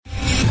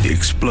the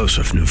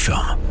explosive new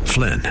film,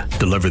 Flynn,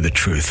 Deliver the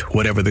Truth,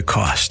 Whatever the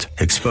Cost,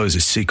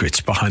 exposes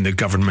secrets behind the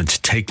government's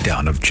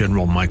takedown of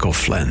General Michael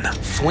Flynn.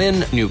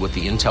 Flynn knew what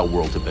the intel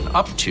world had been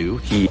up to.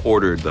 He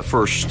ordered the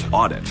first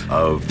audit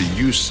of the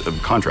use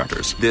of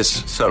contractors.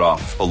 This set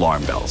off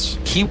alarm bells.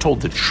 He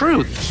told the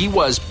truth. He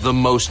was the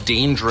most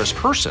dangerous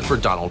person for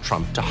Donald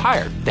Trump to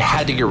hire. They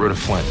had to get rid of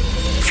Flynn.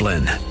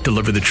 Flynn,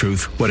 Deliver the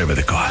Truth, Whatever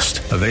the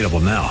Cost. Available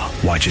now.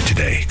 Watch it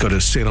today. Go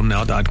to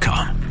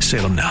salemnow.com.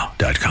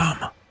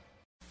 salemnow.com.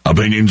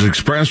 Opinions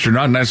expressed are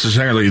not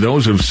necessarily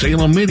those of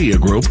Salem Media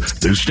Group,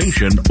 the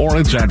station, or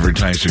its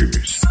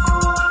advertisers.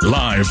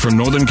 Live from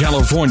Northern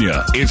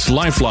California, it's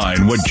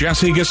Lifeline with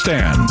Jesse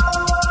Gastan.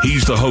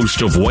 He's the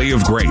host of Way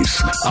of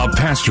Grace, a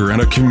pastor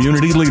and a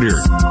community leader.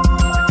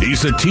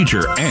 He's a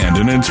teacher and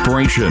an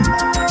inspiration.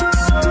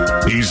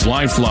 He's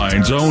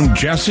Lifeline's own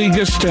Jesse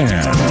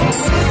Gastan.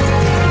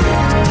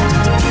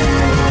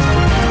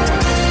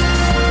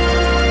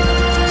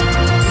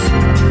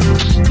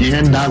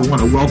 And I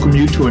want to welcome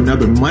you to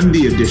another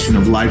Monday edition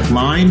of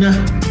Lifeline.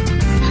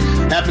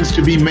 Happens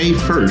to be May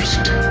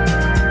 1st,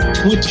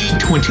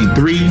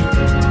 2023.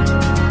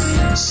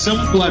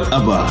 Somewhat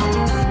of a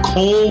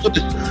cold,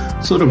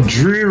 sort of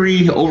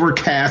dreary,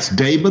 overcast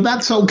day, but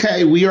that's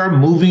okay. We are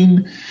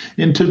moving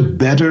into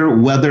better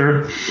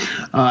weather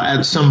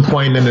at some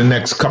point in the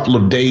next couple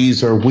of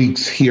days or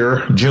weeks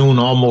here. June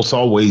almost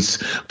always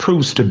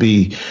proves to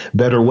be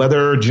better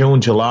weather.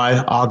 June, July,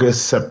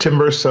 August,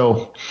 September.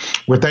 So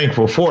we're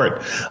thankful for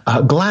it.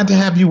 Glad to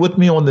have you with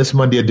me on this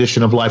Monday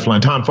edition of Lifeline.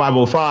 Time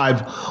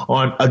 5:05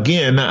 on,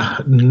 again,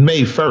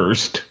 May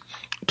 1st,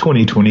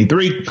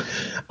 2023.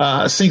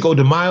 Cinco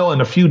de Mayo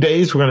in a few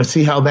days. We're going to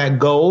see how that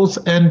goes.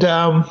 And,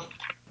 the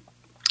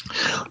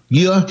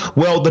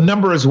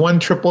number is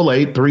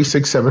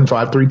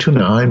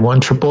 1-888-367-5329,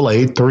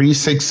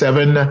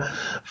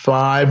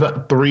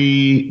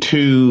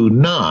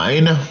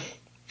 1-888-367-5329.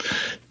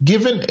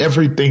 Given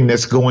everything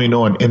that's going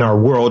on in our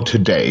world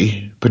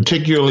today,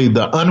 particularly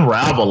the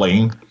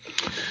unraveling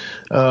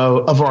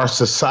of our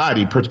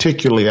society,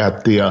 particularly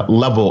at the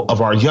level of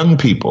our young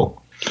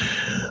people,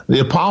 the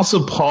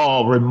Apostle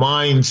Paul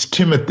reminds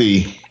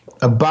Timothy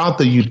about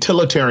the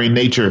utilitarian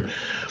nature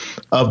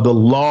of the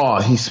law.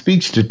 He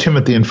speaks to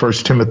Timothy in 1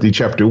 Timothy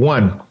chapter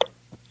 1.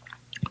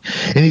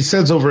 And he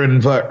says over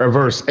in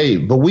verse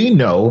 8, but we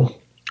know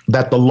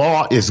that the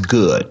law is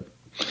good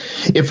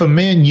if a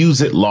man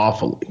use it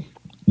lawfully,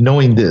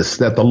 knowing this,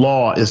 that the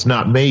law is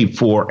not made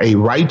for a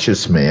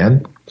righteous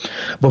man,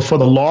 but for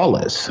the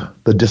lawless,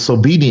 the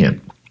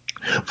disobedient,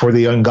 for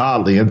the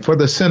ungodly, and for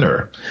the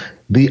sinner,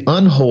 the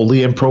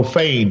unholy and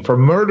profane, for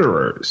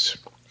murderers,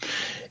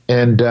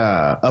 and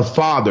of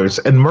fathers,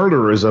 and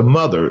murderers of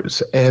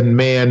mothers, and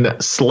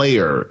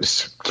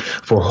manslayers,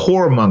 for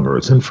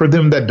whoremongers, and for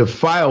them that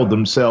defile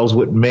themselves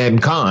with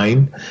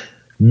mankind,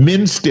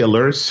 men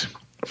stealers,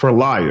 for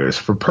liars,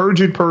 for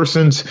perjured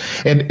persons,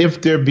 and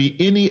if there be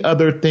any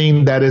other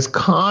thing that is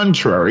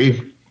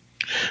contrary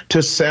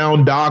to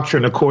sound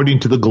doctrine, according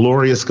to the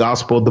glorious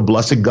gospel of the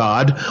blessed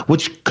God,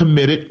 which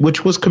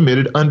was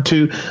committed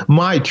unto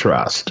my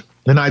trust.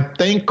 And I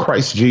thank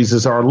Christ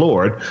Jesus our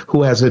Lord,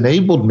 who has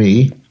enabled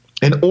me,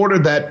 in order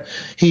that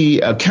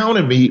he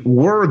accounted me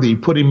worthy,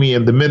 putting me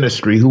in the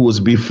ministry, who was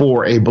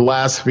before a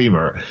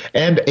blasphemer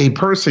and a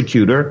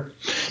persecutor,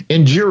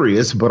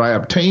 injurious, but I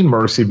obtained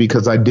mercy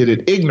because I did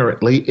it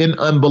ignorantly in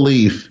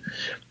unbelief.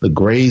 The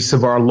grace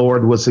of our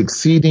Lord was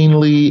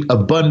exceedingly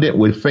abundant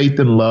with faith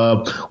and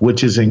love,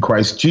 which is in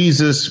Christ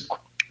Jesus.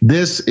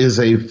 This is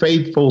a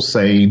faithful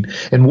saying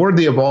and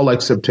worthy of all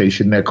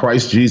acceptation, that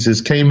Christ Jesus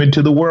came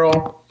into the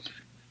world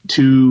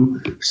to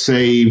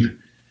save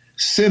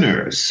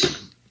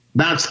sinners.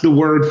 That's the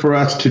word for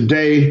us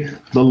today.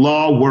 The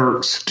law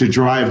works to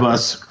drive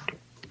us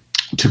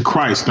to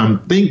Christ. I'm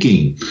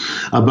thinking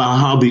about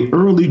how the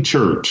early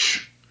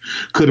church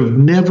could have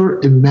never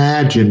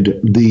imagined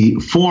the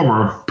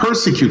former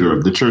persecutor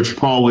of the church.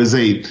 Paul was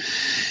an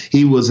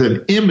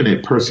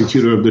eminent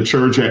persecutor of the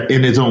church,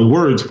 in his own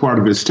words, part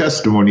of his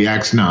testimony,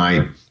 Acts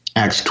 9,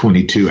 Acts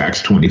 22,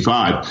 Acts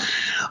 25.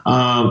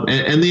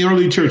 And the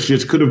early church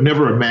just could have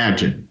never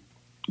imagined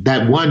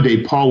that one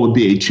day Paul would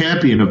be a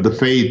champion of the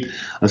faith,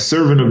 a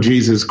servant of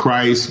Jesus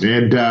Christ,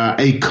 and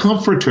a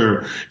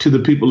comforter to the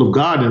people of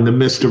God in the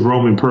midst of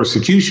Roman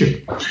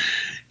persecution.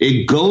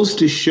 It goes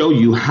to show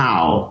you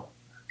how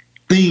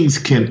things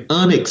can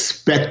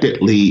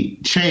unexpectedly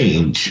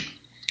change,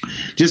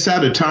 just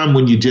at a time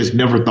when you just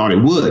never thought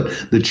it would.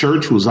 The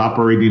church was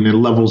operating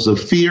in levels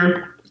of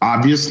fear.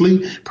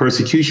 Obviously,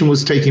 persecution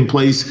was taking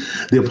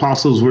place. The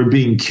apostles were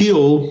being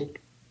killed.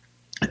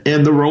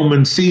 And the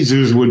Roman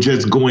Caesars were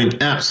just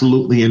going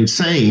absolutely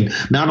insane,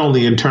 not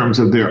only in terms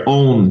of their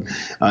own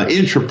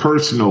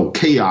intrapersonal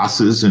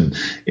chaoses and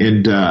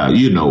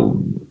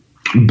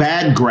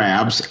bad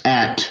grabs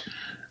at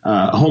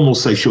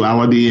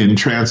homosexuality and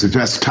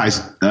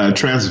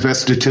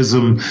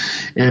transvestitism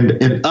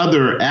and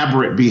other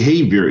aberrant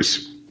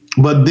behaviors,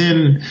 but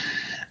then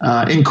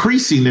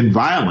increasing in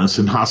violence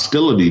and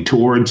hostility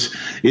towards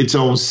its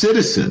own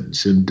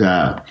citizens. And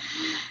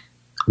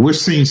We're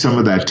seeing some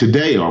of that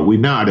today, are we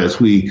not, as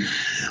we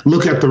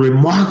look at the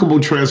remarkable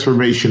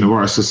transformation of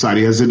our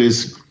society as it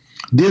is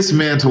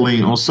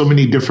dismantling on so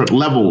many different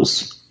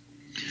levels,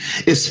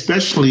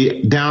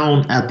 especially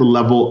down at the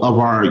level of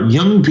our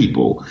young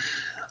people.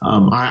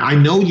 I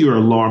know you're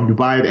alarmed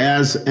by it,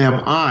 as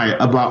am I,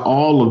 about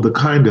all of the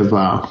kind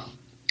of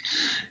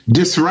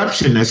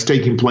disruption that's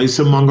taking place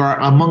among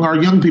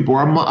our young people.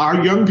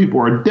 Our young people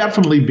are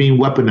definitely being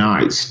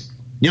weaponized.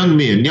 Young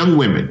men, young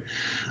women,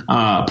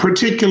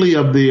 particularly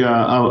of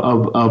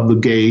the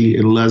gay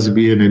and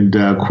lesbian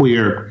and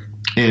queer,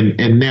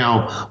 and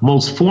now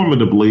most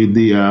formidably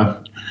the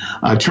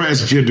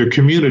transgender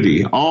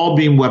community, all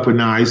being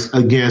weaponized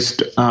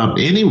against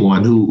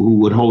anyone who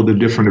would hold a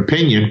different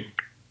opinion.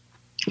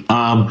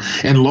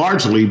 And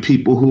largely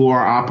people who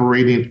are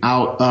operating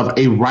out of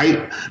a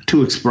right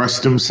to express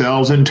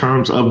themselves in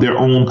terms of their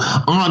own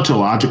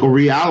ontological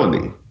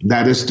reality.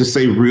 That is to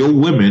say, real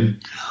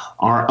women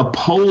are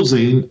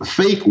opposing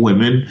fake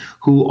women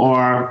who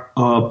are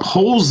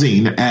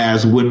posing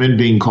as women,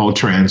 being called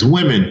trans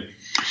women.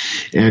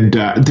 And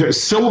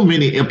there's so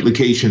many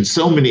implications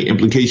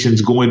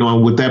going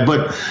on with that.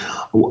 But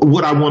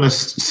what I want to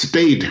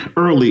state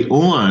early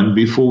on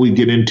before we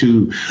get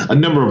into a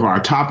number of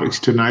our topics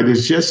tonight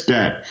is just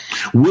that,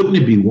 wouldn't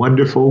it be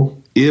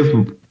wonderful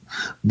if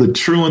the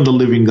true and the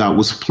living God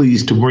was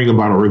pleased to bring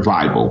about a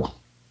revival?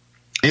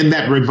 And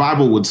that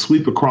revival would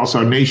sweep across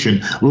our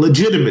nation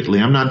legitimately.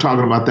 I'm not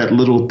talking about that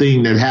little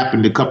thing that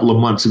happened a couple of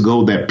months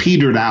ago that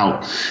petered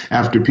out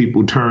after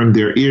people turned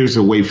their ears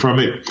away from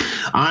it.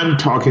 I'm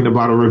talking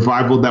about a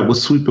revival that would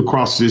sweep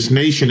across this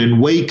nation and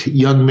wake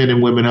young men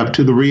and women up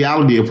to the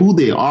reality of who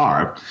they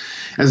are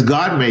as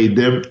God made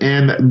them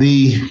and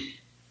the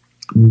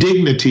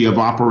dignity of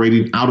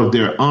operating out of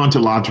their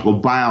ontological,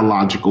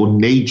 biological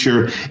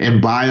nature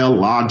and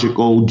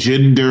biological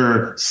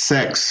gender,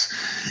 sex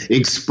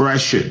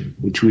expression,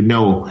 which we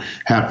know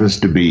happens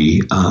to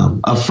be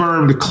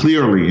affirmed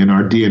clearly in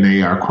our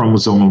DNA, our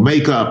chromosomal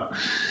makeup.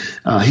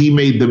 He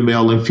made them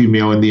male and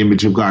female in the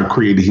image of God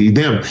created he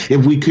them.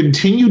 If we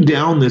continue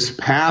down this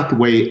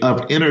pathway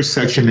of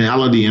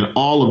intersectionality and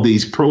all of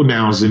these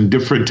pronouns and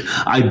different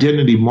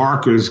identity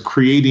markers,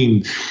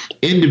 creating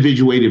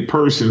individuated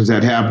persons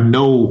that have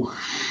no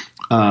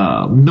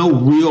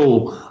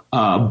real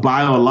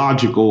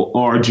biological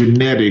or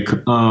genetic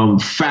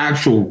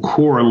factual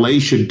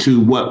correlation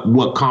to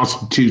what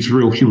constitutes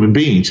real human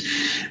beings,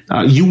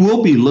 you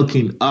will be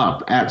looking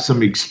up at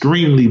some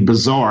extremely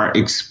bizarre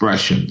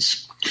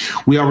expressions.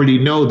 We already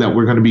know that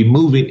we're going to be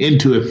moving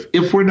into,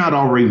 if we're not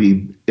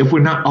already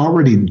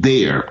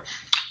there,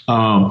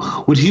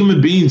 with human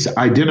beings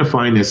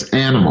identifying as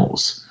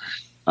animals,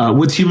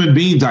 with human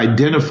beings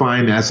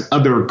identifying as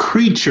other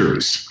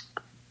creatures,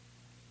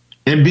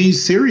 and being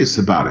serious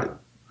about it.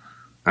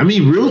 I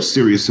mean, real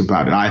serious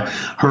about it. I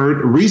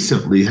heard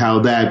recently how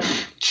that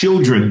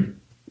children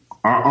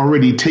are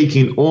already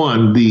taking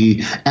on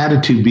the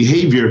attitude,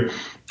 behavior,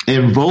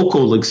 and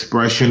vocal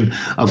expression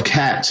of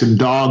cats and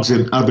dogs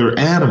and other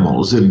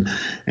animals. And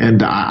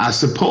I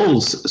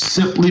suppose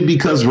simply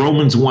because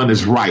Romans 1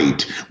 is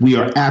right, we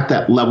are at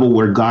that level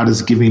where God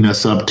is giving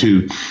us up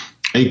to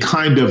a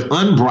kind of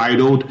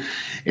unbridled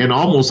and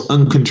almost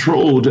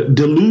uncontrolled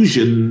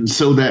delusion,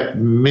 so that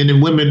men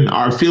and women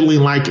are feeling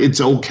like it's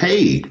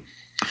okay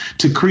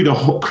to create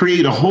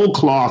a whole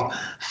cloth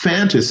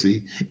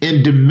fantasy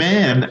and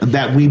demand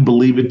that we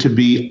believe it to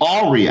be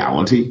all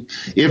reality,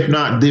 if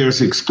not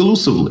theirs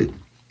exclusively.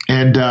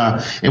 And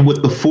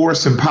with the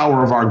force and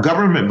power of our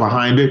government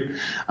behind it,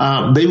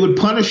 they would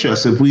punish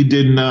us if we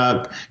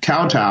didn't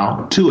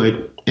kowtow to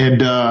it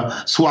and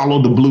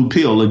swallow the blue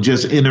pill and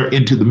just enter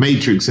into the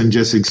matrix and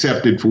just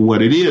accept it for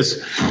what it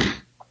is.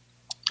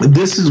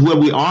 This is where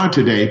we are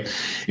today,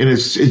 and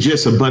it's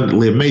just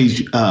abundantly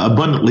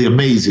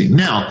amazing.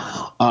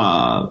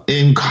 Now,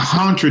 in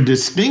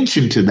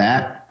contradistinction to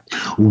that,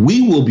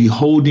 we will be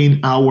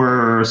holding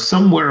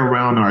somewhere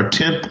around our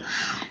 10th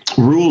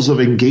Rules of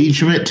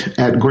Engagement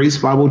at Grace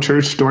Bible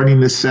Church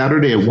starting this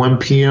Saturday at 1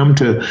 p.m.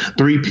 to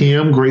 3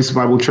 p.m. Grace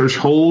Bible Church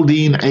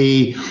holding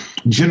a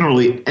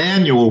generally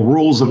annual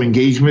Rules of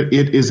Engagement.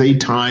 It is a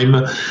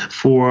time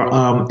for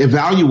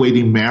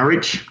evaluating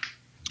marriage,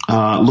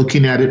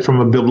 looking at it from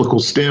a biblical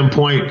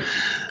standpoint,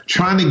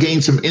 trying to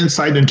gain some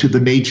insight into the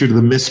nature,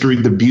 the mystery,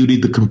 the beauty,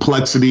 the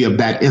complexity of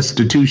that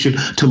institution,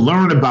 to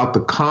learn about the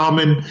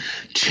common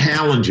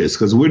challenges,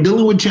 because we're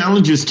dealing with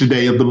challenges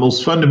today of the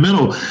most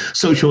fundamental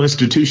social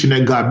institution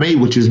that God made,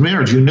 which is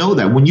marriage. You know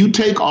that when you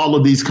take all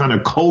of these kind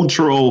of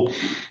cultural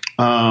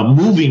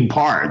moving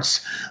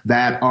parts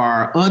that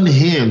are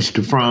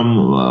unhinged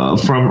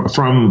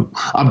from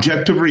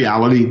objective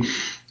reality,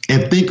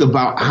 and think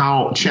about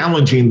how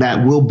challenging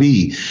that will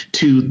be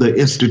to the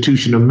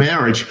institution of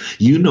marriage,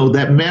 you know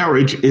that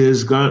marriage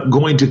is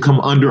going to come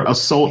under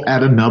assault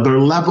at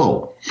another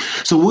level.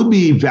 So we'll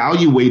be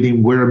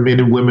evaluating where men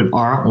and women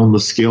are on the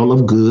scale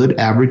of good,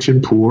 average,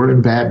 and poor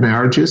and bad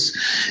marriages.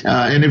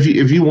 And if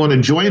you want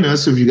to join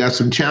us, if you got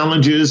some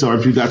challenges or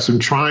if you got some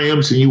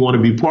triumphs and you want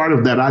to be part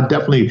of that, I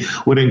definitely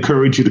would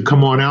encourage you to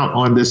come on out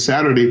on this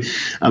Saturday.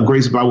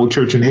 Grace Bible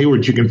Church in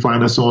Hayward. You can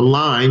find us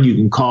online. You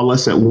can call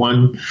us at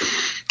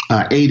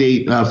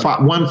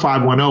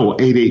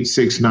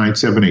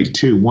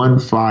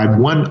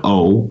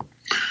 1510-886-9782,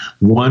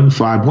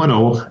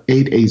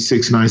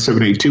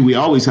 1510-886-9782. We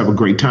always have a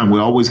great time. We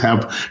always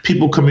have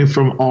people coming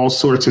from all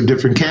sorts of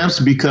different camps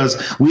because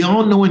we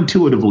all know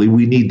intuitively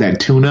we need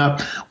that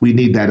tune-up. We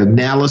need that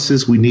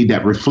analysis. We need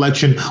that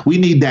reflection. We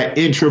need that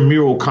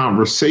intramural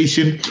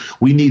conversation.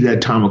 We need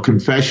that time of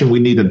confession. We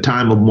need a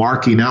time of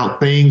marking out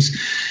things.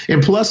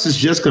 And plus, it's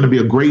just going to be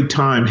a great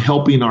time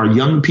helping our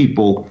young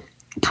people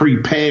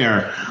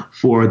prepare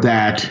for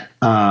that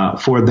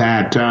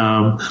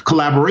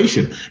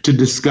collaboration to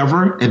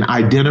discover and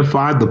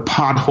identify the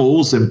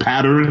potholes and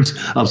patterns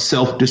of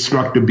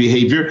self-destructive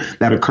behavior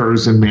that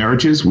occurs in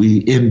marriages.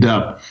 We end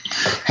up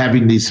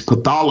having these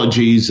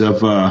pathologies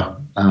of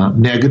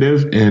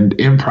negative and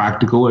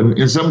impractical, and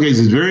in some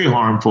cases very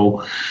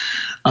harmful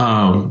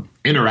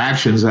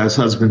interactions as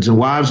husbands and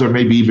wives, or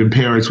maybe even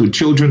parents with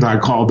children. I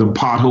call them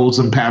potholes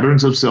and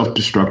patterns of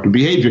self-destructive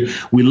behavior.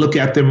 We look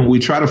at them and we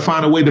try to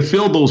find a way to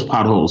fill those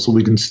potholes so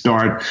we can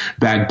start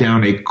back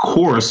down a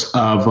course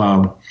of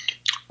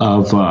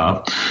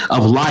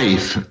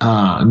life,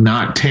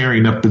 not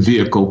tearing up the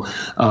vehicle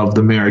of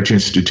the marriage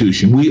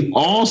institution. We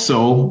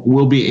also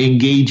will be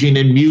engaging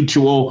in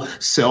mutual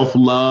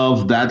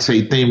self-love. That's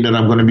a theme that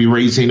I'm going to be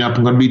raising up.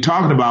 I'm going to be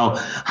talking about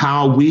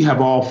how we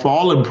have all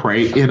fallen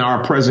prey in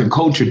our present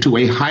culture to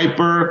a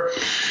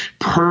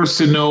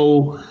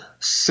hyper-personal,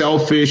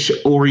 selfish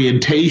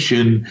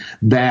orientation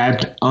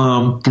that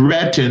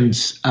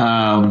threatens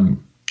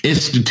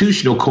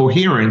institutional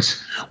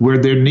coherence, where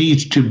there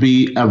needs to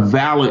be a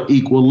valid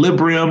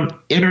equilibrium,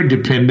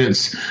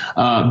 interdependence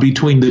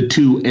between the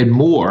two and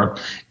more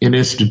in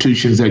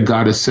institutions that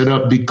God has set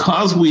up.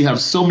 Because we have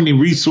so many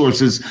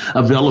resources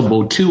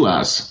available to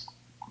us,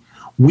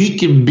 we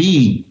can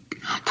be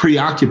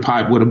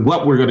preoccupied with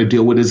what we're going to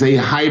deal with is a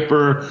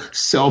hyper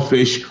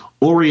selfish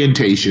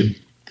orientation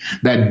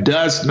that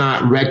does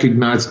not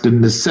recognize the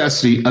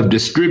necessity of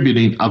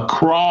distributing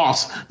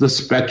across the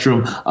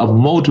spectrum of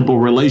multiple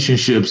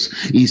relationships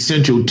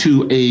essential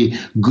to a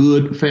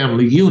good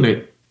family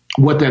unit.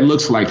 What that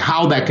looks like,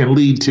 how that can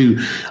lead to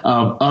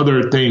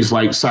other things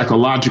like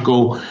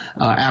psychological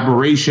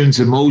aberrations,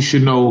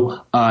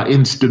 emotional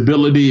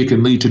instability. It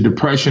can lead to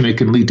depression. It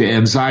can lead to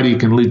anxiety. It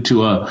can lead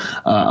to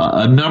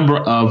a number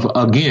of,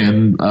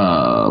 again,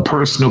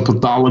 personal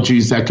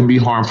pathologies that can be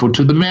harmful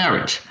to the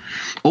marriage.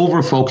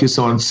 Over-focus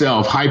on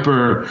self,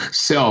 hyper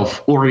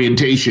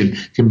self-orientation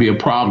can be a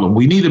problem.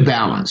 We need a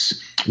balance.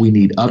 We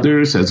need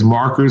others as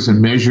markers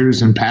and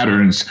measures and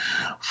patterns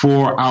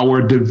for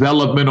our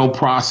developmental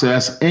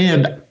process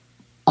and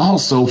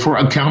also for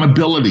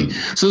accountability.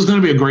 So it's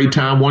going to be a great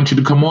time. I want you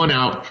to come on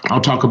out. I'll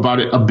talk about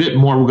it a bit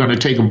more. We're going to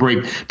take a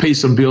break, pay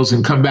some bills,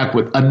 and come back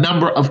with a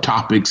number of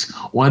topics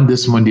on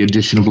this Monday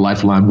edition of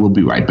Lifeline. We'll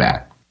be right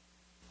back.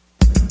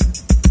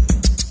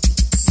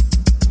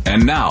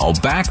 And now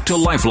back to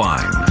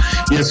Lifeline.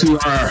 Yes, we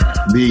are.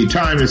 The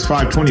time is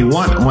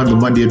 5:21 on the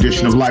Monday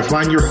edition of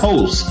Lifeline. Your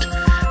host,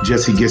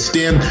 Jesse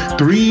Gaston.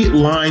 3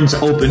 lines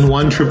open,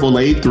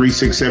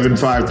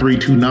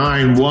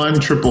 1-888-367-5329,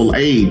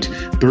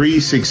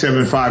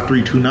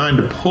 1-888-367-5329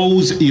 to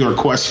pose your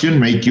question,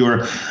 make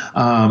your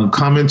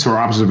comments or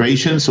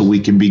observations so we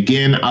can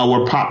begin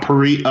our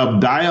potpourri of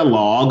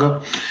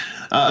dialogue.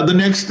 The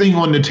next thing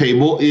on the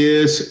table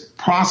is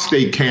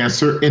prostate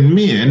cancer in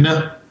men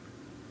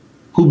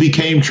who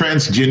became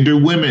transgender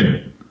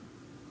women.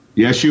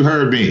 Yes, you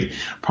heard me.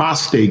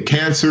 Prostate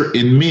cancer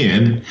in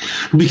men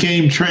who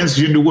became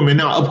transgender women.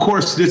 Now, of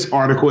course, this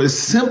article is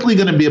simply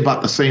going to be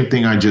about the same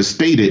thing I just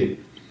stated.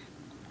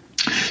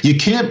 You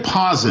can't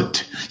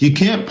posit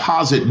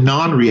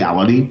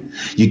non-reality.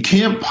 You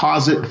can't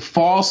posit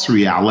false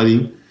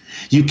reality.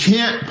 You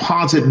can't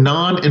posit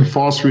non and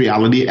false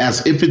reality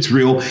as if it's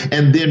real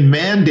and then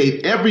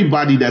mandate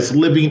everybody that's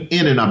living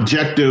in an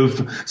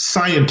objective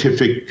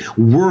scientific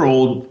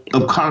world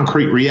of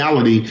concrete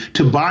reality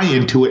to buy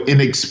into it and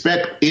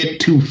expect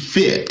it to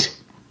fit.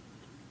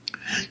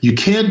 You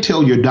can't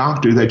tell your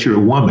doctor that you're a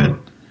woman,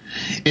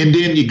 and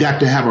then you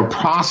got to have a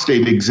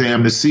prostate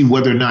exam to see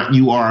whether or not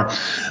you are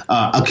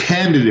a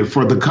candidate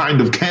for the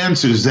kind of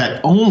cancers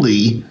that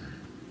only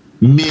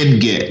men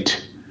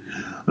get.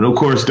 And of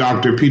course,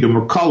 Dr. Peter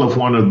McCullough,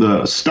 one of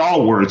the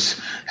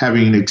stalwarts,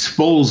 having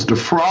exposed the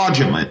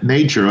fraudulent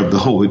nature of the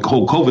whole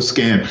COVID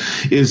scan,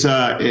 is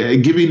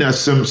giving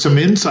us some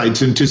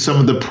insights into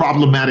some of the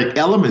problematic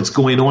elements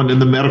going on in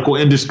the medical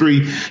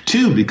industry,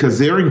 too, because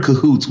they're in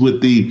cahoots with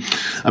the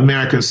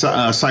American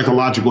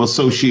Psychological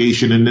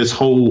Association in this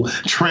whole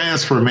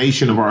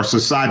transformation of our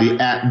society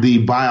at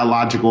the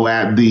biological,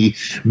 at the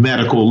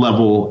medical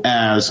level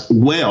as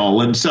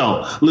well. And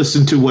so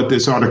listen to what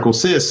this article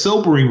says.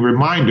 Sobering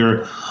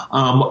reminder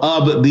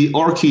of the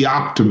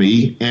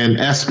orchiectomy and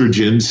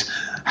estrogens,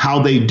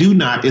 how they do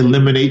not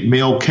eliminate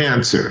male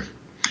cancer.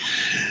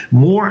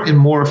 More and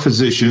more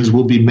physicians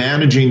will be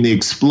managing the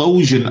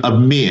explosion of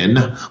men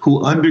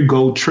who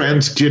undergo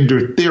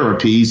transgender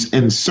therapies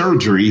and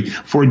surgery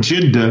for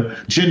gender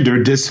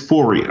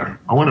dysphoria.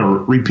 I want to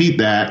repeat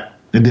that,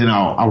 and then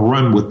I'll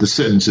run with the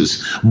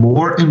sentences.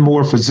 More and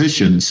more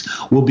physicians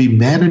will be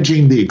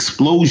managing the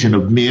explosion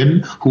of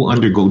men who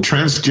undergo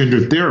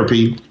transgender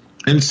therapy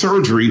and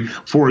surgery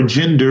for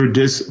gender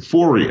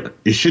dysphoria.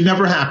 It should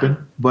never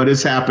happen, but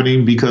it's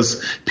happening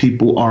because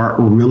people are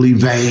really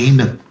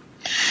vain.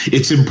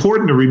 It's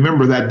important to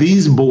remember that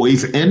these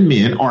boys and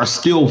men are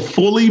still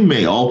fully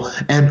male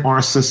and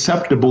are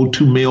susceptible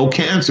to male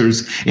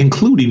cancers,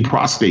 including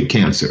prostate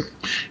cancer.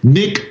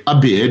 Nick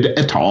Abid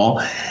et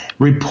al.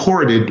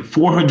 Reported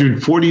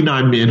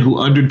 449 men who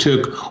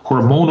undertook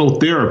hormonal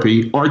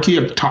therapy,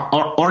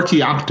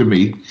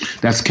 orchiectomy,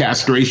 that's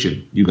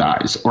castration, you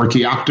guys.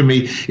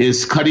 Orchiectomy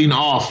is cutting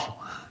off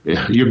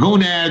your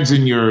gonads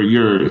and your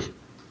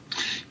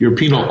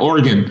penile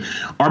organ,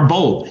 are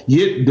both,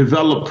 yet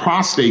developed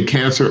prostate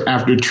cancer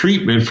after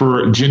treatment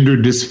for gender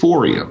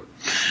dysphoria.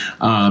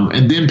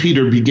 And then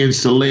Peter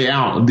begins to lay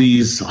out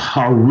these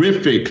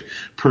horrific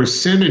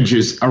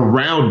percentages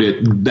around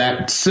it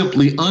that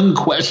simply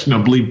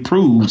unquestionably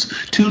proves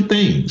two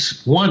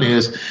things. One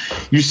is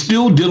you're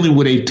still dealing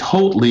with a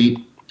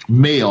totally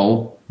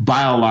male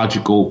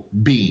biological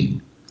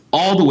being,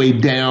 all the way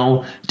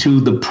down to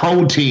the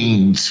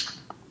proteins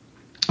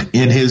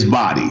in his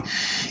body,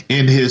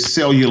 in his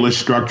cellular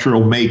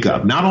structural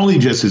makeup, not only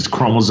just his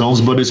chromosomes,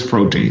 but his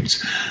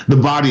proteins. The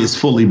body is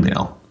fully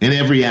male in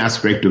every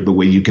aspect of the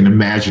way you can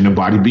imagine a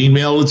body being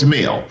male. It's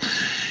male.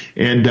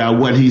 And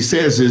what he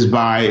says is,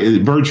 by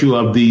virtue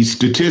of these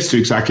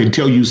statistics, I can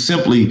tell you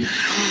simply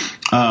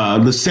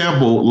the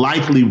sample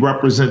likely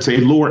represents a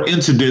lower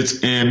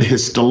incidence and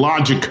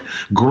histologic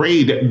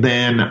grade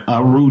than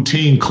a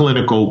routine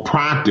clinical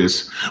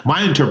practice.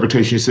 My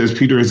interpretation, says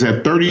Peter, is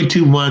that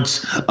 32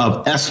 months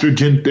of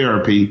estrogen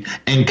therapy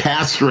and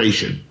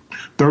castration.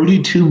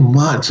 32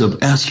 months of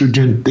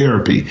estrogen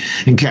therapy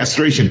and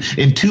castration,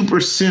 and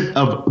 2%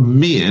 of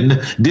men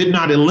did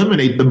not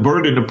eliminate the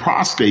burden of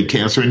prostate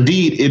cancer.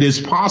 Indeed, it is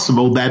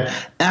possible that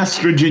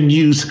estrogen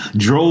use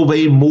drove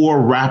a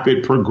more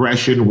rapid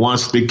progression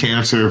once the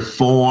cancer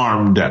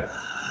formed.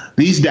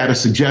 These data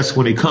suggest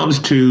when it comes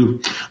to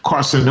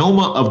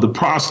carcinoma of the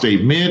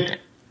prostate, men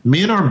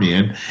are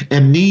men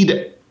and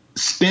need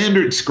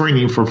standard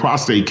screening for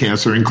prostate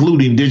cancer,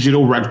 including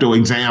digital rectal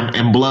exam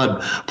and blood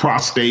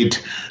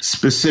prostate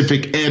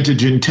specific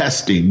antigen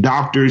testing.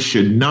 Doctors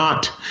should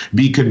not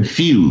be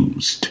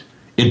confused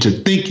into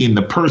thinking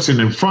the person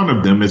in front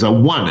of them is a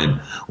woman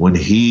when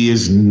he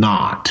is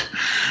not.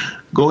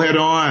 Go ahead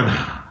on,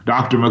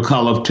 Dr.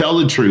 McCullough, tell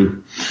the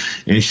truth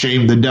and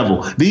shame the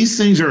devil. These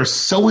things are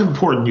so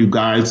important, you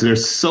guys. They're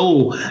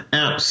so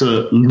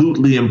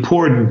absolutely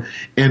important.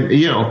 And,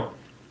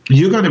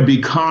 you're going to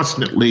be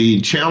constantly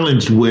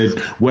challenged with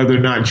whether or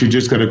not you're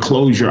just going to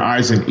close your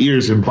eyes and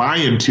ears and buy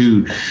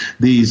into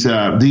these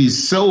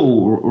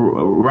so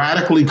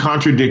radically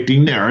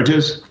contradicting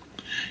narratives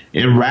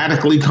and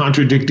radically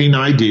contradicting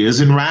ideas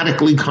and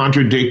radically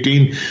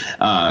contradicting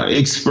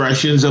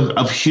expressions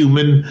of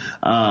human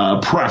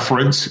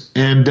preference.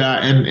 And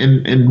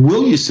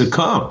will you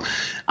succumb?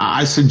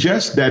 I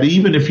suggest that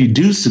even if you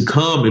do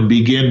succumb and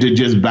begin to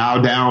just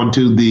bow down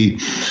to the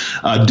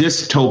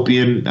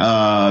dystopian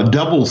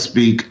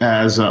doublespeak,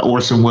 as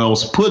Orson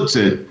Welles puts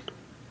it,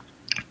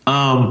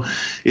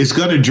 it's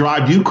going to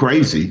drive you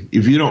crazy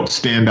if you don't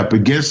stand up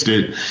against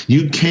it.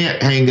 You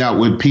can't hang out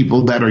with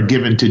people that are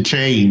given to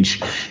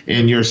change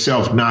and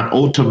yourself not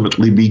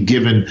ultimately be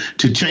given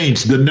to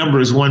change. The number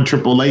is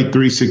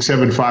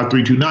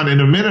 1-888-367-5329. In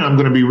a minute, I'm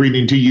going to be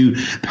reading to you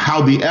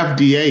how the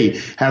FDA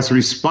has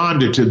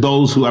responded to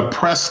those who have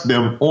pressed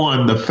them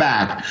on the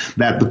fact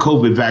that the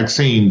COVID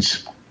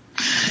vaccines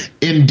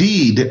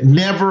indeed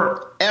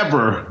never,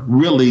 ever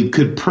really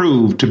could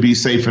prove to be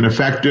safe and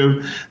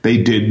effective.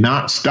 They did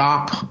not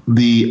stop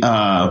the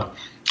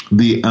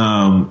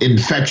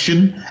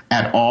infection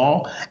at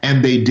all,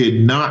 and they did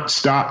not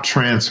stop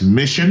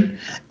transmission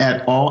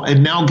at all.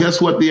 And now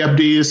guess what the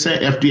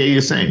FDA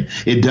is saying?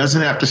 It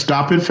doesn't have to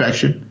stop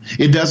infection.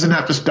 It doesn't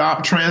have to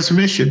stop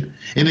transmission.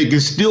 And it can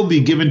still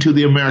be given to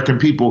the American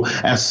people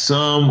as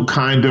some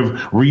kind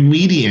of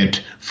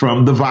remediant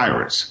from the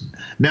virus.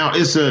 Now,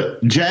 it's a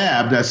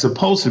jab that's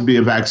supposed to be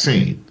a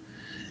vaccine.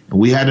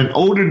 We had an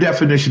older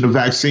definition of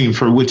vaccine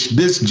for which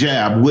this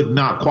jab would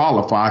not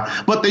qualify,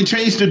 but they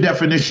changed the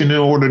definition in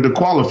order to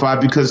qualify,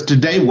 because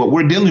today what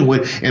we're dealing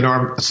with in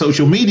our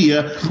social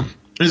media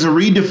is a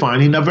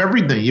redefining of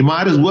everything. You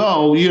might as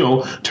well,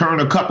 turn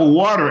a cup of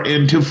water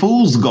into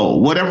fool's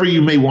gold, whatever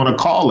you may want to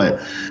call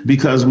it,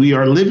 because we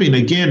are living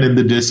again in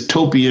the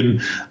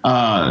dystopian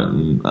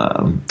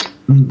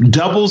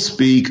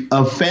doublespeak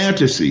of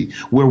fantasy,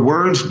 where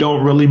words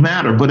don't really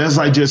matter. But as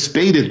I just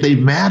stated, they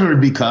matter,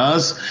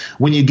 because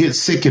when you get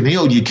sick and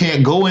ill, you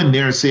can't go in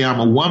there and say, I'm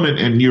a woman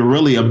and you're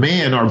really a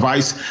man, or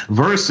vice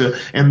versa,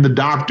 and the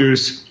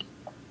doctors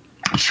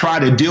try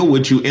to deal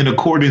with you in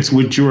accordance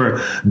with your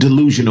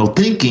delusional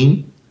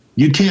thinking.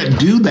 You can't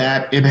do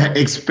that and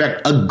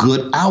expect a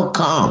good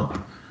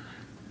outcome.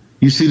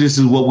 You see, this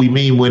is what we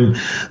mean when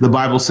the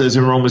Bible says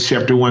in Romans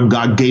chapter 1,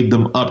 God gave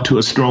them up to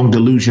a strong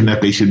delusion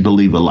that they should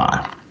believe a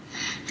lie.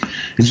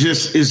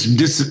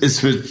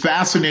 It's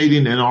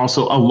fascinating and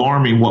also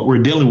alarming what we're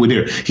dealing with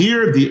here.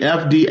 Here, the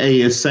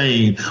FDA is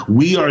saying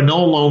we are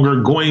no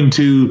longer going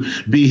to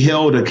be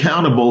held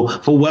accountable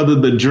for whether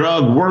the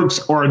drug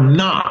works or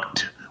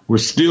not. We're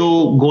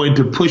still going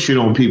to push it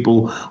on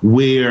people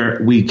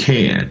where we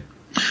can.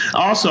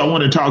 Also, I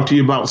want to talk to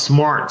you about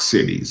smart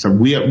cities.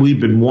 We've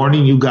been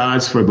warning you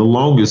guys for the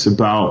longest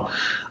about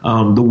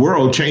the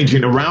world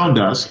changing around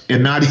us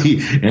and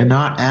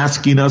not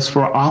asking us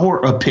for our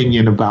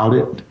opinion about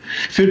it.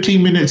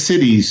 15-minute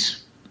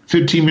cities.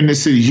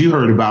 You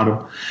heard about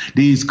them.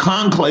 These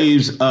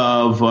conclaves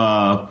of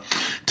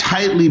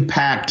tightly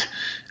packed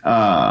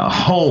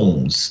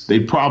homes. They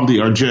probably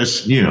are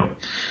just,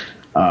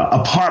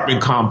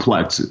 apartment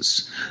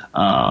complexes,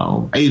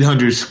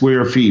 800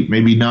 square feet,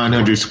 maybe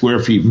 900 square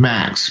feet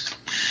max,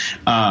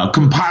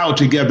 compiled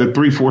together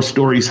 3-4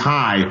 stories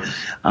high,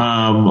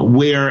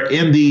 where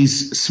in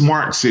these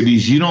smart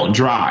cities, you don't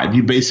drive.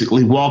 You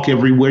basically walk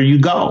everywhere you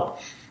go.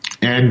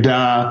 And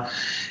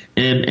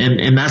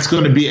that's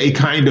going to be a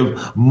kind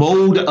of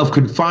mode of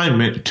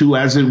confinement to,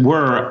 as it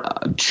were,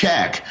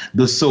 check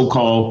the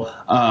so-called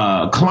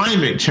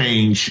climate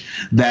change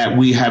that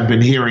we have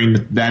been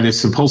hearing that is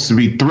supposed to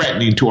be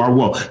threatening to our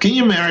world. Can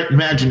you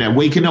imagine that,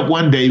 waking up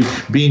one day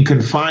being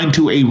confined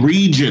to a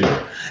region,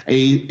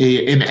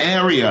 an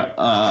area,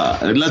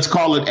 let's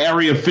call it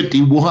Area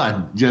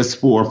 51, just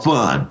for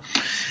fun.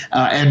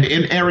 And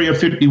in Area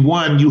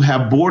 51, you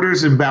have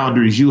borders and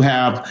boundaries. You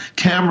have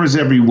cameras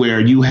everywhere.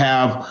 You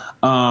have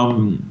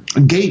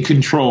gate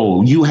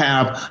control. You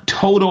have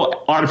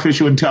total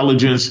artificial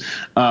intelligence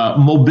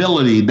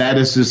mobility. That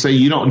is to say,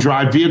 you don't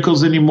drive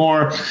vehicles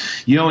anymore.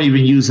 You don't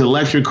even use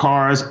electric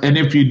cars. And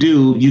if you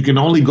do, you can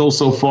only go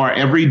so far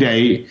every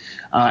day.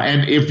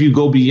 And if you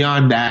go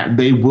beyond that,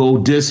 they will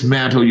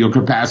dismantle your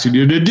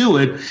capacity to do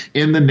it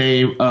in the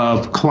name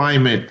of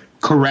climate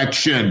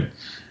correction.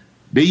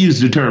 They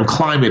use the term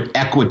climate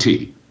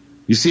equity.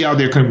 You see how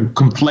they're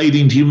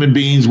conflating human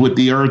beings with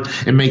the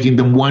earth and making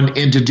them one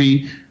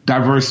entity,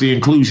 diversity,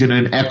 inclusion,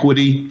 and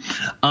equity.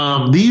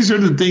 These are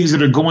the things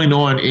that are going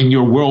on in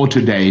your world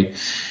today,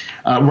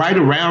 right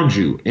around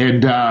you.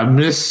 And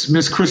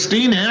Miss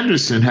Christine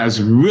Anderson has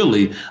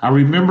really, I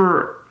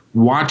remember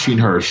watching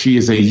her. She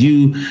is a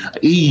EU,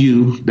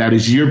 that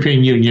is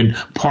European Union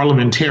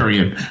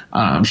parliamentarian.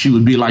 She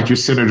would be like your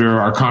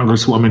senator or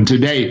congresswoman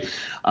today.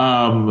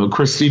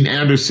 Christine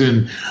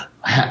Anderson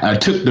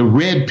took the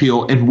red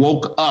pill and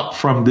woke up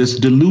from this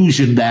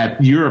delusion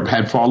that Europe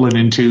had fallen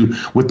into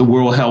with the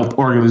World Health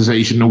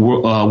Organization, the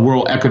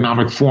World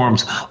Economic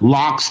Forum's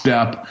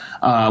lockstep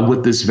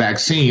with this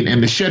vaccine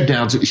and the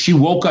shutdowns. She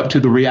woke up to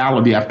the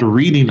reality after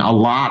reading a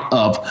lot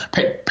of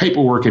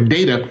paperwork and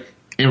data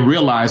and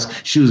realized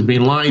she was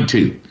being lied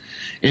to.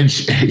 And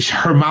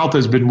her mouth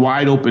has been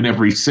wide open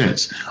ever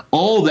since.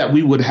 Oh, that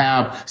we would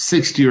have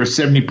 60 or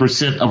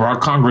 70% of our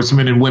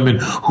congressmen and women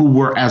who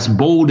were as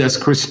bold as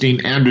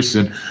Christine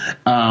Anderson.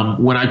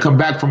 When I come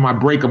back from my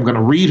break, I'm going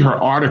to read her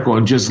article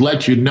and just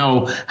let you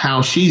know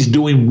how she's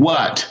doing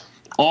what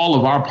all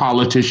of our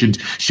politicians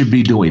should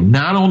be doing.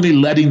 Not only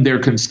letting their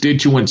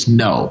constituents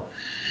know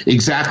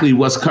exactly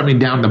what's coming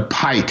down the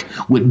pike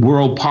with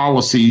world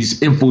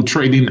policies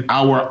infiltrating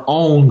our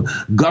own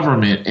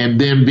government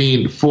and then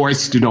being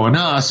foisted on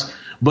us,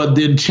 but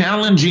then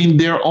challenging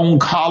their own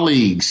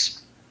colleagues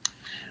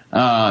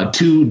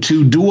to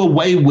do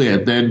away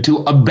with and to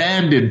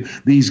abandon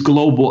these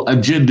global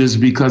agendas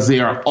because they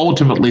are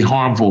ultimately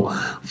harmful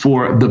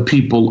for the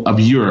people of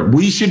Europe.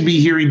 We should be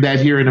hearing that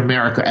here in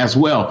America as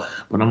well,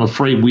 but I'm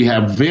afraid we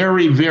have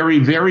very, very,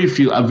 very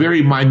few, a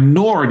very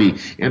minority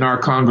in our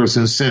Congress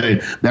and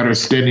Senate that are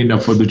standing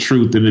up for the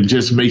truth, and it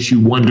just makes you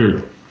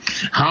wonder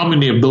how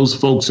many of those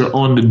folks are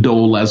on the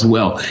dole as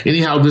well.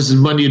 Anyhow, this is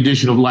Monday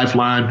edition of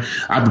Lifeline.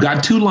 I've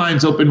got two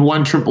lines open,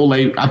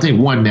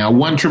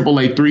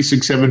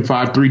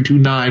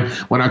 1-888-367-5329.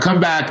 When I come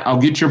back, I'll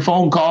get your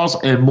phone calls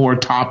and more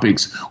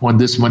topics on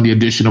this Monday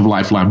edition of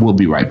Lifeline. We'll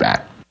be right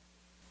back.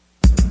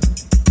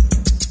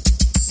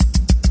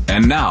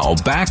 And now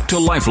back to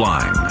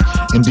Lifeline.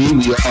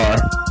 Indeed, we are.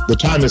 The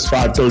time is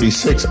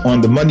 5:36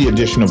 on the Monday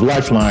edition of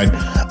Lifeline.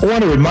 I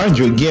want to remind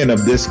you again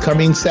of this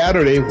coming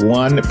Saturday,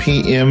 1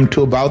 p.m.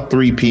 to about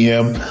 3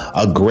 p.m.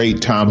 A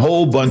great time.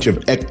 Whole bunch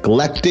of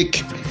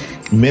eclectic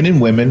men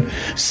and women,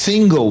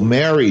 single,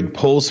 married,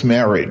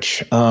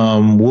 post-marriage,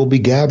 will be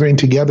gathering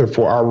together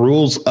for our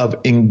Rules of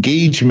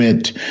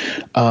Engagement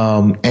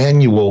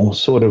annual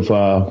sort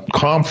of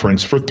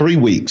conference for 3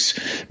 weeks,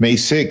 May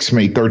 6th,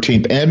 May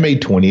 13th, and May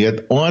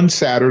 20th on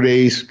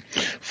Saturdays.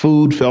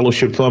 Food,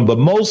 fellowship, fun, but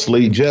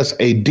mostly just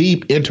a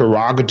deep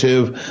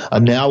interrogative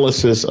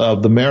analysis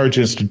of the marriage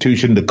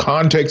institution, the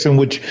context in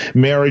which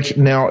marriage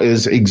now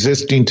is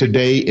existing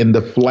today, in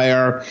the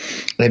flare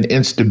and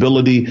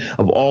instability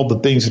of all the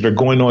things that are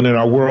going on in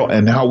our world,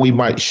 and how we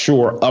might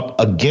shore up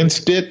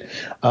against it,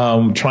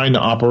 trying to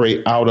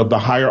operate out of the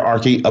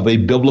hierarchy of a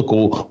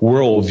biblical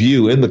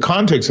worldview in the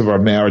context of our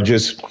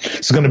marriages.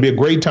 It's going to be a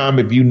great time.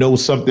 If you know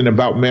something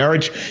about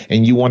marriage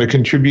and you want to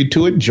contribute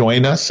to it,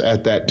 join us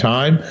at that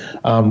time.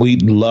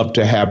 We'd love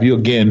to have you.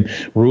 Again,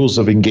 Rules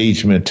of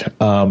Engagement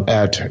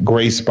at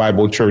Grace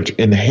Bible Church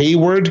in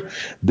Hayward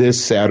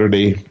this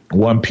Saturday,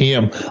 1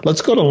 p.m.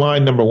 Let's go to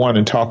line number 1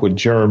 and talk with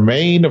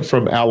Jermaine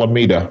from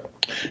Alameda.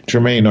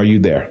 Jermaine, are you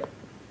there?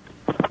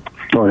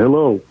 Oh,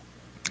 hello.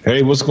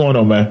 Hey, what's going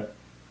on, man?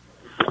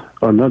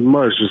 Nothing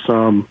much. Just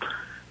I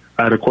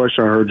had a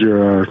question. I heard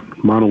your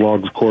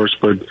monologue, of course,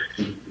 but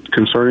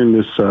concerning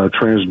this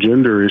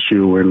transgender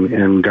issue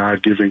and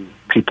God giving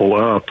people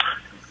up,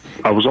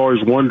 I was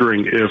always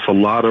wondering if a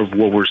lot of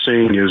what we're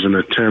seeing is an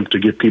attempt to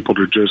get people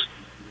to just,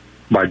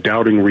 by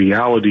doubting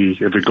reality,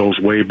 if it goes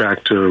way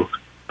back to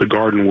the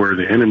garden where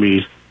the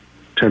enemy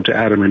tempted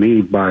Adam and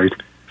Eve by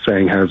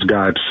saying, "Has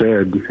God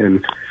said?"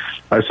 And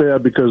I say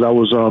that because I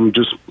was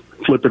just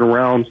flipping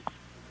around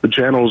the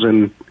channels,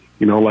 and,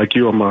 you know, like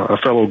you, I'm a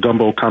fellow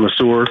gumbo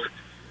connoisseur.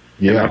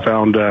 Yeah. And I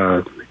found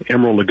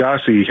Emeril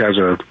Lagasse has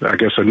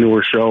a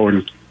newer show,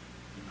 and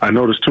I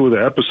noticed 2 of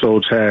the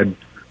episodes had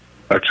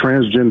a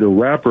transgender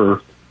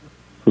rapper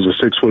who was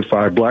a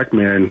 6'5" black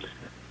man,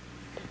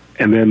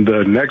 and then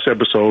the next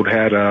episode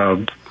had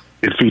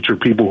it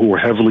featured people who were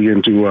heavily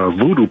into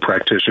voodoo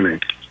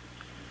practicing.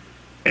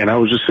 And I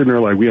was just sitting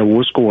there like, yeah,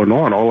 what's going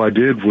on? All I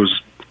did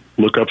was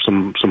look up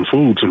some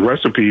food, some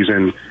recipes,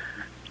 and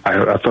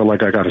I felt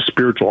like I got a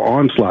spiritual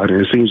onslaught,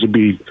 and it seems to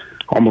be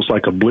almost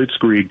like a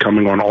blitzkrieg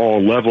coming on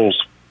all levels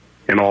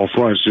and all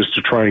fronts, just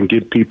to try and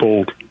get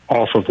people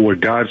off of what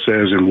God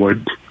says and what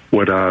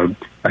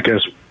I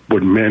guess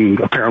what men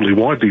apparently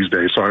want these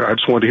days. So I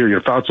just wanted to hear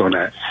your thoughts on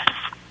that.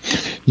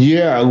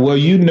 Yeah, well,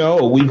 you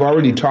know, we've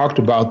already talked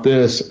about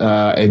this,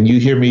 and you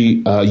hear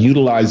me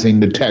utilizing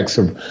the text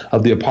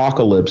of the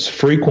apocalypse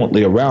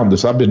frequently around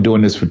this. I've been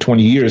doing this for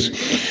 20 years.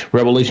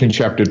 Revelation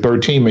chapter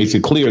 13 makes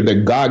it clear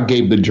that God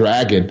gave the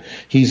dragon,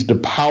 he's the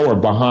power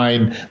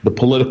behind the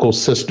political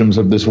systems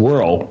of this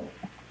world.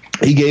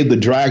 He gave the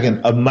dragon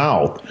a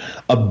mouth,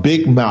 a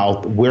big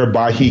mouth,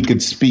 whereby he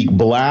could speak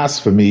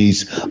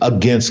blasphemies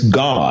against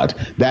God.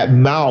 That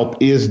mouth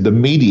is the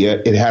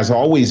media. It has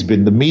always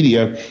been the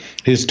media.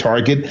 His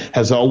target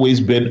has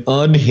always been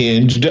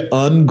unhinged,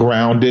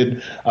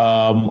 ungrounded,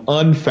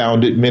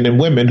 unfounded men and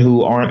women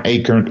who aren't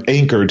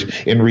anchored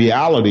in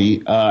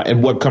reality.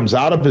 And what comes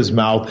out of his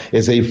mouth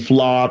is a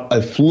flood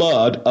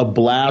of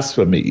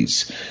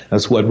blasphemies.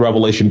 That's what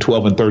Revelation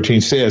 12 and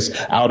 13 says.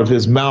 Out of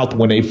his mouth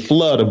went a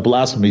flood of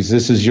blasphemies.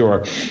 This is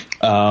your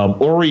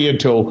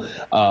Oriental,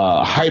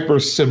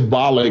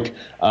 hyper-symbolic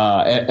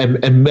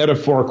and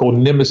metaphorical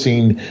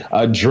Nemesis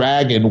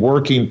dragon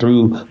working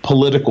through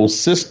political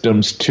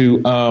systems to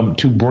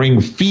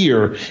bring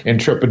fear and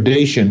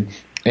trepidation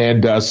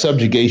and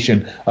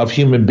subjugation of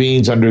human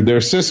beings under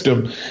their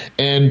system,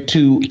 and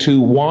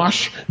to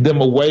wash them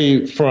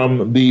away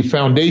from the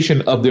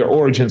foundation of their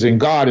origins in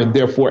God, and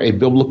therefore a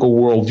biblical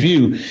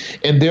worldview,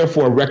 and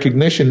therefore a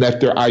recognition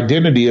that their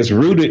identity is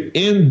rooted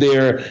in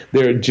their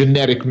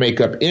genetic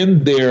makeup,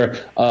 in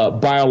their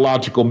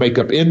biological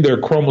makeup, in their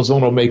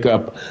chromosomal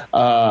makeup.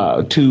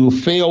 To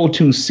fail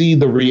to see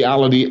the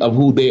reality of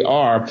who they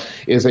are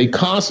is a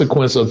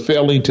consequence of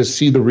failing to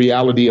see the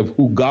reality of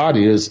who God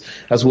is.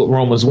 That's what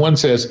Romans 1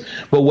 says.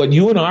 But what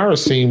you and I are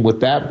seeing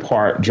with that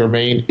part,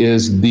 Jermaine,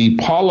 is the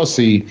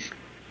policy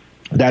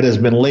that has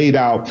been laid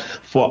out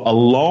for a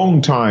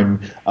long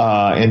time,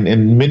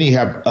 and many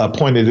have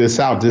pointed this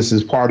out. This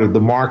is part of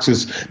the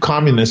Marxist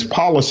communist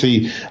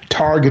policy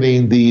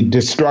targeting the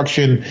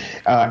destruction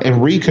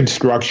and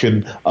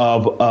reconstruction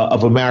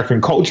of American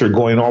culture,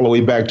 going all the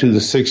way back to the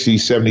 60s,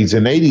 70s,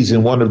 and 80s.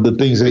 And one of the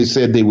things they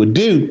said they would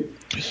do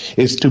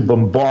is to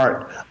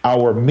bombard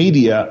our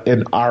media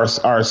and our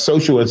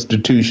social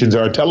institutions,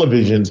 our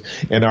televisions,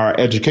 and our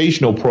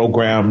educational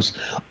programs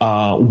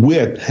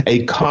with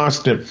a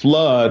constant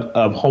flood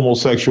of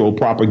homosexual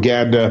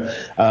propaganda,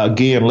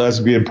 gay and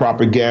lesbian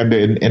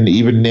propaganda, and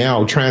even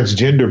now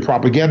transgender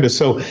propaganda.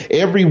 So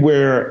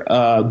everywhere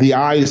the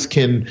eyes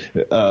can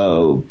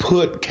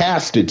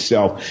cast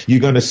itself, you're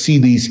going to see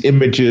these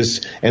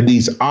images and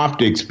these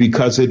optics,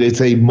 because it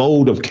is a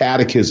mode of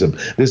catechism.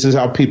 This is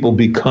how people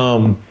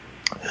become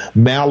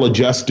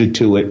maladjusted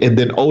to it, and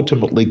then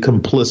ultimately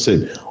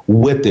complicit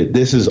with it.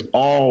 This is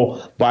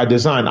all by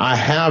design. I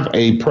have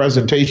a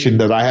presentation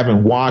that I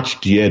haven't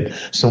watched yet.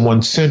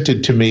 Someone sent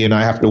it to me, and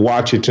I have to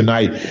watch it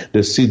tonight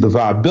to see the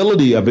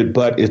viability of it,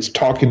 but it's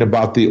talking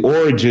about the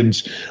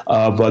origins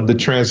of the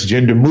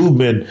transgender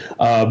movement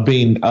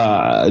being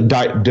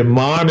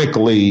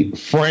demonically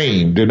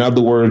framed. In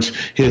other words,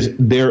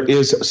 there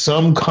is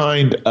some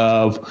kind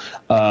of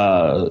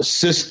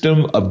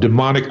system of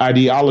demonic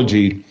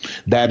ideology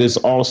that is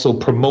also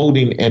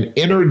promoting and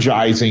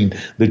energizing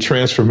the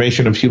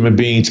transformation of human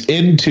beings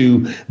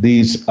into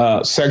these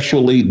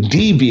sexually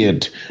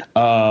deviant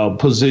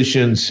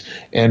positions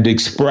and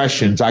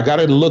expressions. I got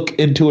to look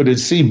into it and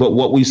see, but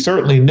what we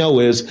certainly know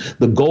is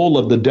the goal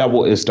of the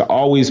devil is to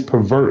always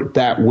pervert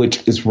that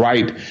which is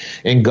right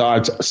in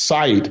God's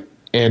sight.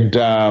 And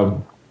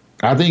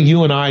I think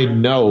you and I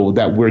know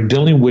that we're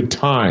dealing with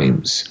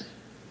times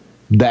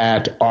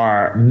that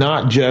are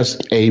not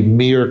just a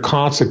mere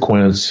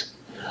consequence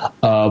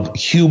of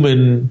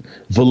human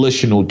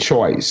volitional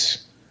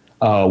choice.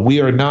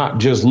 We are not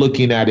just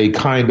looking at a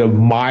kind of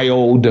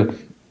mild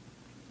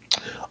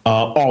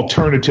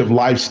alternative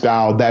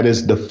lifestyle that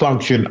is the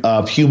function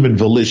of human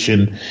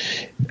volition,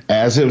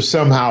 as if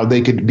somehow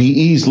they could be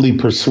easily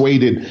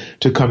persuaded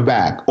to come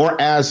back, or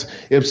as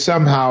if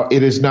somehow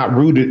it is not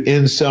rooted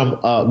in some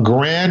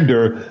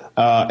grander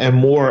and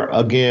more,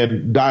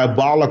 again,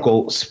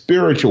 diabolical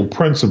spiritual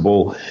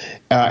principle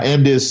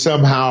and is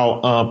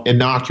somehow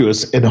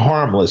innocuous and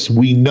harmless.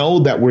 We know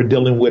that we're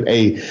dealing with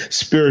a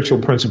spiritual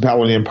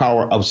principality and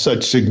power of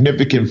such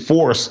significant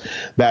force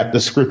that the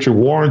scripture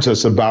warns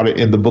us about it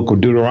in the book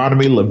of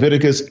Deuteronomy,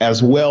 Leviticus,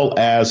 as well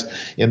as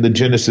in the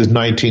Genesis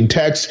 19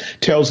 text,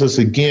 tells us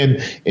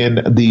again in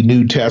the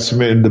New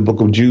Testament, in the book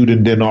of Jude,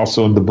 and then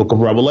also in the book of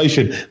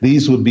Revelation.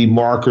 These would be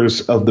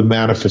markers of the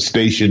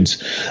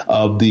manifestations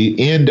of the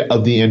end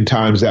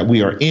times that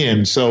we are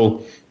in.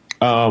 So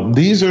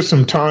these are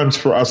some times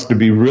for us to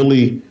be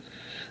really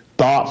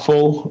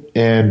thoughtful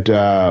and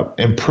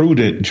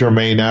prudent,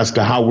 Jermaine, as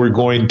to how we're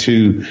going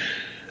to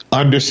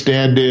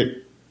understand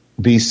it,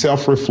 be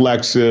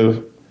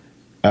self-reflexive,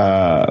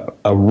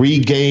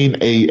 regain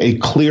a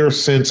clear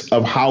sense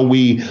of how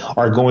we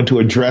are going to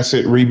address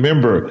it.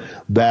 Remember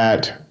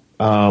that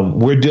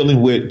we're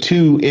dealing with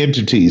two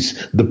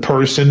entities, the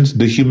persons,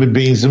 the human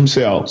beings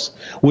themselves,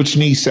 which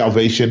need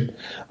salvation,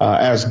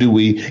 as do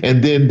we,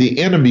 and then the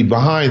enemy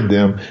behind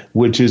them,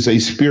 which is a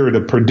spirit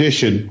of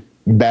perdition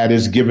that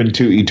is given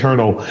to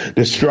eternal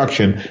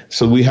destruction.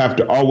 So we have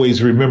to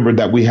always remember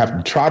that we have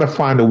to try to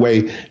find a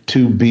way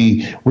to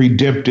be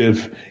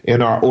redemptive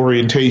in our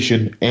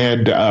orientation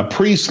and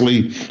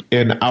priestly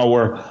in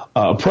our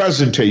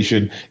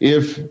presentation.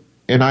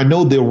 And I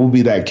know there will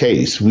be that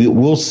case.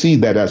 We'll see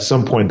that at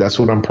some point. That's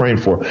what I'm praying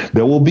for.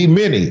 There will be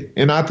many,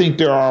 and I think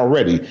there are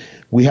already.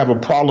 We have a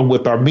problem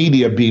with our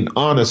media being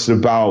honest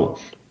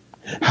about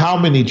how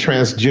many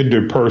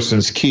transgender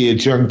persons,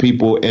 kids, young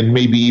people, and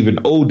maybe even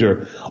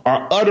older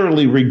are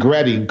utterly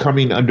regretting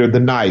coming under the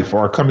knife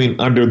or coming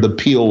under the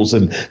pills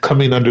and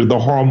coming under the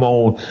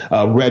hormone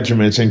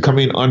regimens and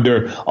coming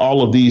under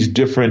all of these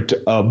different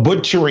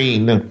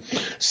butchering,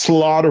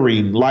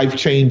 slaughtering,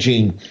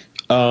 life-changing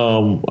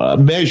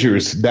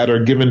measures that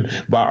are given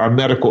by our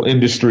medical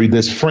industry,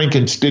 this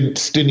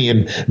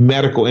Frankensteinian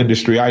medical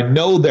industry. I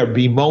know they're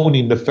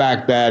bemoaning the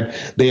fact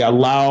that they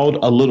allowed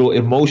a little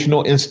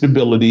emotional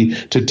instability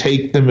to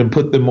take them and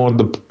put them on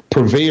the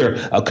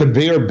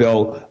conveyor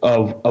belt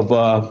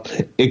of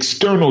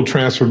external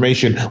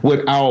transformation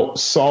without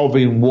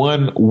solving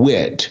one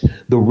whit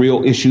the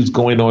real issues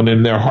going on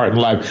in their heart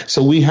and life.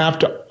 So we have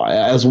to,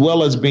 as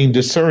well as being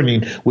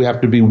discerning, we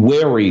have to be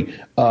wary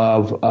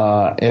of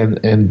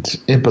and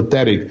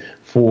empathetic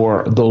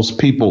for those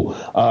people.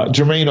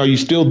 Jermaine, are you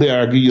still there?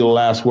 I'll give you the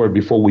last word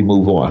before we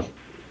move on.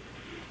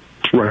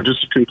 Right.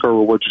 Just to concur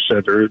with what you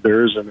said,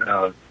 there is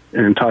an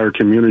entire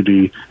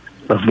community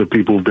of the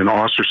people who've been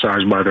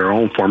ostracized by their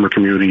own former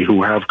community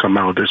who have come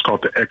out. It's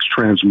called the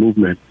X-Trans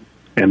movement,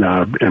 and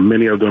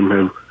many of them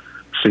have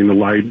seen the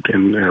light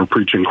and are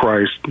preaching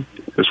Christ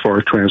as far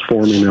as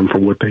transforming them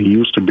from what they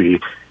used to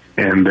be,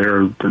 and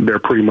they're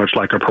pretty much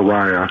like a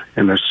pariah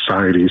in their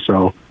society.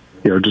 So,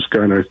 just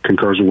kind of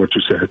concurs with what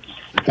you said.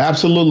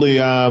 Absolutely.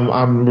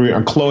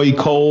 Chloe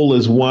Cole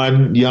is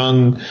one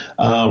young,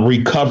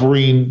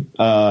 recovering,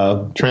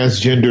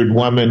 transgendered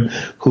woman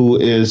who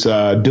is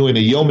doing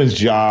a yeoman's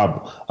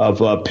job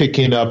of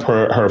picking up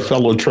her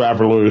fellow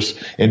travelers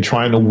and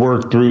trying to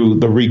work through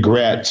the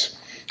regrets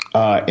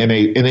in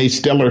a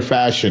stellar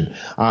fashion.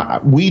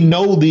 We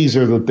know these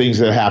are the things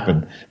that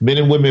happen. Men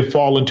and women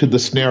fall into the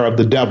snare of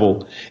the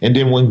devil, and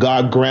then when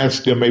God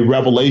grants them a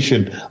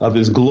revelation of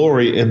his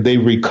glory and they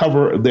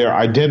recover their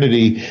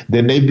identity,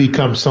 then they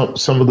become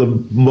some of the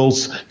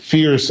most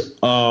fierce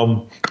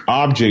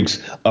objects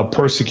of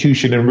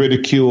persecution and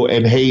ridicule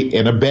and hate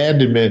and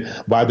abandonment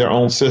by their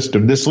own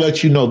system. This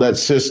lets you know that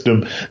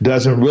system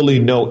doesn't really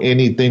know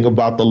anything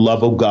about the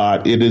love of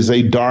God. It is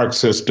a dark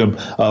system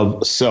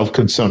of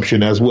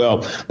self-consumption as well.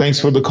 Thanks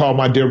for the call,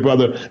 my dear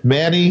brother.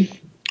 Manny,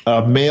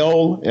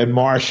 Mel and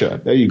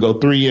Marsha. There you go.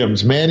 3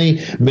 M's.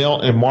 Manny,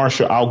 Mel, and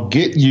Marsha. I'll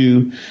get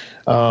you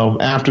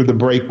after the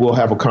break. We'll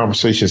have a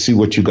conversation, see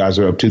what you guys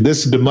are up to.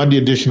 This is the Monday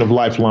edition of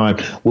Lifeline.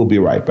 We'll be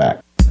right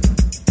back.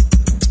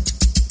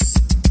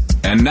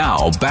 And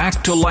now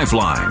back to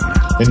Lifeline.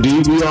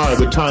 Indeed, we are.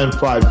 The time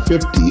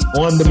 5:50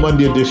 on the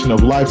Monday edition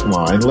of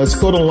Lifeline. Let's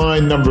go to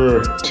line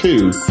number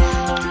 2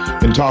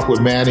 and talk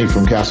with Manny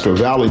from Castro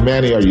Valley.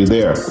 Manny, are you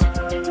there?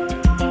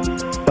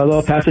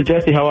 Hello, Pastor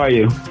Jesse. How are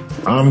you?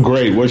 I'm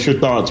great. What's your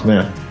thoughts,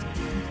 man?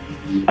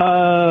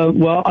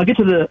 Well, I'll get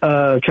to the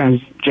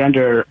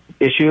transgender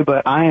issue,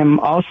 but I am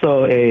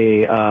also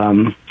a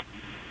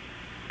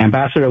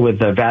ambassador with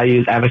the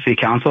Values Advocacy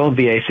Council,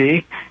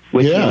 VAC,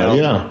 which you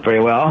know very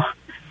well.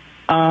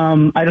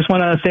 I just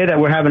want to say that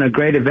we're having a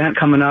great event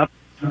coming up.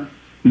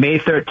 May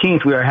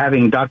 13th, we are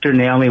having Dr.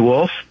 Naomi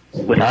Wolf.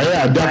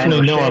 I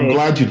definitely know. I'm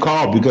glad you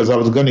called because I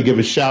was going to give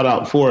a shout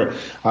out for it.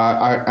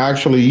 I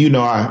actually,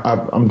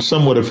 I'm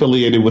somewhat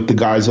affiliated with the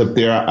guys up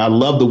there. I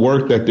love the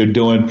work that they're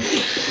doing.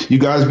 You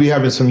guys be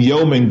having some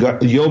yeoman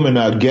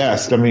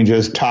guests. I mean,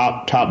 just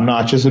top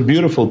notch. It's a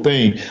beautiful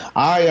thing.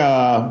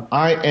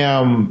 I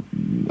am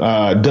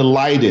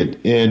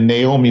delighted in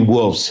Naomi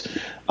Wolf's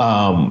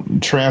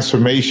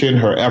transformation,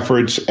 her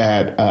efforts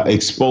at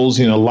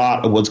exposing a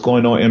lot of what's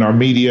going on in our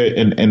media.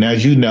 And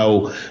as you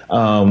know,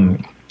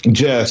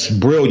 just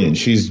brilliant.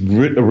 She's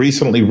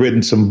recently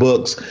written some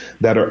books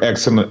that are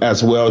excellent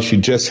as well. She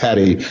just had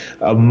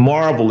a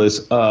marvelous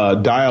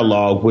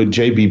dialogue with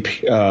Jordan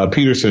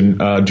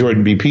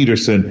B.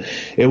 Peterson.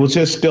 It was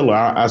just stellar.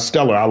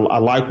 I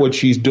like what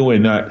she's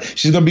doing.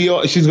 She's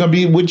gonna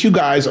be with you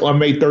guys on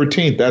May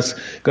 13th. That's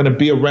gonna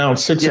be around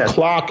 6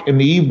 o'clock in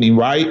the evening,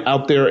 right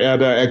out there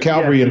at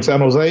Calvary in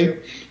San Jose.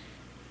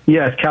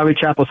 Yes, Calvary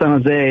Chapel,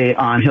 San Jose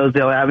on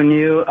Hillsdale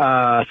Avenue,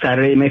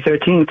 Saturday, May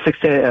 13th,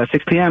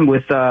 6 p.m.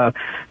 with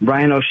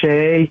Brian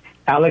O'Shea,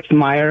 Alex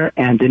Meyer,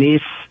 and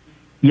Denise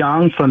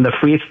Young from the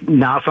Free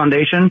Now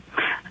Foundation.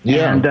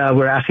 Yeah. And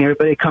we're asking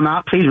everybody to come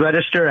out. Please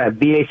register at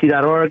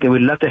vac.org, and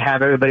we'd love to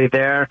have everybody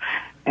there.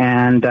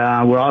 And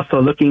we're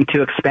also looking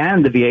to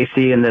expand the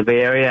VAC in the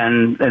Bay Area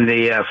and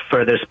the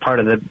furthest part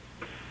of the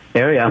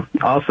area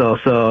also.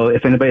 So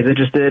if anybody's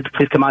interested,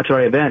 please come out to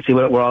our event, see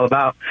what we're all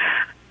about.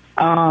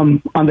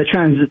 On the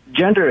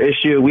transgender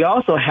issue, we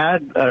also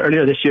had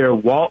earlier this year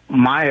Walt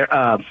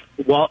Heyer.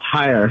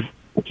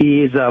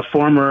 He's a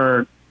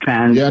former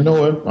trans. Yeah, I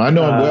know him. I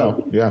know him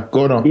well. Yeah,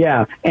 go on.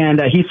 Yeah,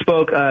 and he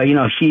spoke.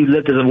 He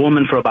lived as a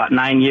woman for about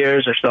 9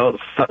 years or so,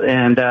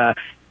 and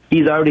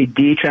he's already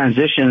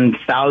detransitioned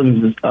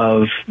thousands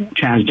of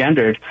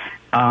transgendered.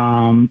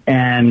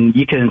 And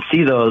you can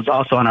see those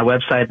also on our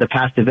website, the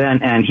past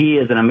event. And he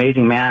is an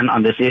amazing man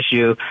on this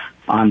issue,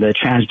 on the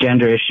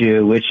transgender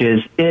issue,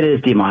 it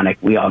is demonic.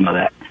 We all know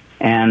that.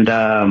 And,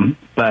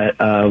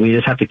 but we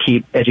just have to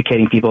keep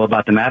educating people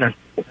about the matter.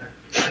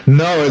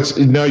 No,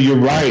 you're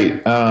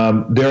right.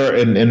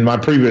 And my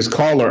previous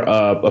caller,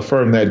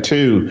 affirmed that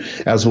too,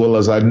 as well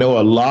as I know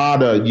a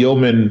lot of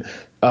yeoman,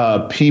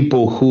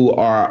 people who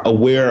are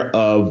aware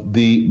of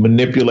the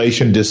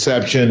manipulation,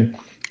 deception,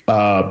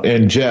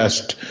 and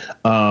just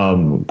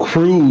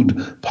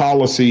crude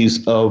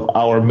policies of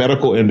our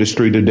medical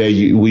industry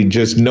today. We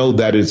just know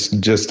that it's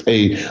just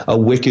a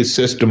wicked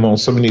system on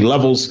so many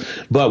levels.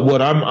 But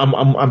what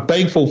I'm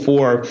thankful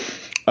for,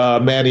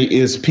 Manny,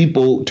 is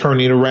people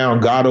turning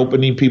around, God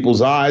opening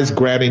people's eyes,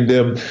 granting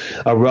them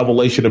a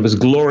revelation of his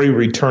glory,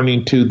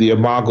 returning to the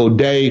Imago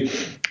Dei,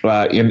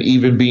 and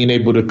even being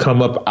able to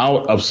come up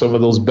out of some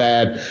of those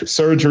bad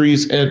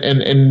surgeries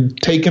and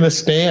taking a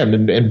stand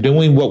and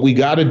doing what we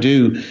got to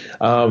do.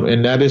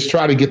 And that is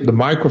try to get the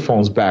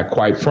microphones back.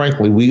 Quite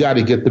frankly, we got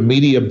to get the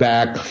media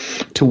back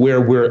to where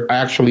we're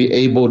actually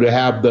able to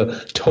have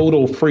the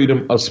total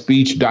freedom of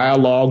speech,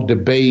 dialogue,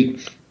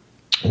 debate,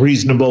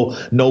 reasonable,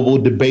 noble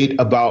debate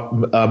about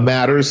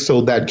matters so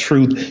that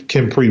truth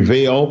can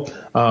prevail.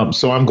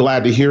 So I'm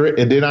glad to hear it.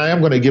 And then I am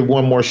going to give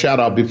one more shout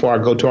out before I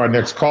go to our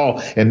next call.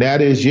 And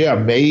that is,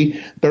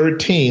 May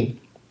 13th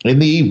in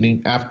the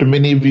evening, after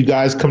many of you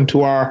guys come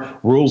to our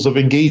rules of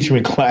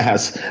engagement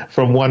class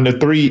from 1 to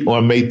 3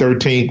 on May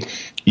 13th.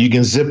 You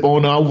can zip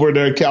on over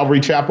to Calvary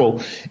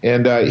Chapel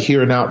and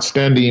hear an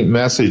outstanding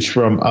message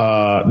from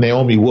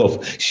Naomi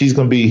Wolf. She's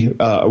going to be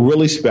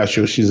really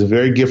special. She's a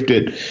very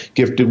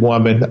gifted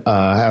woman,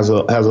 has a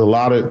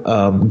lot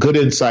of good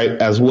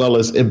insight as well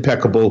as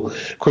impeccable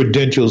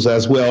credentials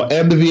as well.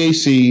 And the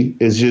VAC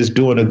is just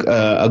doing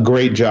a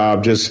great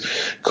job. Just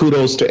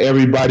kudos to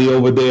everybody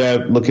over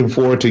there. Looking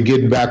forward to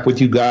getting back with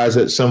you guys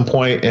at some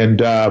point and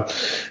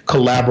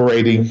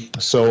collaborating.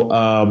 So,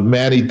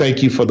 Manny,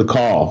 thank you for the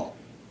call.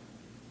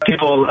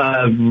 People,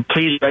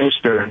 please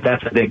register.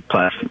 That's a big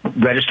plus.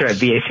 Register at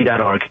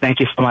vac.org.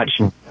 Thank you so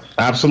much.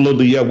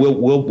 Absolutely. Yeah,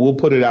 we'll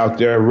put it out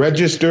there.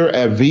 Register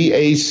at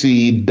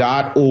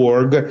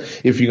vac.org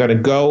if you're going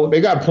to go. They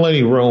got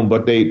plenty of room,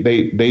 but they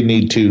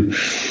need to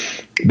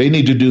They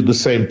need to do the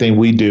same thing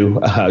we do,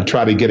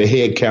 try to get a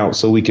head count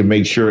so we can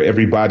make sure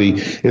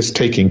everybody is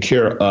taken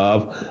care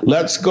of.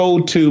 Let's go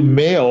to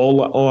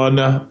Mel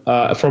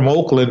on from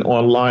Oakland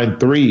on line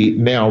 3.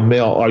 Now,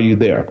 Mel, are you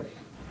there?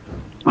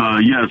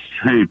 Yes.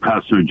 Hey,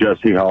 Pastor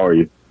Jesse, how are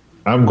you?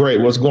 I'm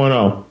great. What's going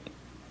on?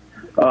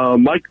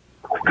 My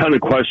kind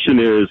of question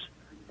is,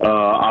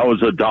 I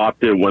was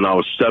adopted when I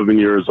was 7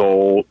 years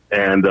old,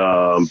 and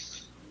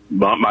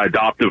my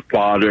adoptive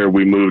father,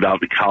 we moved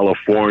out to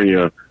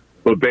California.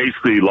 But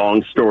basically,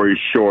 long story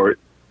short,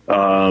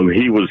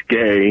 he was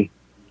gay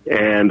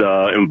and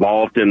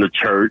involved in the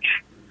church,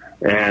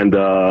 and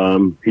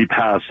he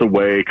passed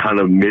away kind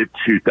of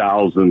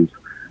mid-2000s.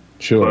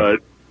 Sure. But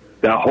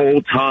that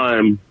whole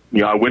time,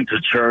 I went to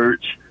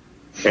church,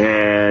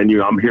 and,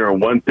 I'm hearing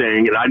one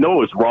thing, and I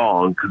know it's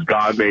wrong because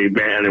God made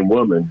man and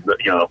woman,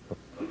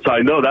 So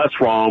I know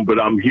that's wrong, but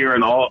I'm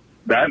hearing all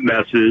that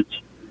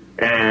message,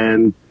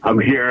 and I'm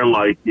hearing,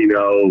 like,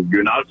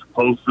 you're not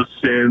supposed to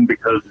sin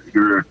because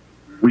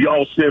we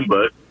all sin,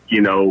 but,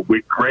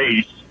 with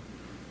grace,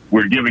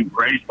 we're given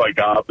grace by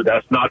God, but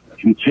that's not to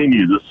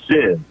continue to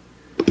sin.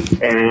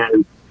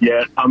 And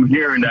yet I'm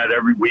hearing that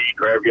every week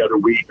or every other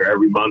week or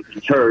every month in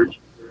church,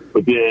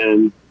 but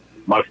then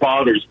my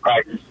father's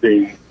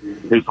practicing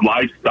his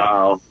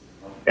lifestyle,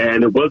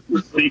 and it wasn't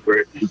a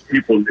secret because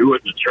people knew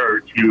at the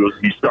church.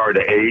 He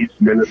started an AIDS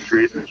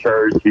ministry at the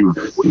church.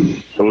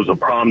 It was a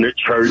prominent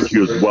church. He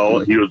was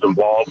involved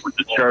with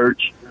the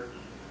church.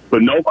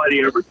 But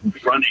nobody ever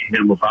confronted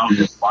him about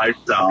his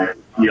lifestyle,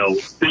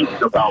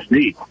 thinking about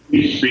me,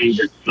 being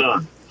his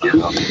son.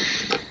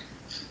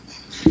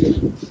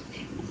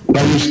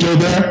 Are you still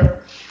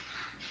there?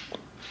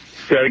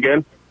 Say that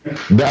again?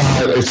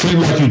 It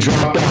seemed like you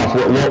dropped off.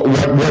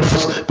 What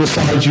else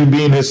besides you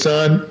being his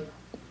son?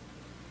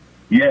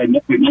 Yeah,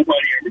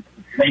 nobody ever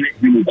confronted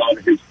him about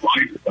his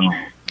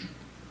lifestyle.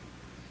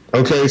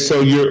 Okay,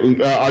 so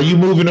are you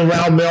moving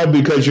around, Mel,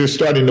 because you're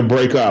starting to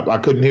break up? I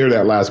couldn't hear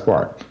that last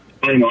part.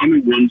 I'm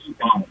in one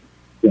spot.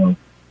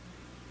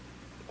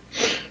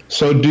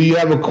 So do you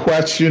have a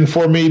question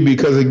for me?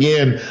 Because,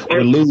 again,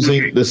 we're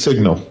losing the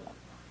signal.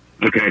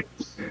 Okay.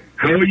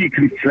 How do you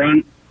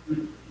confront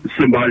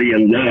somebody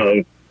in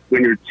love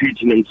when you're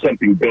teaching them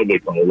something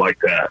biblical like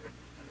that?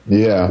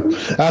 Yeah,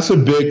 that's a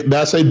big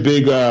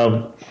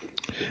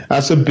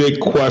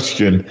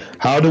question.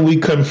 How do we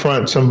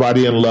confront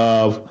somebody in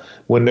love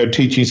when they're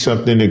teaching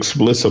something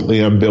explicitly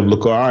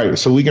unbiblical? All right,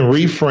 so we can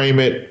reframe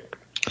it.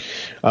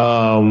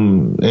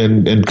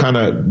 And kind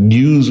of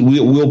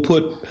we'll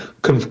put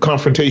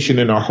confrontation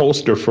in our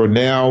holster for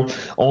now,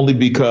 only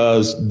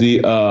because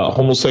the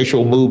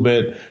homosexual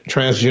movement,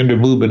 transgender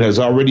movement has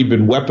already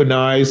been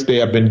weaponized. They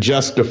have been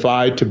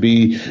justified to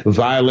be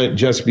violent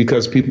just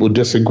because people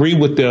disagree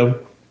with them.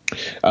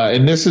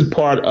 And this is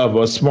part of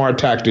a smart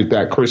tactic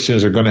that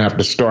Christians are going to have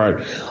to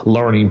start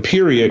learning,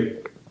 period.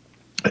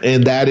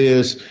 And that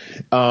is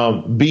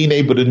being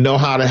able to know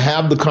how to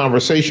have the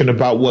conversation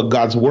about what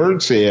God's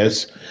word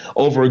says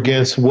over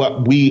against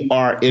what we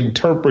are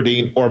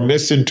interpreting or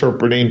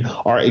misinterpreting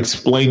or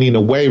explaining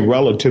away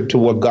relative to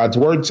what God's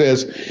word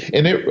says.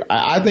 And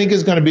I think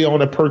it's going to be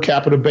on a per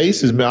capita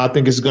basis, man. I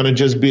think it's going to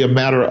just be a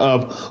matter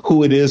of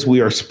who it is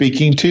we are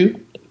speaking to.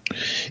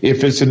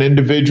 If it's an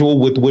individual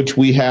with which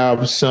we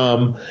have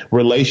some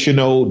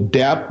relational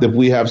depth, if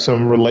we have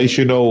some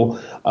relational,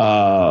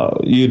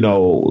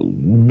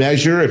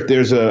 measure, if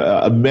there's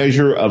a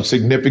measure of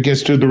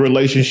significance to the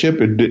relationship,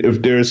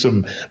 if there's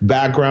some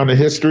background and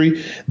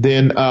history,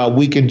 then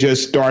we can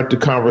just start the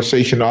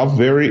conversation off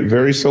very,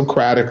 very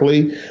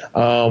Socratically.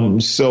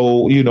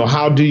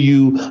 How do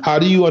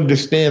you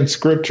understand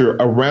scripture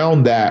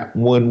around that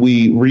when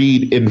we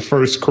read in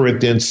 1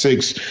 Corinthians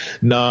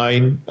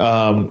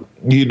 6:9?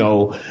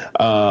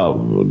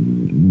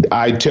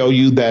 I tell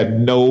you that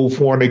no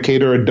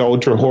fornicator,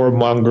 adulterer,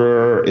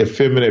 whoremonger,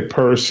 effeminate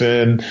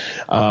person,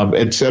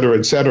 et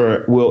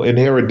cetera, will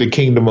inherit the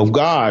kingdom of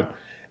God.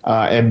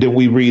 And then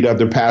we read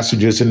other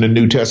passages in the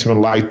New Testament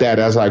like that,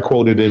 as I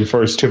quoted in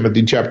 1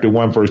 Timothy chapter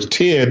 1, verse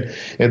 10,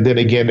 and then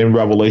again in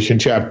Revelation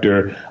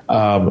chapter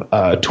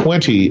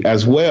 20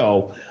 as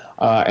well.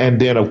 And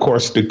then, of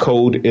course, the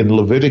code in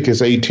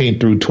Leviticus 18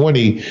 through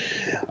 20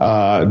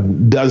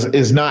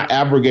 is not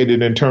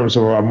abrogated in terms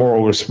of our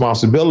moral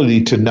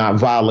responsibility to not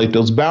violate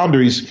those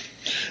boundaries.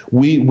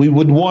 We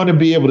would want to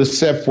be able to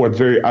set forth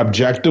very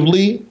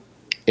objectively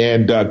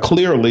and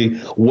clearly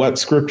what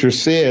Scripture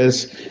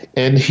says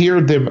and hear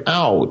them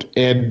out,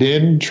 and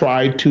then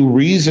try to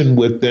reason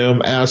with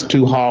them as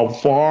to how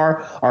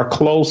far or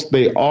close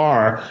they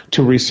are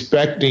to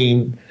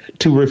reflecting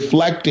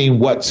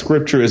what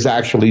Scripture is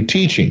actually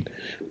teaching.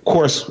 Of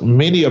course,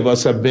 many of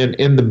us have been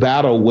in the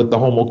battle with the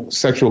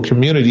homosexual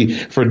community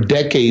for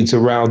decades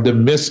around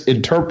them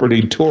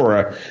misinterpreting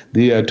Torah,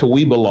 the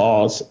Tawibah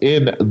laws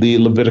in the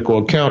Levitical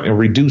account, and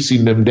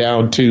reducing them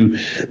down to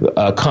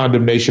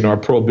condemnation or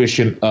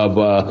prohibition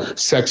of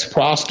sex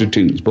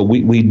prostitutes. But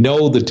we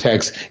know the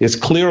text is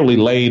clearly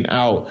laying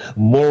out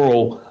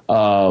moral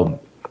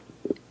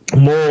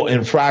moral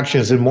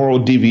infractions and moral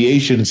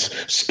deviations,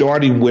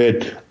 starting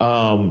with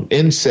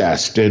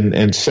incest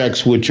and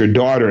sex with your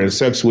daughter and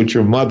sex with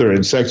your mother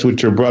and sex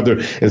with your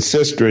brother and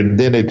sister. And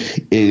then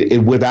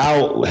it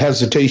without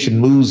hesitation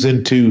moves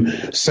into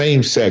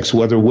same sex,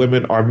 whether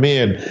women or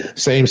men,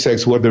 same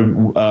sex, whether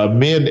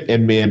men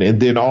and men, and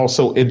then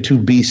also into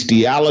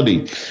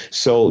bestiality.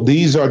 So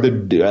these are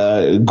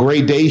the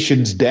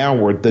gradations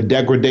downward, the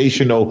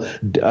degradational,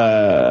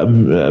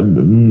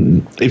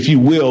 if you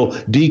will,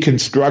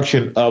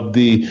 deconstruction of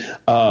the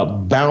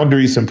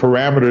boundaries and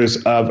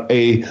parameters of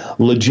a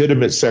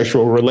legitimate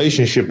sexual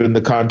relationship in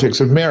the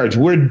context of marriage.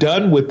 We're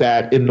done with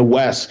that in the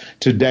West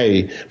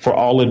today for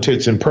all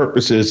intents and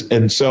purposes.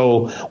 And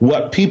so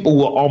what people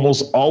will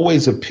almost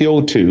always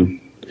appeal to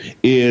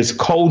is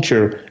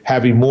culture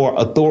having more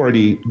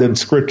authority than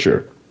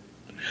scripture.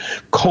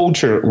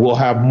 Culture will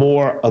have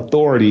more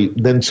authority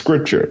than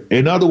scripture.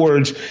 In other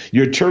words,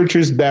 your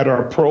churches that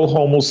are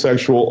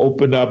pro-homosexual,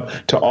 open up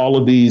to all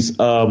of these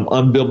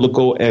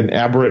unbiblical and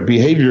aberrant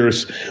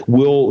behaviors,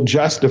 will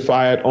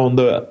justify it on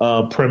the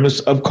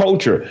premise of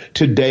culture.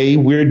 Today,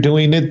 we're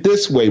doing it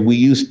this way. We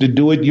used to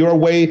do it your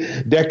way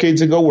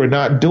decades ago. We're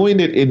not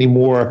doing it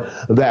anymore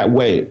that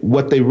way.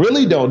 What they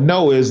really don't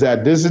know is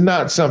that this is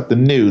not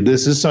something new.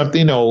 This is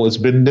something old. It's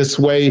been this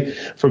way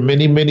for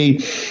many,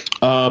 many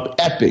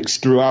epochs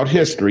throughout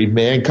history.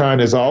 Mankind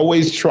has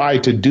always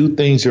tried to do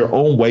things their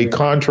own way,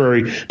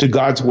 contrary to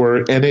God's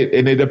word, and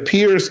it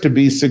appears to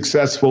be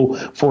successful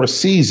for a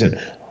season.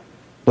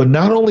 But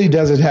not only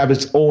does it have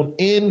its own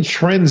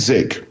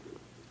intrinsic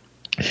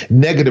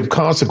negative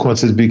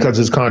consequences because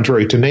it's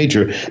contrary to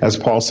nature, as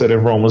Paul said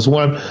in Romans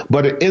 1,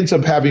 but it ends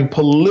up having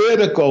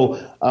political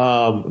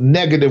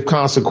negative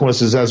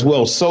consequences as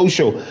well,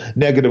 social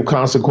negative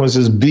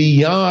consequences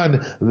beyond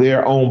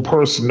their own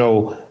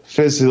personal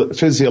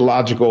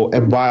physiological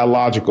and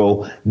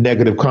biological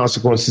negative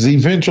consequences.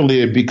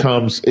 Eventually it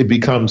becomes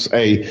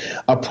a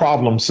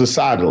problem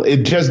societal.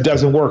 It just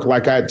doesn't work.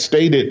 Like I had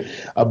stated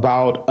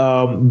about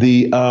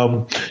the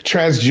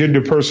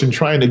transgender person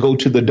trying to go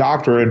to the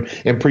doctor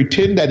and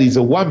pretend that he's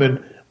a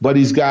woman, but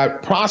he's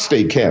got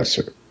prostate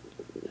cancer.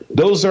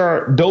 Those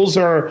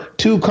are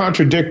two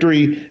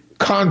contradictory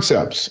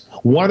concepts.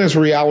 One is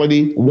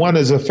reality, one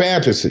is a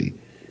fantasy.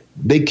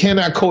 They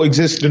cannot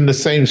coexist in the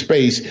same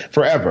space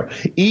forever.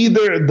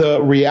 Either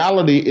the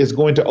reality is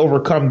going to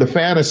overcome the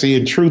fantasy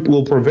and truth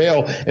will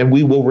prevail and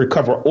we will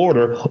recover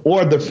order,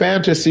 or the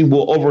fantasy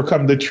will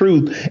overcome the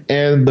truth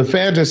and the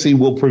fantasy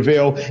will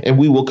prevail and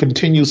we will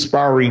continue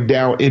spiraling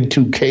down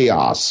into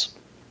chaos.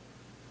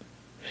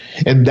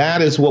 And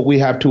that is what we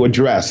have to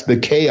address, the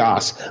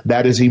chaos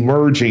that is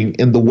emerging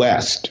in the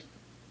West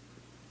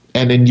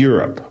and in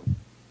Europe.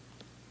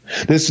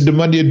 This is the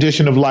Monday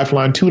edition of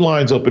Lifeline. Two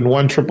lines open,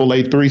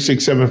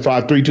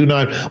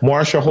 1-888-367-5329.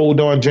 Marsha,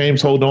 hold on.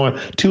 James, hold on.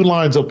 Two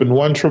lines open,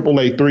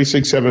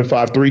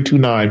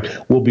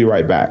 1-888-367-5329. We'll be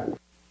right back.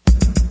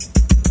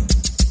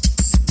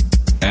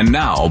 And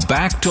now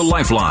back to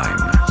Lifeline.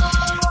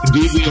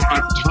 Indeed, we are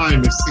at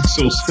time at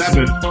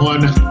 6:07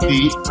 on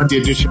the Monday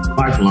edition of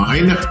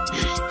Lifeline.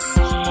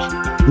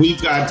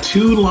 We've got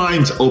two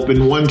lines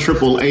open,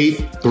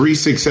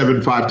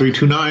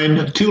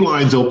 1-888-367-5329. Two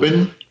lines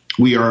open.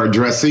 We are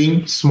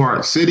addressing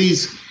smart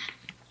cities,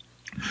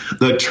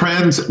 the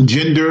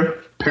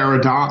transgender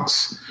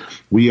paradox.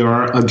 We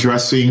are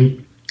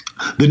addressing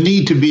the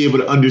need to be able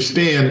to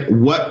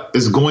understand what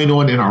is going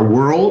on in our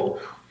world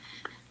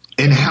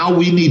and how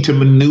we need to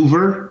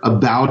maneuver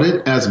about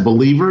it as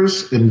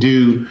believers and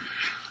do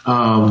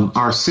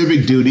our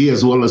civic duty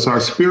as well as our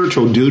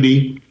spiritual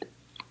duty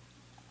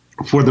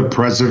for the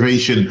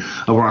preservation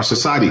of our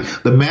society.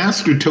 The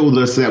Master told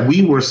us that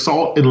we were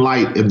salt and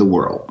light in the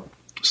world.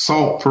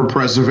 Salt for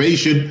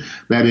preservation,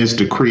 that is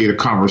to create a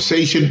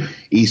conversation,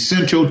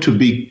 essential to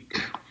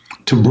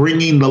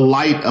bringing the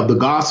light of the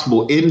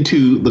gospel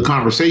into the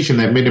conversation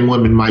that men and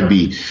women might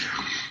be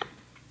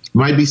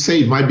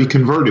saved, might be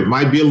converted,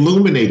 might be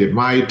illuminated,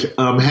 might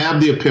have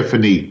the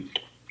epiphany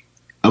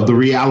of the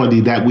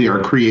reality that we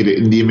are created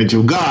in the image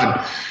of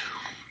God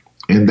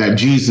and that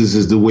Jesus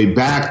is the way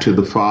back to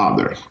the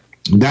Father.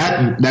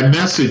 That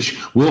message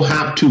will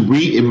have to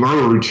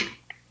re-emerge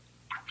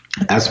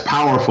as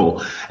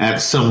powerful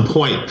at some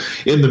point.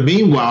 In the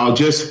meanwhile,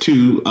 just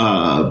to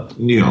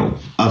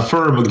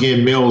affirm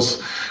again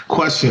Mel's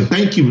question.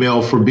 Thank you,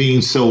 Mel, for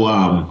being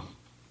so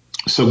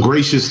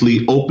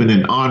graciously open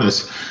and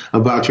honest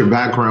about your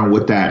background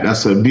with that.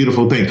 That's a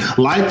beautiful thing.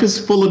 Life is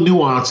full of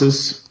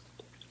nuances,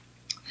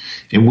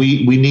 and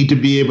we need to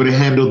be able to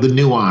handle the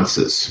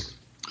nuances.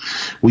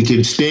 We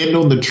can stand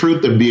on the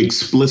truth and be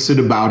explicit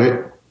about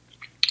it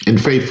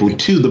and faithful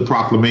to the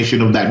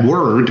proclamation of that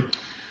word.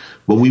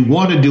 But we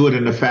want to do it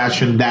in a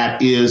fashion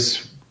that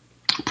is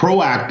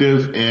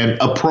proactive and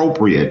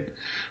appropriate,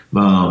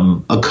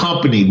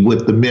 accompanied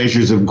with the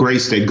measures of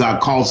grace that God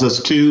calls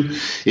us to,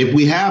 if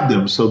we have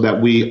them, so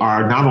that we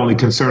are not only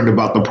concerned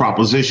about the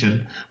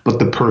proposition, but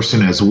the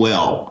person as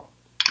well.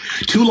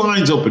 Two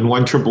lines open,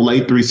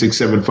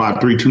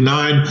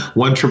 1-888-367-5329,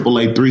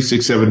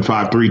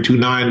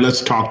 1-888-367-5329.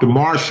 Let's talk to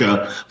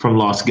Marcia from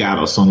Los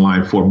Gatos on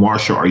line 4.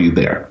 Marcia, are you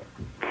there?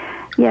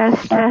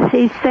 Yes,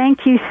 Jesse.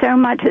 Thank you so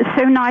much. It's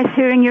so nice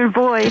hearing your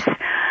voice.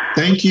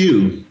 Thank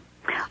you.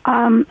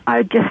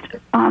 I just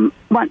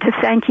want to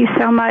thank you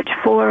so much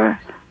for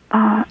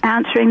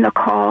answering the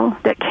call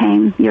that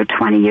came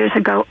 20 years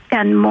ago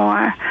and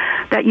more,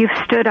 that you've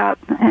stood up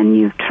and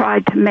you've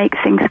tried to make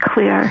things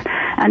clear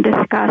and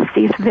discuss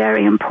these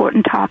very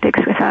important topics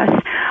with us.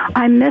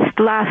 I missed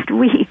last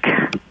week.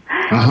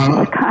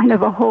 It's kind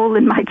of a hole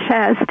in my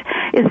chest.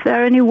 Is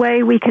there any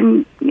way we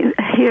can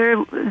hear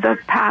the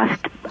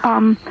past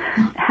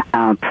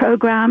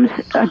programs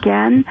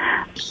again?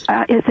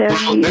 Is there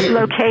any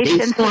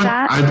location for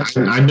that?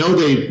 I know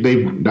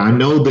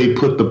they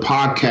put the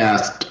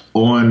podcast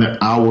on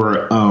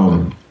our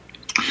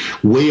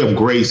Way of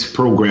Grace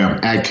program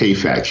at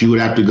KFAX. You would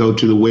have to go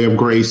to the Way of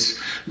Grace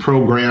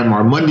program.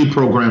 Our Monday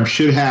program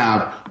should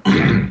have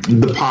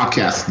the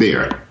podcast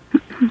there.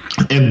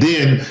 And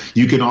then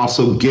you can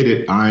also get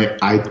it,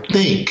 I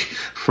think,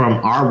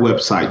 from our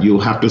website. You'll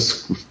have to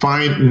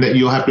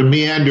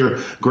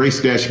meander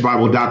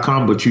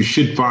grace-bible.com, but you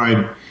should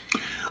find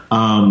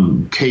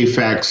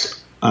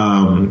KFAX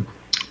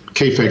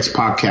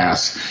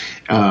podcast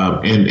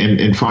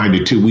and find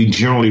it too. We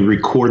generally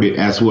record it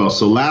as well.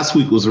 So last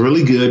week was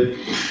really good,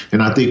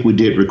 and I think we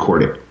did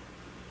record it.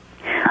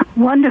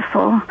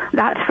 Wonderful.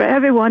 That's for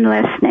everyone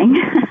listening.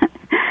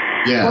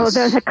 Yes. Well,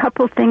 there's a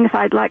couple things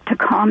I'd like to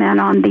comment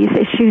on these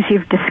issues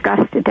you've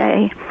discussed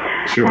today.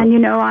 Sure.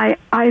 And,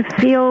 I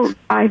feel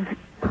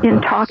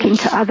in talking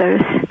to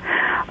others,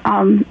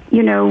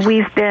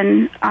 we've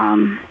been,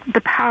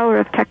 the power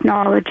of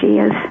technology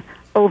has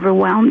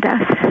overwhelmed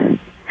us.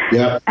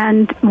 Yep.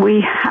 And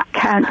we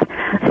can't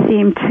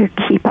seem to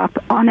keep up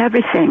on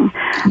everything.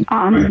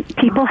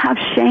 People have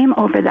shame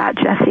over that,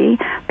 Jesse.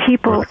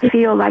 People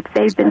feel like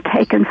they've been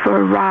taken for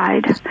a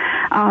ride.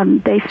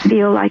 They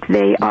feel like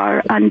they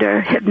are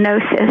under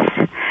hypnosis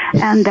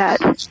and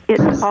that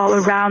it's all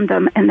around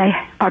them and they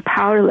are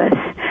powerless.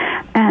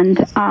 And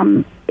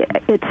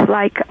it's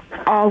like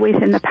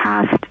always in the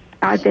past,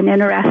 I've been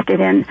interested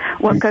in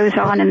what goes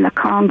on in the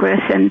Congress,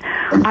 and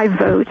I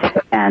vote.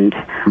 And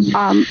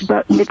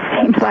but it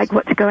seems like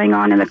what's going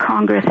on in the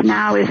Congress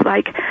now is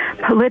like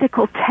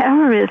political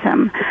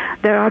terrorism.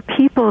 There are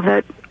people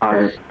that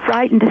are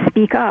frightened to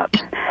speak up,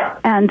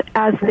 and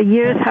as the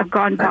years have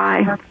gone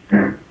by,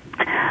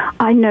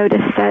 I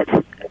noticed that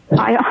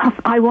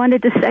I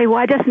wanted to say,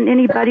 why doesn't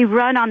anybody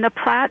run on the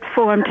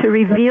platform to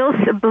reveal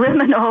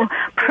subliminal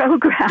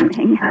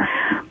programming?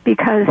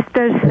 Because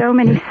there's so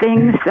many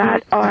things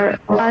that are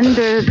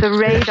under the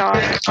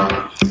radar.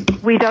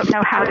 We don't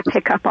know how to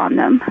pick up on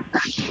them.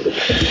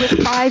 With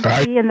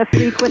 5G and the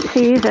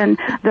frequencies and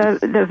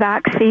the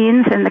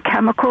vaccines and the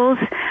chemicals,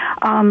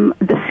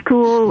 the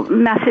school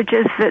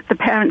messages that the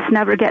parents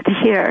never get to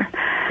hear,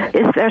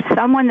 is there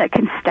someone that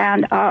can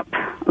stand up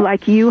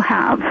like you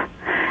have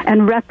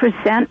and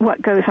represent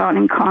what goes on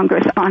in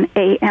Congress on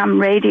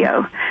AM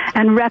radio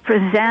and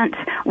represent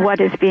what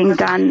is being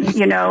done,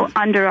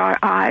 under our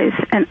eyes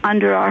and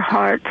under our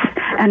hearts,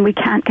 and we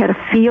can't get a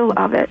feel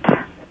of it?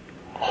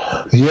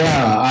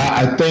 Yeah,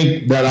 I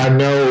think that I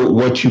know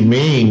what you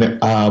mean,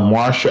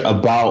 Marcia,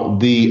 about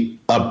the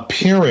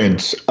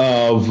appearance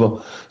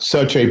of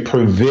such a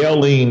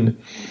prevailing,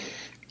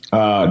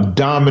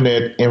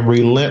 dominant and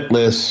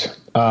relentless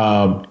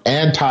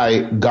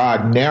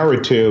anti-God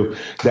narrative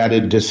that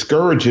it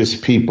discourages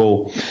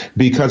people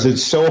because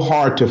it's so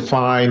hard to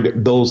find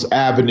those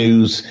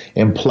avenues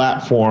and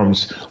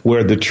platforms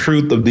where the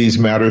truth of these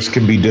matters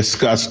can be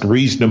discussed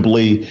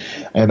reasonably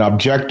and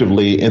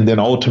objectively, and then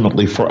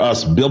ultimately for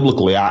us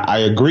biblically. I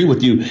agree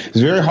with you. It's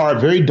very hard,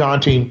 very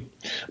daunting.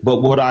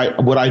 But what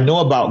I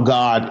know about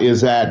God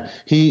is that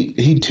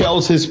he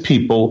tells his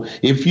people,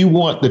 if you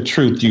want the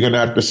truth, you're going to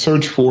have to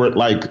search for it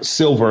like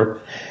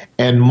silver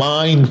and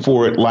mine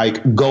for it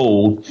like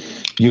gold.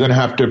 You're going to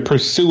have to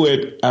pursue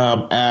it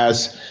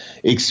as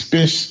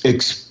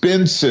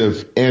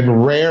expensive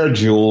and rare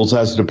jewels,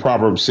 as the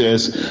proverb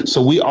says.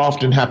 So we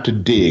often have to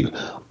dig.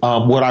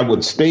 What I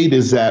would state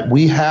is that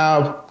we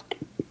have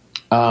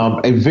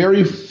a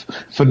very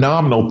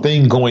phenomenal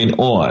thing going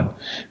on.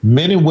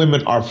 Men and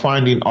women are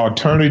finding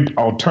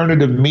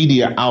alternative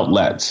media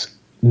outlets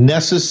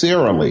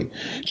necessarily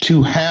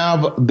to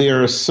have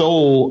their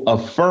soul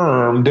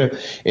affirmed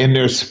and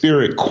their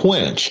spirit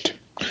quenched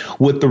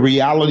with the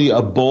reality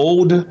of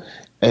bold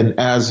and,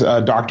 as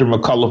Dr.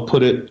 McCullough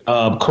put it,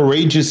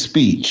 courageous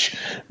speech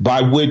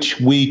by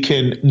which we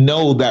can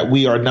know that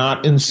we are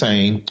not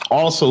insane,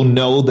 also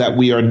know that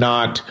we are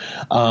not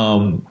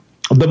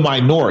the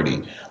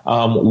minority.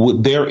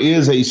 There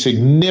is a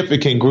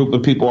significant group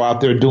of people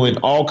out there doing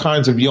all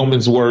kinds of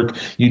yeoman's work.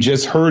 You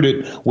just heard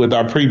it with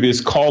our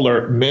previous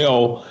caller,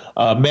 Mel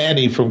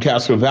Manny from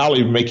Castro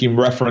Valley, making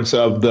reference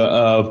of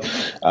the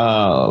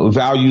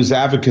Values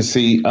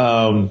Advocacy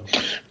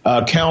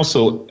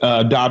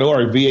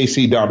Council.org,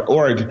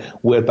 VAC.org,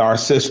 with our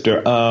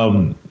sister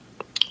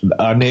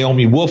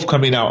Naomi Wolf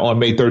coming out on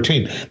May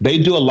 13th. They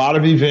do a lot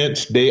of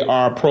events. They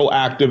are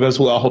proactive as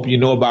well. I hope you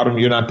know about them.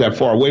 You're not that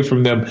far away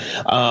from them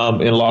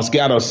in Los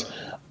Gatos.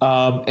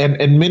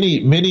 And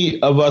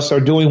many of us are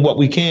doing what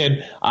we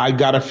can. I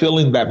got a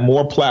feeling that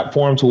more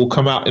platforms will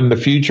come out in the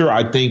future.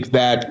 I think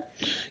that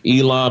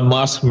Elon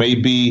Musk may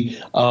be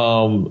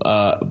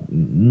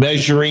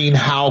measuring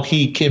how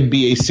he can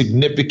be a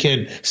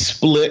significant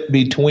split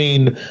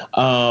between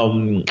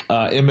MSNBC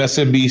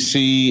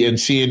and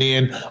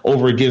CNN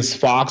over against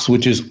Fox,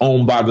 which is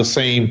owned by the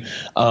same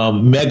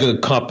mega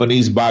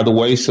companies, by the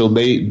way. So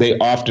they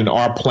often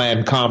are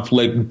planned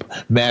conflict,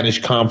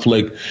 managed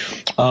conflict.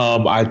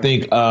 I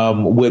think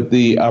with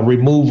the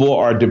removal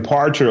or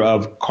departure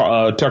of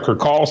Tucker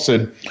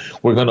Carlson,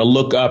 we're going to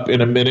look up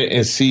in a minute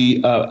and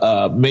see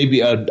maybe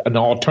an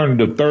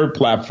alternative third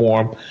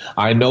platform.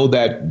 I know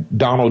that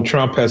Donald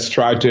Trump has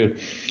tried to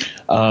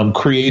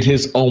create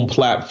his own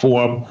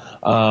platform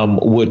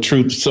with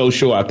Truth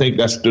Social. I think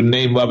that's the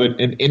name of it.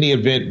 In any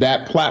event,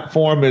 that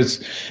platform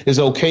is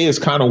okay. It's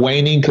kind of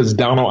waning because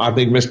I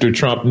think Mr.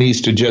 Trump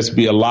needs to just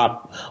be a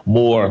lot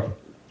more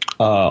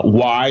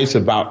wise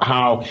about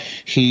how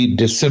he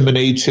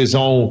disseminates his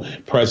own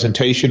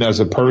presentation as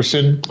a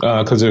person,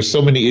 because there's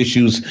so many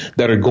issues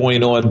that are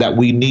going on that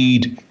we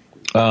need.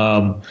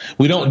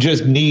 We don't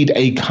just need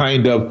a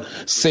kind of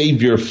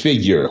savior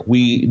figure.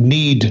 We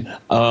need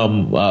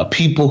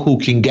people who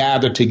can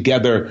gather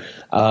together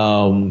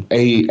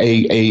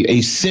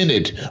a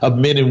synod of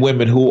men and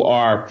women who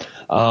are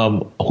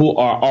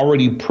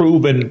already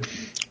proven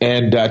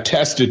and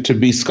tested to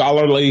be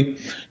scholarly,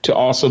 to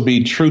also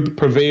be truth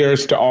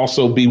purveyors, to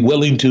also be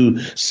willing to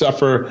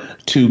suffer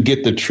to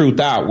get the truth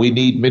out. We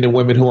need men and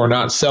women who are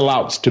not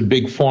sellouts to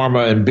big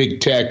pharma and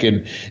big tech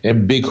and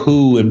big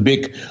WHO and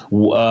big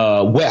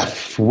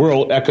WEF,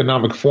 World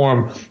Economic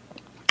Forum,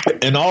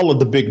 and all of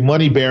the big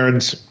money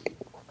barons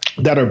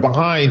that are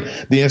behind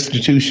the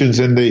institutions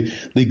and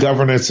the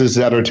governances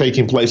that are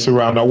taking place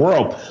around our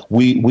world.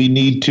 We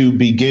need to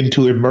begin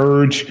to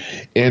emerge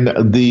in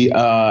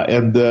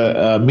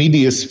the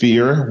media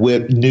sphere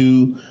with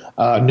new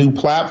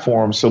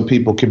platforms so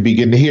people can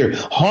begin to hear.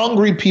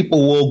 Hungry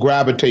people will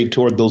gravitate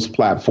toward those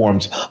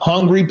platforms.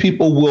 Hungry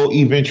people will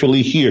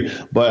eventually hear.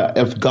 But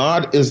if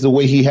God is the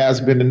way he has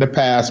been in the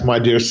past, my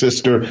dear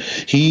sister,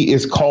 he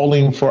is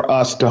calling for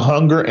us to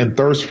hunger and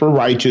thirst for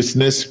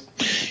righteousness.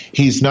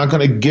 He's not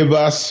going to give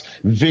us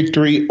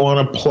victory on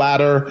a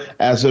platter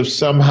as if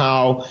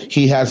somehow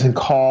he hasn't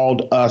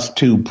called us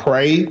to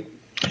pray,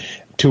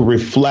 to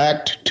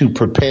reflect, to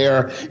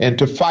prepare, and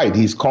to fight.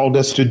 He's called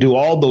us to do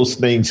all those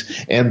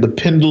things. And the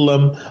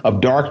pendulum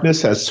of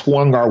darkness has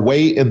swung our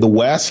way in the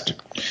West,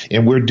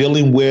 and we're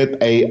dealing with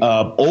a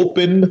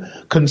open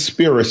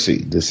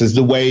conspiracy. This is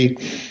the way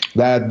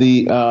that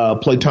the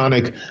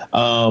Platonic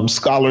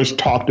scholars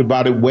talked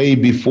about it way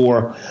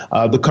before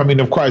the coming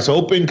of Christ.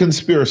 Open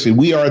conspiracy.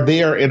 We are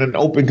there in an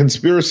open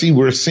conspiracy.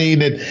 We're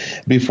seeing it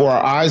before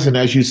our eyes. And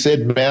as you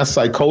said, mass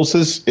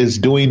psychosis is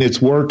doing its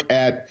work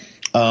at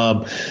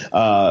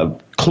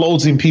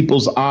closing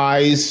people's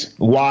eyes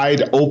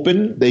wide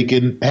open. They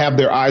can have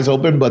their eyes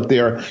open, but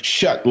they're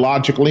shut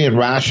logically and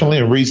rationally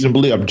and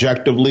reasonably,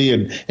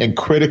 objectively and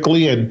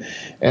critically. And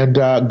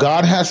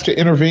God has to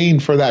intervene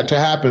for that to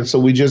happen. So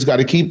we just got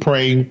to keep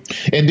praying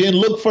and then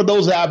look for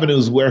those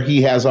avenues where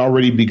he has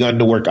already begun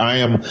to work. I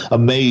am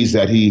amazed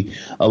that he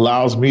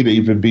allows me to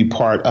even be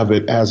part of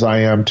it as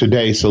I am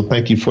today. So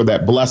thank you for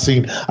that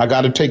blessing. I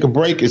got to take a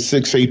break. It's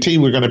 6:18.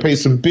 We're going to pay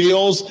some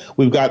bills.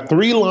 We've got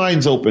 3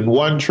 lines open.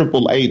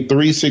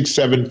 1-888-367-5329.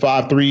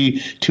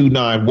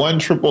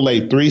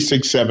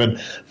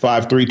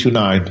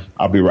 1-888-367-5329.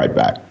 I'll be right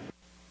back.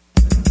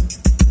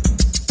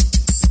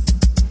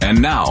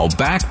 And now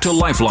back to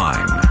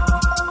Lifeline.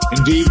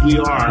 Indeed, we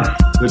are.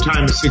 The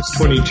time is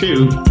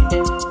 6:22.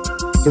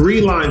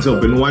 3 lines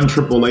open.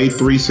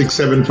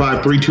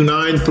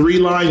 1-888-367-5329. 3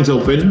 lines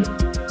open.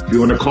 If you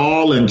want to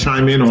call and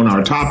chime in on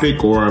our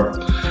topic or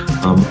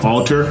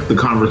alter the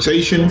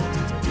conversation,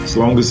 as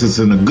long as it's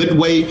in a good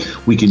way,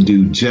 we can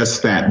do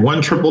just that.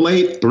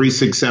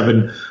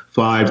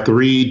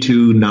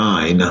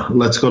 1-888-367-5329.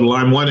 Let's go to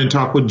line 1 and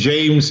talk with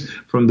James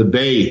from the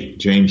Bay.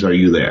 James, are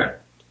you there?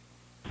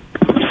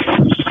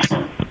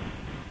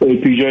 Hey,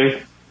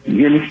 PJ, you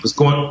hear me? What's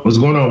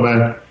going on,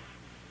 man?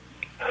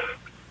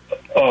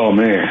 Oh,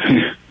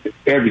 man,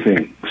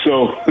 everything.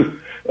 So,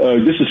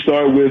 just to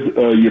start with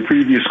your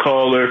previous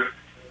caller,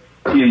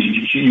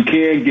 you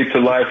can get to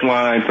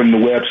Lifeline from the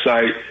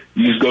website.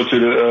 You just go to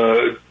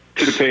the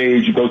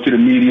page, you go to the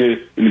media,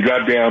 and the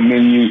drop-down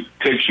menu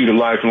takes you to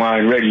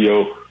Lifeline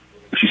Radio,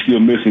 which you're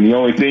still missing. The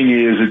only thing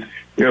is that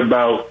they're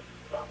about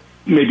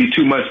maybe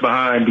 2 months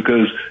behind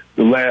because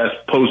the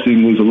last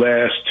posting was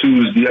last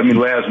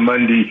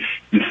Monday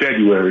in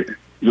February.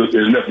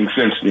 There's nothing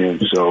since then,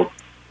 so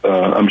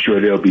I'm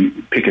sure they'll be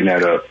picking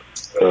that up,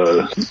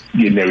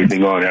 getting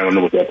everything on. I don't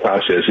know what that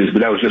process is, but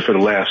that was just for the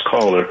last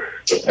caller.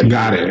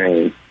 Got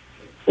it.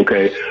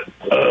 Okay.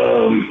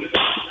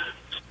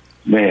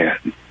 Man,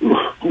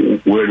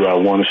 where do I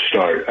want to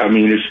start? I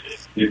mean,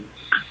 you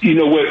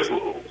know what?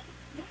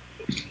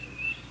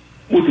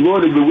 what the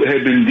Lord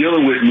had been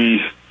dealing with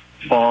me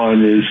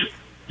on is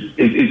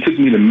it took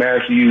me to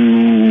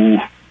Matthew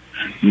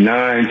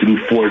 9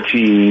 through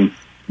 14.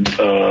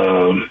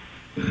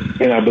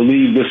 And I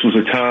believe this was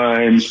a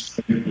time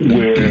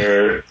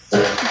where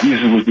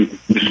Jesus was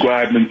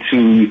describing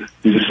to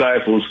the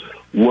disciples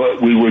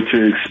what we were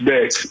to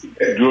expect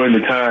during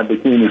the time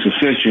between his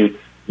ascension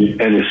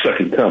and his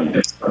second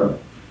coming.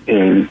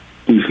 And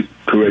please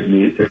correct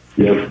me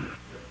if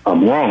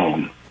I'm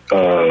wrong.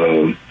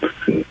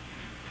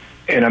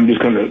 And I'm just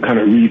going to kind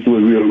of read through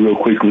it real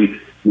quickly.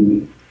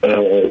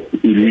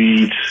 It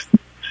reads,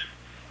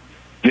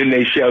 "Then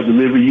they shall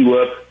deliver you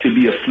up to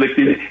be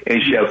afflicted,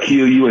 and shall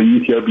kill you, and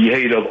you shall be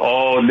hated of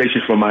all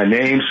nations for my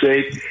name's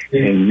sake.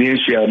 And then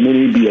shall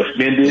many be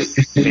offended,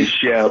 and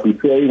shall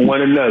betray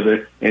one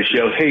another, and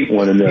shall hate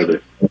one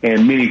another.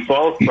 And many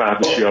false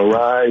prophets shall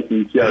rise,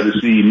 and shall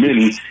deceive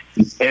many.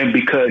 And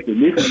because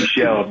iniquity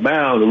shall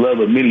abound, the love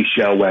of many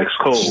shall wax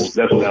cold."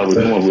 That's what I was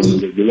going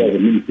with. The love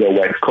of many shall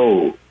wax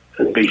cold.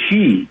 But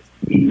he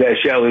that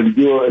shall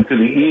endure unto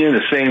the end,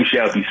 the same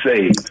shall be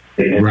saved.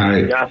 And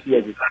the gospel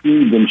of the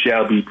kingdom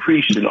shall be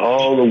preached in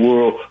all the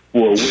world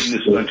for a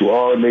witness unto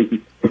all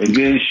nations, and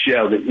then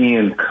shall the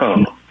end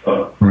come.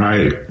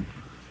 Right.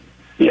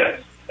 Yeah.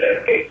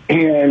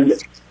 And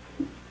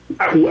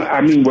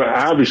I mean, we're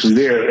obviously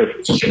there.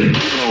 If you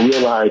don't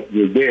realize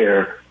we're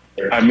there,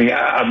 I mean,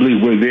 I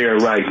believe we're there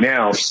right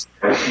now.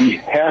 We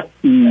have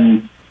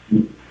to,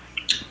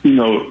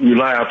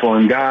 rely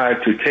upon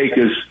God to take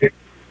us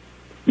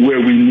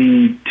where we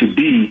need to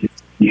be.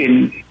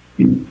 And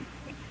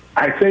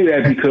I say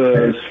that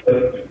because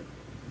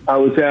I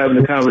was having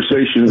a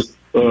conversation with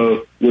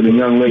a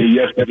young lady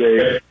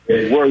yesterday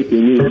at work,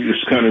 and we were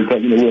just kind of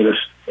in a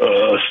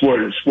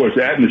sports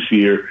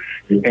atmosphere.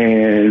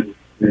 And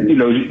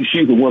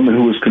she's a woman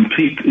who has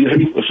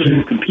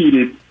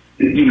competed,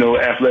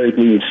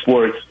 athletically in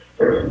sports.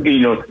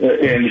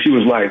 And she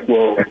was like,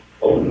 well,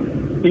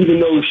 even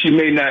though she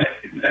may not,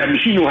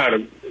 she knew how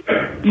to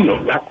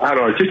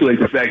articulate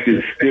the fact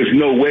that there's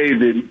no way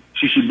that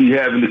she should be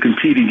having to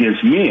compete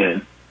against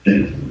men.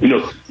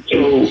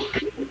 So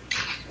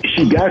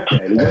she got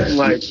that. It wasn't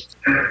like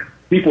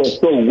people are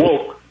so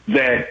woke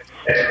that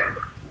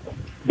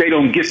they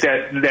don't get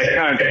that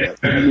concept.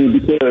 I mean,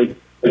 because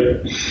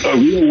a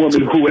real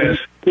woman who has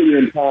put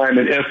in time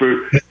and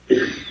effort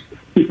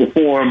to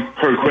perform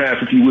her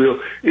craft, if you will,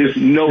 is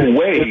no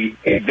way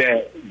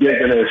that they're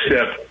going to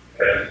accept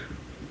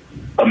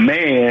a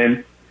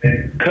man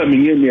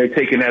coming in there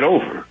taking that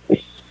over.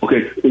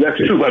 Okay, so that's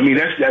true. I mean,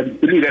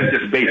 to me, that's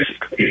just basic.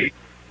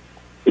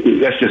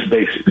 That's just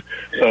basic.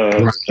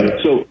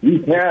 So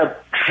we have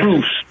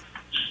truths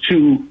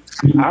to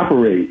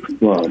operate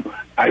from.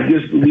 I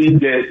just believe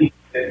that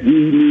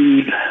we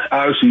need,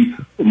 obviously,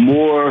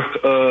 more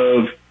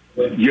of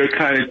your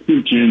kind of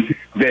teaching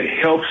that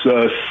helps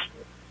us.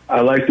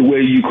 I like the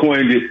way you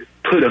coined it,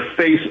 put a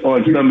face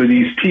on some of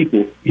these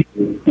people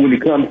when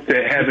it comes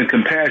to having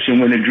compassion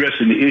when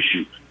addressing the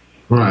issues.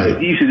 Right.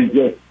 It's easy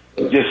to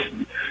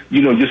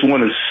just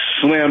want to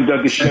slam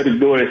dunk and shut the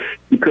door,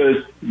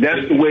 because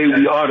that's the way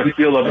we ought to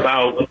feel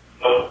about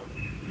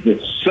the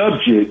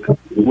subject.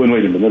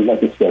 Wait a minute, not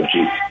the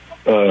subject.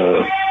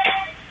 I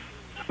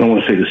don't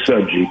want to say the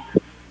subject.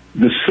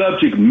 The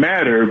subject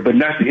matter, but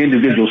not the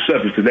individual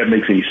subject, if that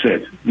makes any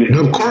sense.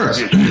 Of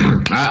course.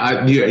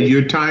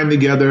 You're tying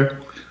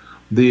together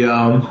the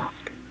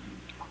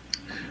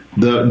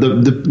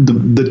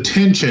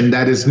tension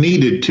that is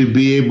needed to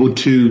be able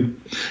to,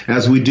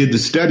 as we did the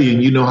study,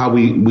 and how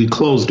we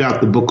closed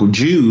out the book of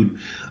Jude,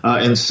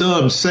 and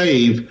some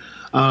save,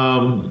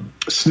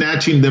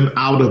 snatching them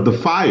out of the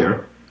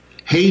fire,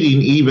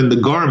 hating even the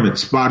garment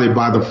spotted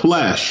by the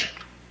flesh.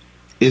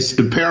 It's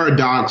the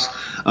paradox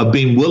of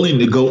being willing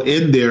to go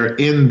in there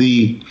in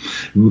the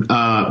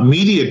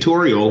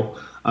mediatorial,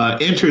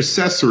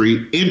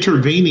 intercessory,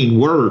 intervening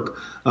work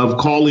of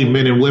calling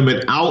men and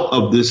women out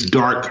of this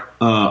dark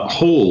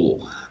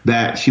hole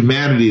that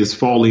humanity is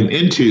falling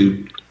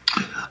into,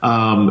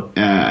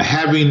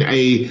 having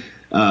a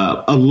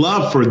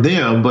love for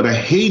them, but a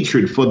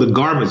hatred for the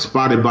garment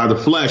spotted by the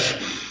flesh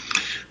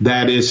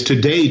that is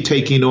today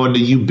taking on the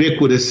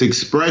ubiquitous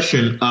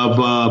expression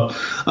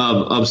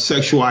of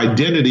sexual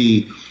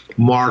identity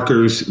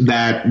markers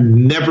that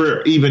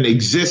never even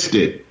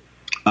existed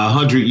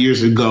 100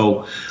 years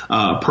ago,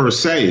 per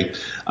se,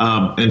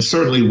 and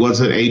certainly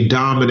wasn't a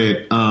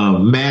dominant,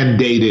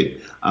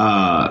 mandated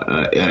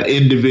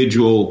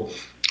individual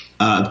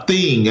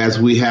thing as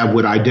we have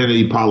with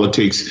identity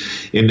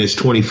politics in this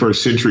 21st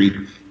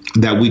century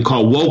that we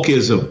call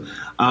wokeism.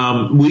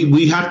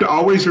 We have to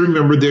always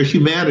remember their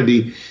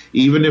humanity,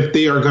 even if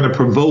they are going to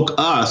provoke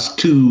us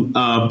to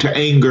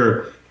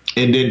anger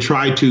and then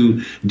try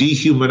to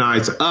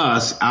dehumanize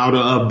us out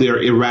of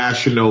their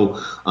irrational,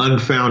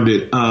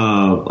 unfounded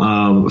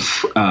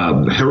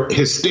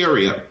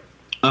hysteria.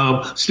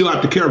 Still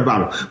have to care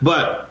about them.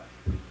 But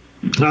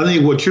I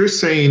think what you're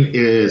saying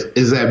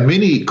is that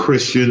many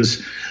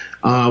Christians,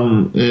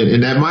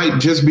 and that might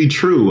just be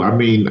true. I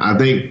mean, I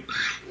think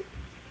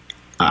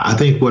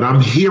what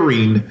I'm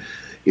hearing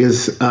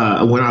is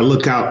when I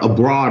look out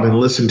abroad and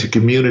listen to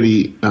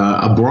community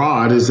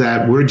abroad, is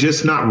that we're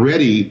just not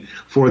ready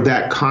for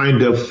that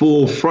kind of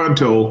full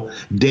frontal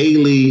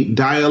daily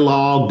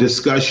dialogue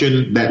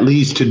discussion that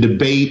leads to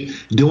debate,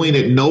 doing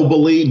it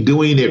nobly,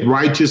 doing it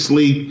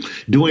righteously,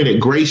 doing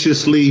it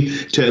graciously,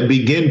 to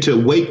begin to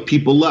wake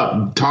people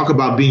up, talk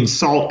about being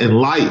salt and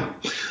light,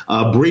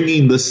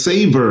 bringing the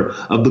savor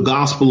of the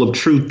gospel of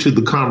truth to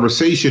the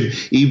conversation,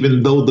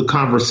 even though the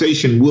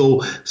conversation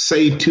will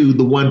say to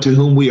the one to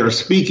whom we are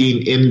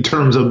speaking in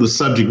terms of the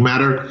subject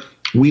matter,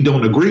 we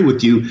don't agree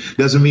with you,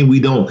 doesn't mean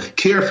we don't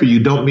care for you,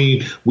 don't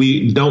mean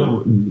we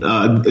don't,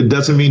 it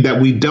doesn't mean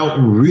that we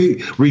don't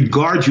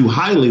regard you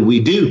highly. We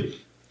do.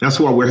 That's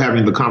why we're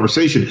having the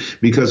conversation,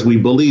 because we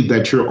believe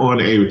that you're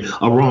on a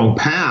wrong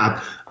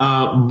path.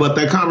 But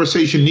that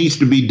conversation needs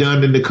to be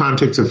done in the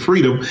context of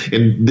freedom.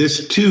 And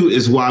this, too,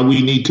 is why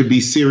we need to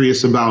be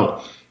serious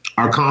about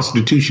our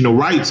constitutional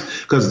rights,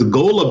 because the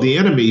goal of the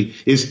enemy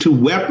is to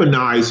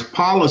weaponize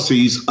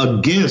policies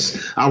against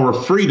our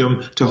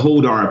freedom to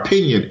hold our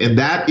opinion. And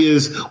that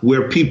is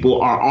where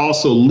people are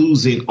also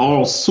losing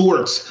all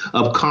sorts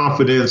of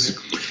confidence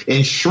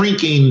and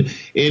shrinking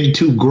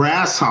into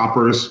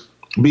grasshoppers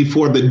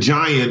before the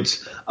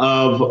giants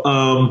of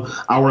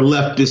our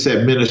leftist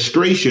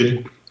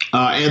administration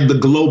and the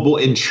global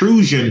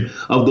intrusion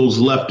of those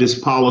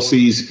leftist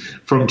policies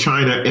from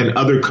China and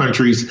other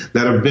countries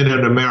that have been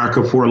in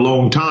America for a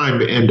long time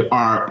and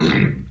are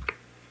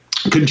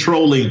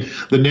controlling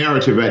the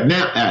narrative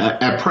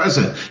at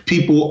present.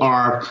 People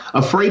are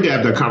afraid to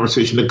have that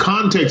conversation. The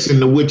context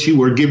in which you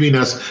were giving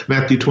us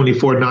Matthew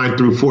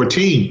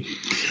 24:9-14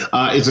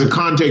 is a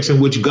context in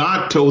which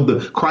Christ told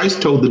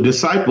the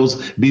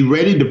disciples, be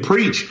ready to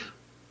preach,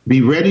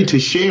 be ready to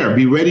share,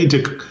 be ready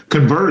to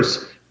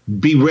converse,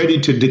 be ready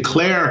to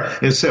declare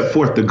and set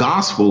forth the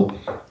gospel,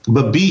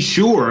 but be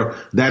sure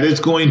that it's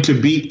going to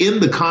be in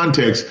the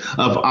context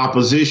of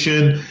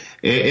opposition,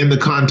 in the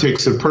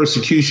context of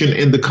persecution,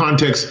 in the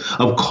context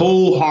of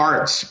cold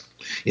hearts,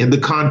 in the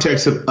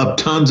context of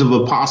tons of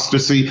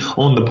apostasy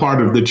on the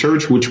part of the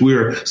church, which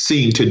we're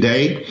seeing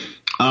today,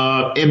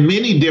 and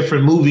many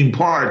different moving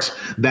parts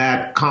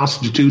that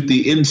constitute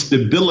the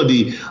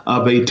instability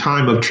of a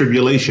time of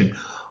tribulation.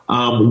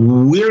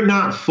 We're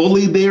not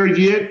fully there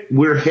yet.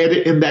 We're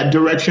headed in that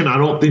direction. I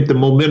don't think the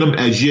momentum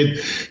as yet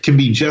can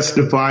be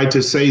justified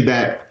to say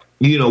that,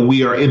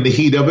 we are in the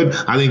heat of it.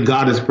 I think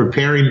God is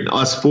preparing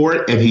us for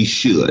it, and he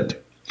should.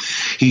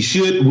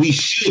 We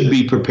should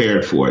be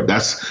prepared for it.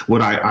 That's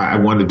what I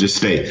wanted to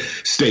state.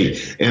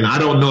 And I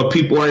don't know if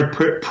people are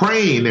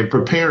praying and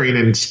preparing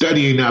and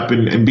studying up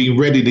and being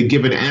ready to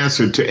give an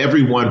answer to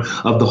everyone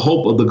of the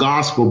hope of the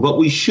gospel, but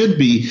we should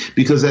be,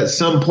 because at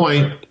some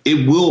point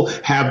it will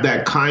have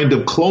that kind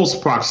of close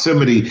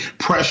proximity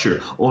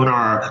pressure on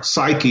our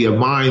psyche of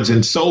minds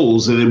and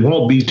souls, and it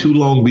won't be too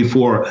long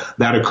before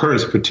that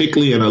occurs,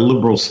 particularly in a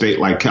liberal state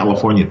like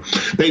California.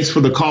 Thanks for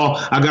the call.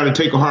 I got to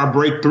take a hard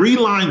break. 3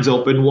 lines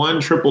open.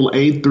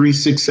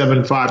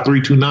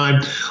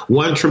 1-888-367-5329.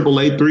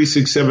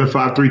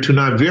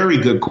 1-888-367-5329. Very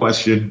good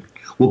question.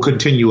 We'll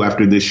continue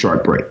after this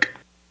short break.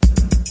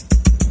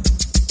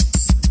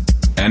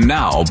 And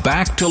now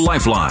back to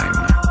Lifeline.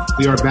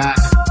 We are back.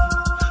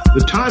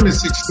 The time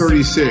is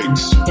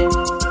 6:36.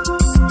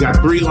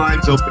 Got 3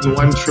 lines open.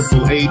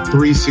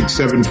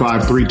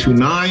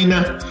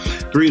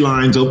 1-888-367-5329. 3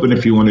 lines open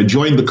if you want to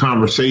join the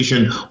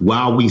conversation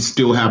while we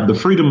still have the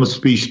freedom of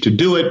speech to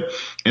do it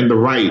and the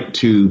right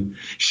to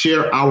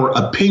share our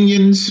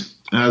opinions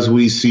as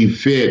we see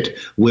fit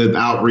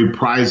without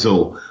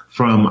reprisal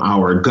from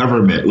our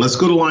government. Let's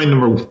go to line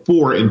number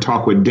 4 and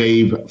talk with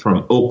Dave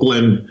from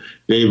Oakland.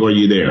 Dave, are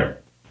you there?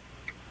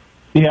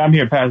 Yeah, I'm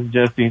here, Pastor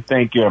Jesse.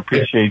 Thank you. I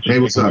appreciate you. Hey,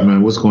 what's up,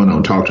 man? What's going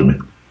on? Talk to me.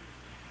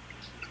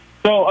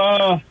 So,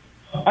 I've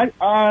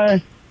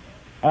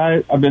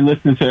been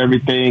listening to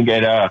everything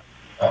and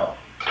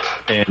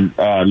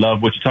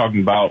love what you're talking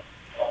about.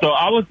 So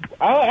I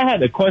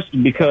had a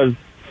question, because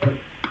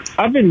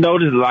I've been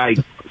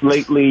noticing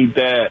lately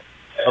that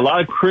a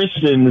lot of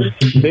Christians,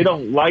 they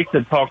don't like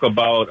to talk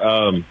about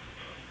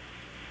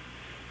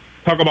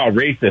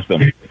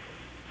racism.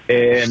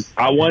 And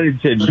I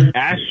wanted to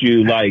ask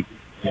you,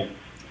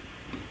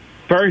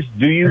 first,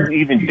 do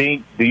you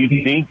think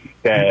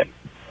that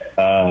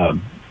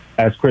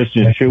as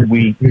Christians should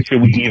we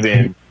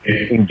even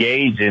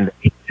engage in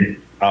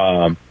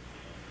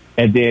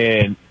and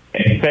then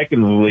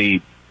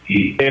secondly,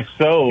 if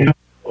so,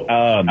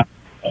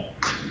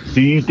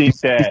 do you think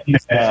that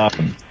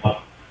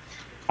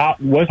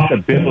what's the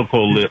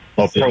biblical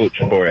approach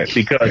for it?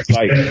 Because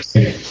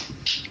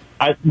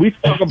we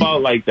talk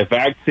about the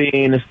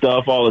vaccine and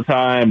stuff all the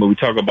time, but we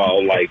talk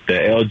about the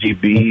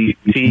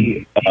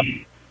LGBT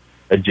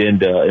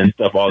agenda and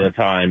stuff all the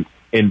time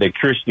in the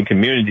Christian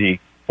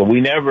community, but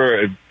we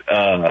never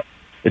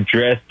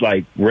address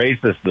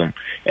racism.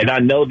 And I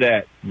know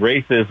that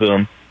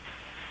racism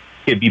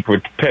could be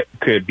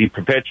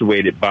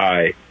perpetuated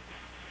by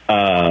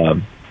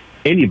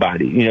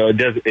anybody.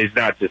 It's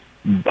not just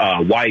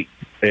white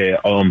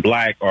on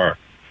black or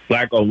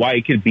black or white.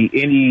 It could be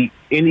any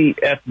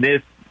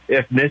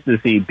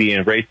ethnicity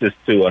being racist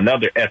to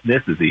another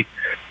ethnicity.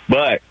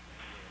 But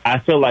I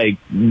feel like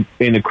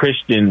in the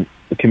Christian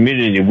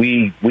community,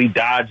 we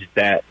dodge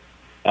that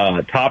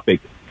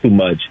topic too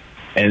much.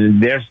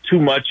 And there's too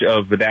much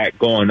of that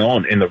going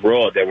on in the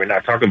world that we're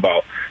not talking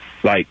about.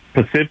 Like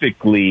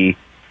specifically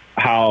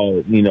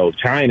how,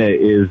 China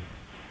is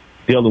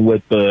dealing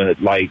with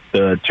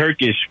the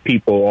Turkish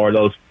people or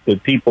the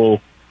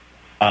people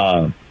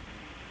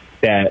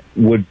that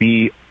would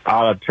be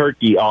out of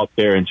Turkey out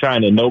there in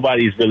China.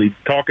 Nobody's really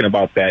talking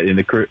about that in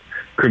the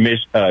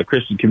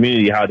Christian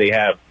community, how they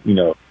have,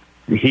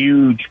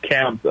 huge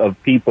camps of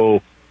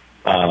people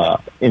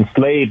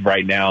enslaved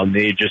right now, and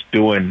they're just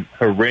doing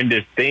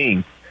horrendous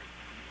things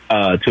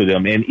to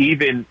them. And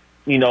even,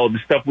 the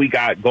stuff we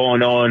got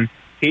going on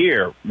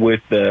here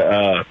with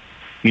the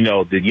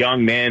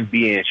young man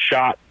being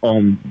shot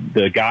on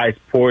the guy's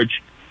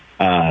porch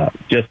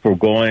just for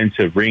going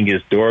to ring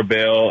his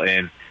doorbell,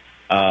 and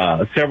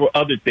several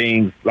other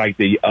things like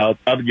the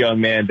other young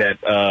man that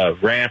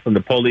ran from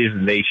the police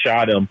and they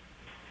shot him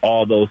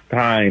all those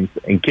times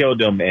and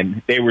killed him,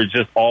 and they were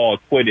just all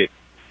acquitted.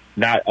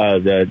 Not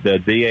the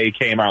DA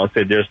came out and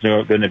said there's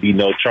going to be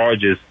no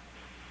charges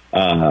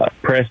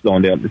pressed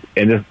on them,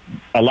 and there's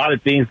a lot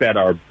of things that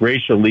are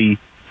racially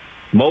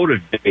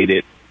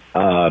motivated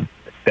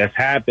that's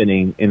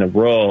happening in the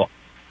world,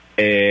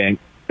 and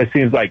it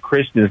seems like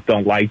Christians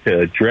don't like to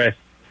address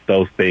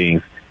those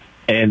things.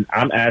 And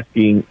I'm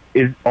asking,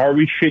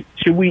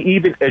 should we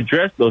even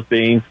address those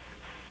things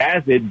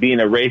as it being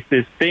a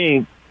racist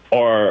thing,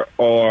 or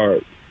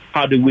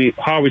how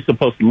are we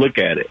supposed to look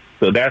at it?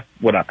 So that's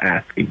what I'm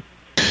asking.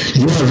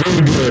 Yeah,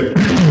 very good.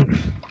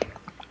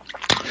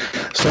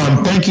 So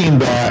I'm thinking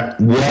that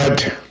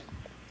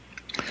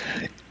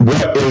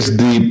what is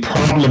the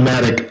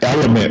problematic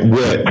element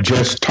with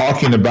just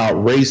talking about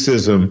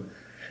racism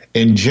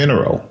in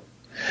general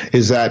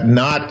is that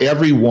not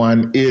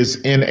everyone is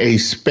in a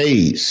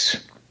space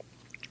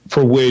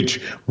for which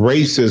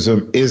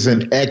racism is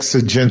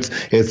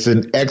it's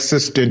an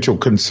existential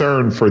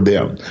concern for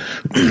them.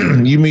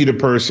 You meet a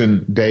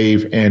person,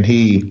 Dave, and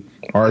he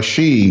or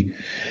she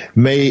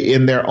may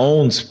in their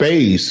own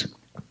space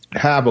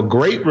have a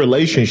great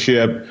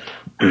relationship,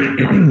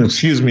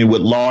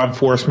 with law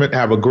enforcement,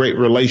 have a great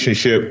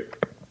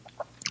relationship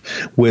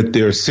with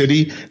their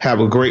city, have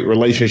a great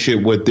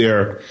relationship with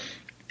their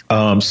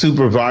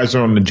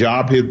supervisor on the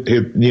job,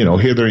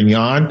 hither and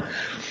yon.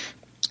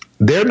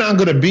 They're not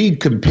going to be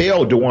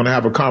compelled to want to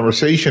have a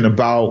conversation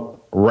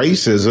about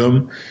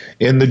racism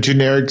in the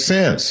generic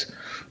sense.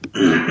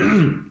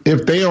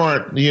 If they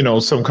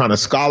aren't, some kind of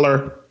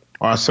scholar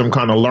or some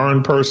kind of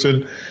learned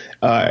person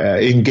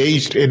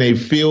engaged in a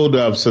field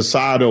of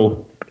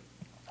societal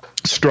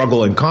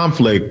struggle and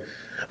conflict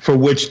for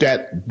which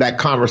that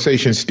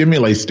conversation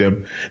stimulates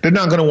them, they're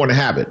not going to want to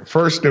have it.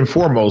 First and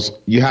foremost,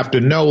 you have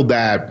to know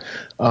that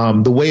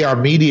the way our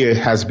media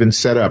has been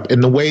set up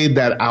and the way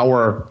that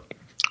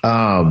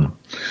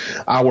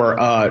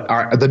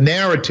the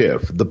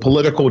narrative, the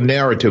political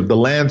narrative, the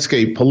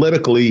landscape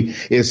politically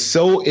is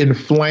so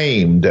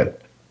inflamed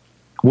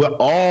with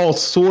all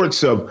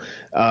sorts of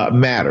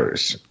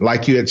matters,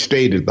 like you had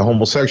stated, the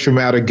homosexual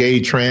matter, gay,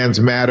 trans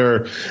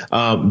matter,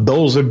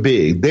 those are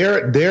big.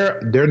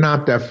 They're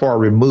not that far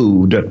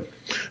removed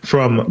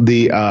from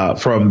the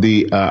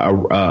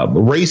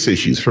race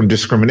issues, from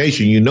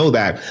discrimination. You know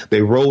that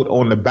they rode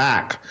on the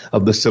back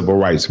of the civil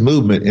rights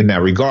movement in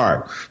that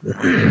regard.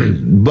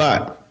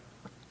 But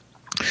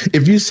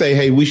if you say,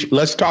 hey,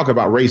 let's talk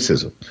about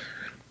racism,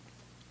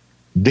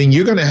 then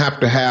you're going to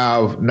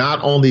have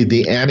not only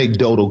the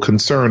anecdotal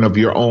concern of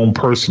your own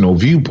personal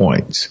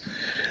viewpoints,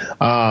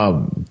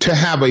 to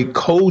have a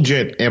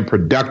cogent and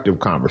productive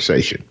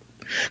conversation.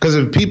 Because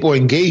if people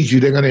engage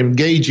you, they're going to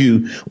engage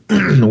you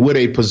with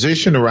a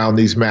position around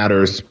these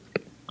matters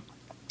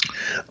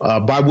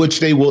by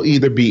which they will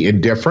either be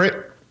indifferent,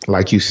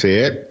 like you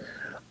said,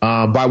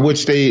 by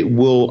which they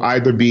will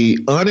either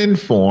be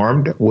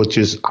uninformed, which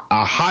is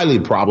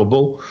highly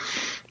probable,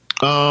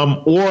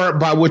 or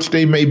by which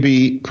they may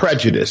be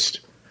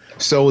prejudiced.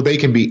 So they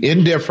can be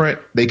indifferent,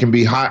 they can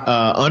be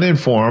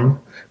uninformed,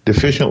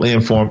 deficiently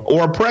informed,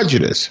 or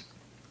prejudiced.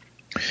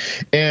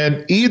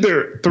 And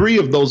either three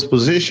of those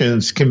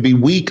positions can be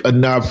weak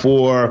enough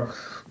for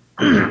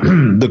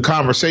the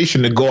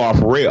conversation to go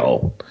off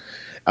rail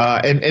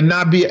and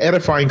not be an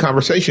edifying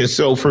conversation.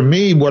 So for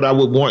me, what I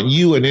would want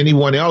you and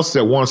anyone else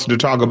that wants to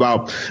talk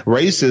about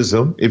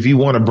racism, if you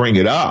want to bring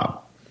it up,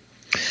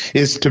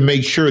 is to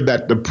make sure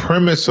that the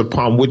premise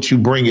upon which you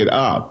bring it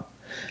up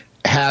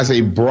has a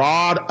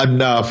broad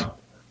enough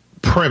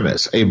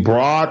premise, a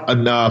broad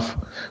enough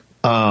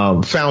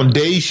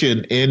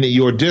foundation in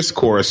your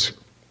discourse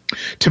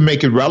to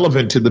make it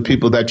relevant to the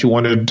people that you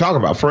wanted to talk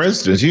about. For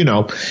instance,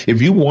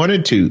 if you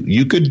wanted to,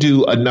 you could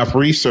do enough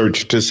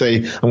research to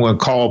say, I'm going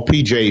to call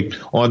PJ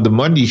on the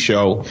Monday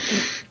show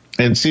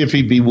and see if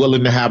he'd be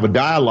willing to have a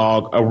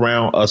dialogue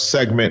around a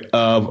segment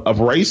of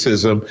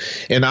racism.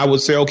 And I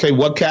would say, okay,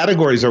 what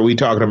categories are we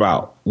talking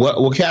about?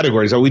 What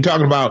categories? Are we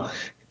talking about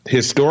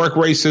historic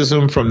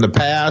racism from the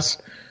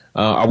past?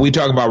 Are we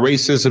talking about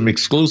racism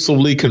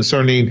exclusively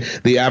concerning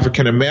the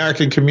African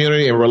American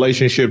community in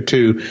relationship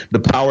to the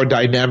power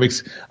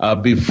dynamics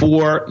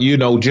before,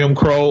 Jim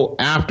Crow,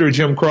 after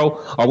Jim Crow?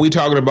 Are we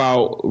talking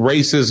about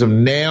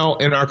racism now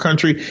in our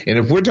country? And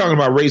if we're talking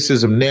about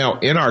racism now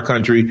in our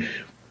country,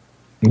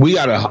 we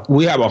have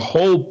a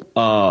whole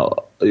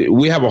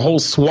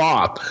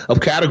swath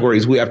of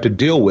categories we have to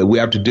deal with. We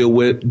have to deal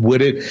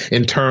with it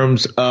in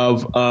terms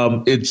of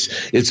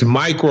its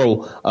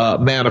micro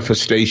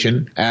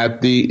manifestation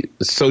at the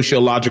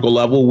sociological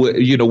level,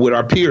 with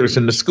our peers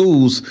in the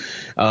schools.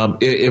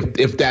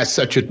 If that's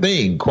such a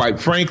thing, quite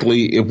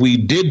frankly, if we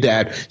did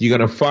that, you're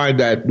going to find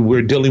that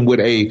we're dealing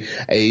with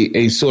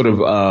a sort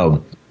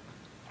of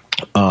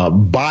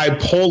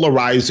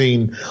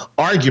bipolarizing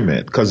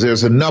argument, because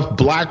there's enough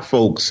black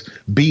folks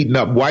beating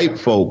up white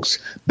folks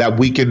that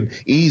we can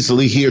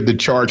easily hear the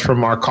charge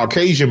from our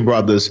Caucasian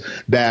brothers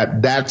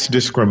that that's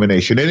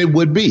discrimination. And it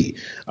would be.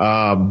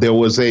 There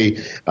was a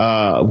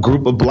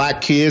group of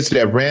black kids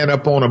that ran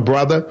up on a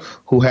brother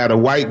who had a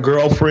white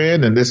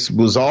girlfriend, and this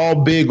was all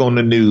big on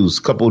the news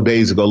a couple of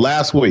days ago,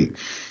 last week.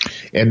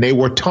 And they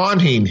were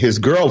taunting his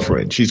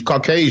girlfriend. She's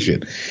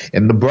Caucasian.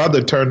 And the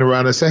brother turned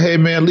around and said, "Hey,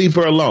 man, leave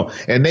her alone."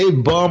 And they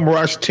bum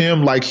rushed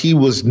him like he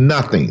was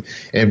nothing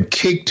and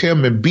kicked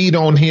him and beat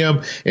on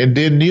him. And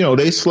then,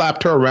 they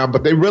slapped her around,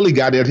 but they really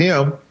got at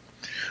him.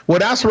 Well,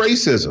 that's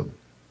racism.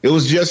 It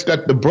was just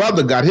that the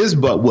brother got his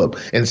butt whooped.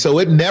 And so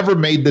it never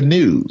made the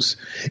news.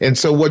 And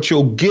so what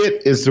you'll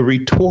get is the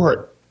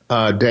retort,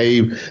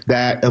 Dave,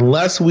 that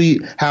unless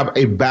we have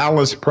a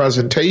balanced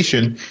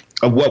presentation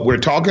of what we're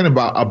talking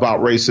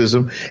about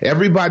racism,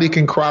 everybody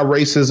can cry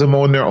racism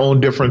on their own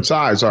different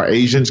sides. Our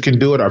Asians can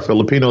do it. Our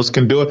Filipinos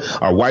can do it.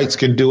 Our whites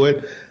can do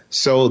it.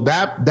 So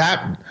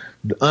that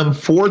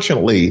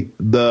unfortunately,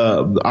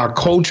 our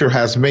culture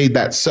has made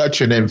that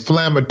such an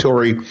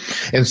inflammatory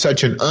and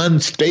such an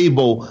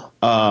unstable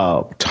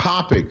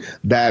topic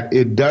that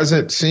it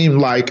doesn't seem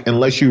like,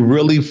 unless you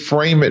really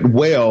frame it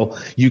well,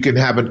 you can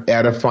have an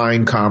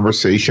edifying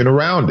conversation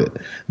around it.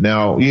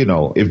 Now,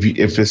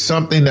 if it's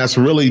something that's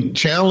really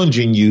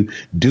challenging you,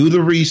 do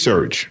the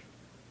research.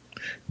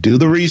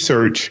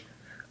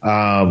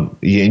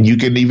 And you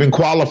can even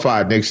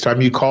qualify it next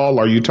time you call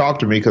or you talk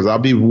to me, because I'll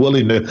be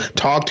willing to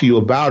talk to you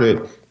about it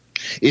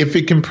if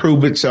it can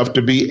prove itself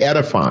to be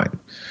edifying.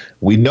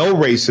 We know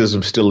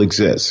racism still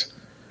exists,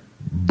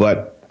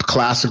 but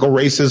classical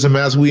racism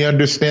as we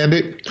understand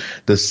it,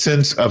 the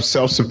sense of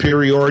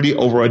self-superiority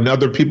over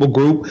another people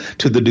group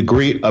to the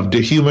degree of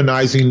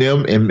dehumanizing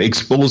them and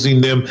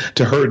exposing them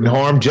to hurt and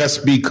harm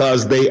just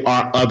because they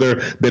are other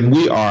than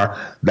we are,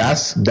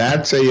 that's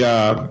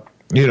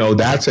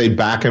a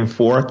back and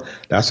forth.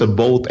 That's a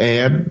both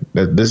and.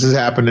 This is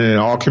happening in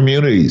all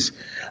communities,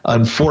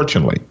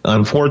 unfortunately.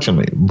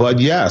 But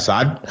yes,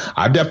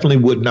 I definitely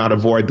would not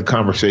avoid the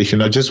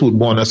conversation. I just would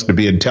want us to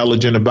be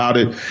intelligent about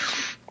it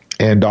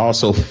and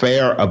also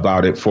fair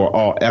about it for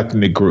all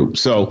ethnic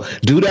groups. So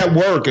do that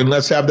work and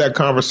let's have that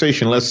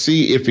conversation. Let's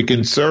see if it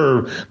can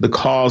serve the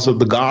cause of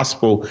the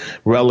gospel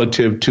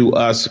relative to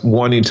us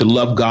wanting to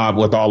love God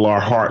with all our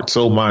heart,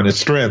 soul, mind, and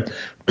strength,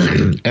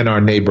 and our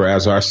neighbor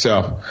as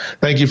ourselves.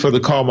 Thank you for the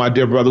call, my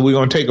dear brother. We're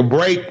going to take a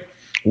break.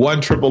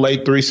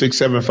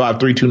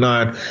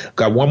 1-888-367-5329.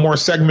 Got one more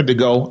segment to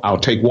go. I'll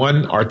take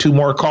one or two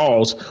more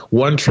calls.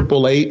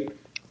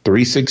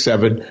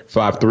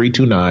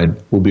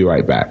 1-888-367-5329. We'll be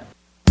right back.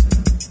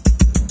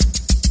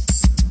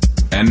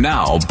 And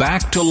now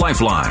back to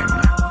Lifeline.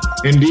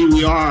 Indeed,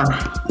 we are.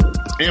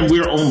 And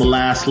we're on the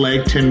last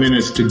leg, 10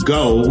 minutes to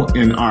go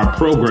in our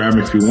program.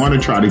 If you want to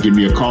try to give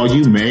me a call,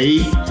 you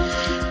may.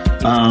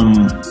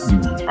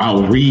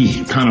 I'll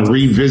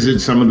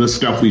revisit some of the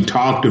stuff we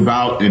talked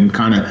about and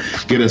kind of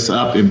get us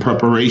up in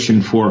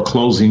preparation for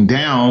closing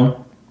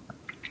down.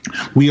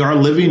 We are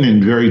living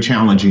in very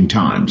challenging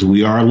times.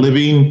 We are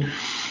living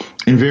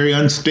in very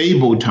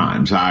unstable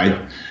times.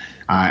 I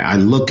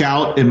look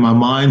out in my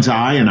mind's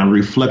eye and I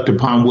reflect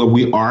upon where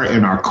we are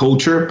in our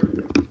culture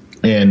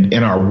and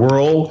in our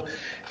world.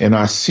 And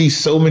I see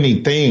so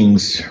many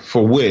things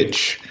for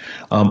which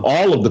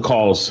all of the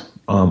calls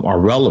are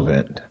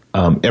relevant.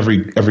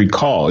 Every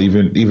call,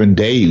 even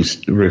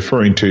Dave's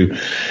referring to,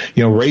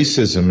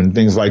 racism and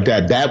things like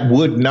that. That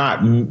would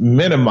not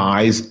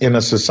minimize in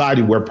a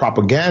society where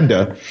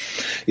propaganda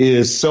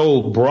is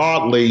so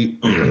broadly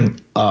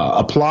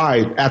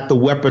applied at the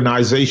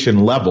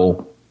weaponization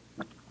level.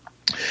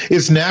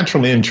 It's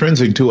naturally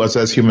intrinsic to us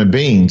as human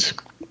beings,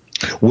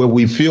 where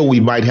we feel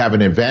we might have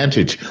an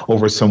advantage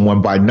over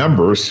someone by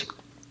numbers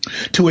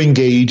to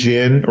engage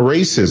in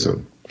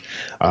racism.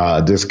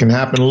 This can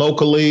happen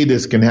locally.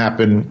 This can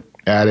happen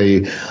at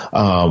a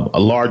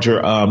larger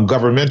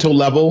governmental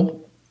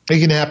level. It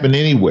can happen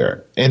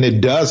anywhere, and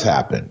it does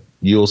happen.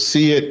 You'll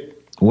see it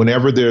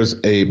whenever there's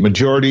a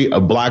majority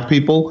of black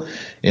people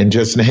and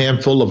just a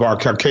handful of our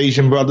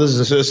Caucasian brothers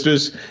and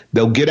sisters.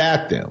 They'll get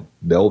at them.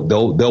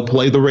 They'll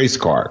play the race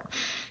card.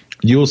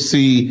 You'll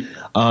see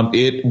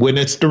it when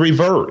it's the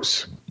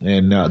reverse.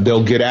 And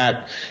they'll get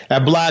at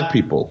black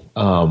people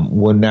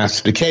when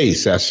that's the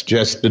case. That's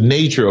just the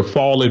nature of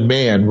fallen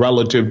man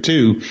relative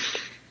to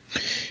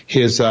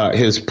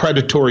his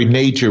predatory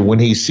nature when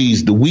he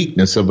sees the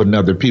weakness of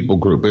another people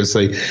group. It's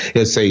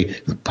a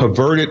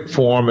perverted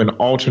form, an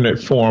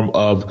alternate form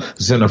of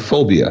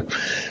xenophobia.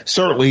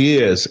 Certainly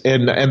is.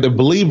 And the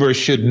believer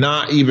should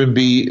not even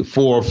be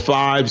for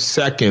 5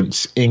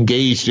 seconds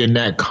engaged in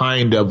that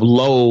kind of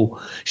low,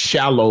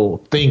 shallow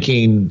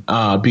thinking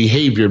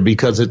behavior,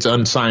 because it's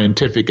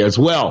unscientific as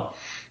well.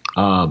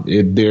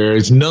 There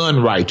is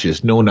none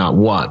righteous, no, not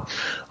one.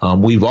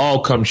 We've all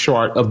come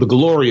short of the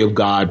glory of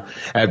God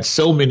at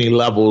so many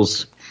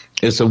levels.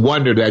 It's a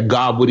wonder that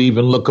God would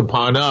even look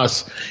upon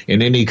us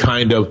in any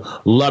kind of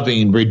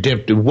loving,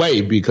 redemptive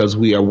way, because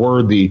we are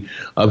worthy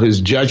of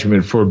his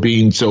judgment for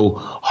being so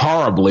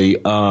horribly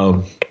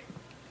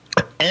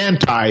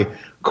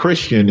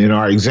anti-Christian in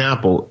our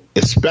example,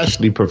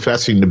 especially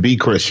professing to be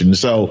Christian.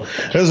 So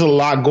there's a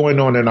lot going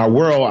on in our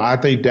world. I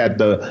think that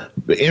the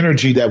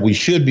energy that we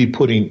should be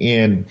putting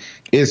in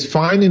is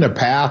finding a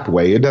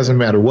pathway. It doesn't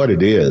matter what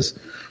it is.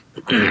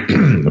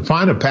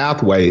 Find a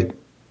pathway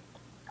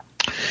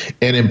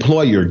and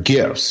employ your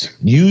gifts.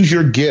 Use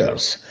your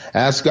gifts.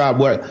 Ask God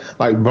what,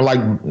 like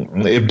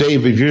if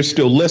Dave, if you're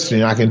still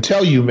listening, I can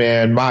tell you,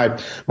 man, my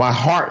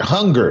heart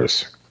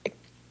hungers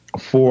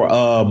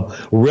for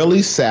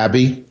really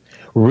savvy,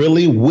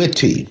 really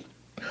witty,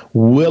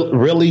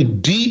 really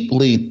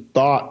deeply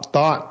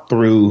thought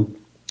through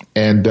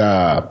and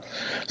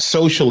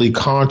socially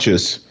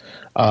conscious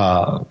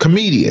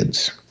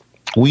comedians.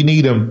 We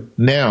need them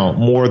now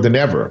more than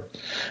ever.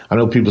 I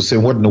know people say,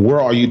 what in the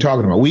world are you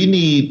talking about? We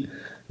need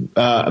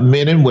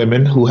men and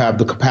women who have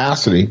the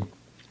capacity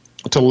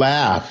to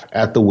laugh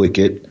at the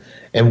wicked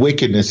and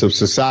wickedness of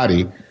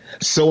society,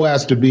 so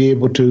as to be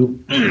able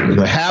to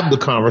have the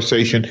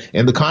conversation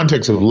in the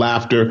context of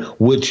laughter,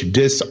 which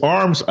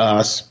disarms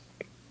us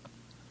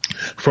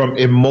from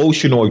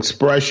emotional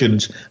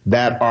expressions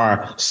that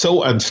are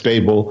so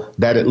unstable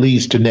that it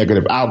leads to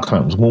negative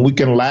outcomes. When we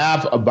can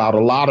laugh about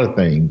a lot of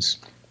things,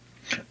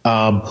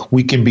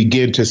 we can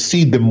begin to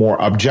see them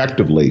more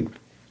objectively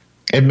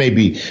and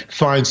maybe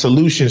find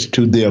solutions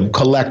to them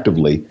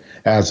collectively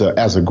as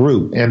a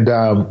group. And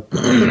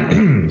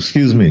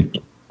excuse me.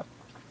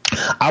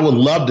 I would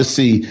love to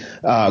see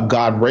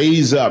God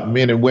raise up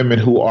men and women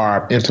who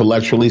are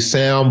intellectually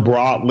sound,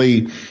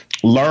 broadly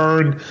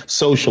learned,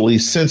 socially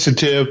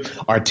sensitive,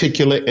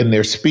 articulate in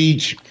their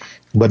speech,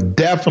 but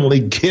definitely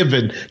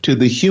given to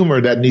the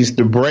humor that needs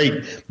to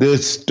break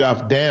this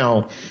stuff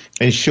down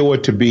and show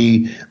it to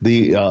be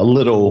the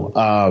little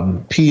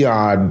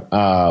peon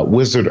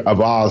Wizard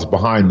of Oz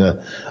behind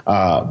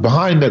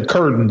the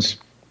curtains,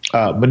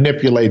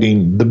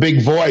 manipulating the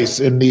big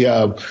voice in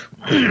the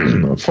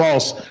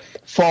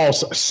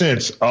false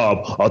sense of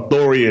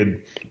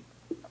authorian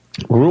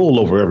rule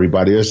over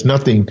everybody. There's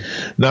nothing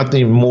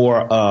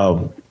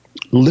more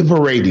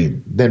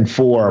liberating than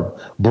for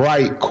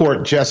bright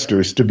court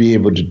jesters to be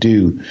able to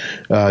do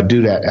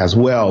that as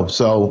well.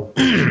 So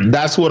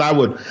that's what I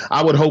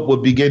would hope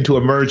would begin to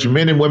emerge.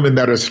 Men and women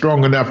that are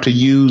strong enough to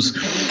use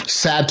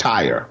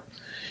satire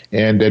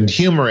and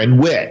humor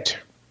and wit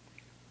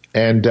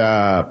and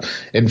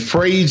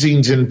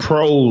phrasings and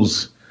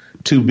prose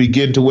to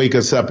begin to wake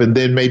us up, and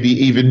then maybe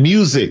even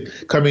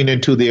music coming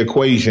into the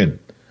equation,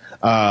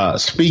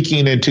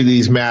 speaking into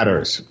these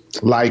matters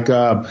like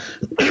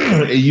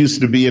it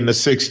used to be in the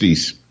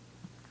 60s,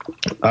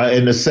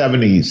 in the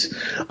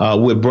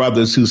 70s, with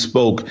brothers who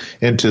spoke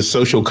into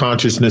social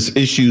consciousness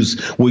issues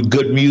with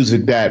good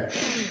music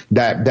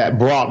that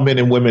brought men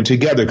and women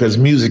together, because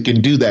music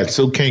can do that.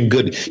 So can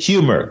good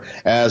humor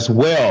as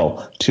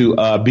well, to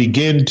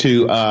begin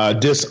to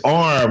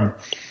disarm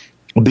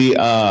the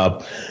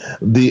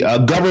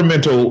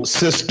governmental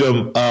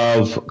system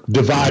of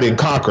divide and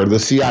conquer. The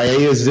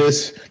CIA is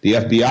this, the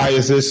FBI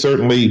is this,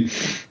 certainly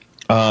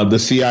the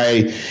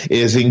CIA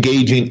is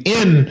engaging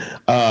in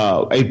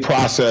a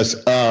process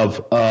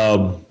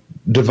of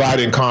divide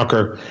and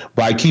conquer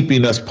by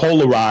keeping us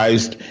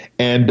polarized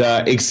and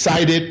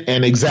excited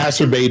and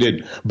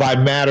exacerbated by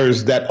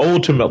matters that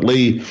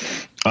ultimately,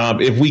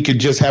 if we could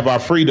just have our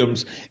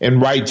freedoms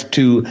and rights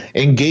to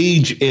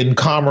engage in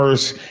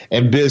commerce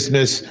and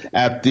business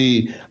at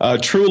the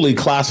truly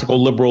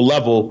classical liberal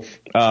level,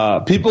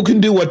 people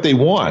can do what they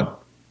want,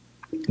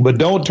 but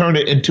don't turn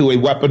it into a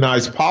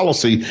weaponized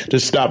policy to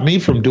stop me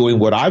from doing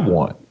what I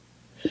want.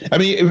 I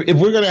mean, if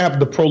we're going to have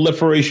the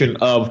proliferation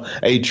of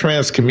a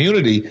trans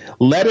community,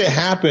 let it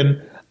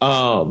happen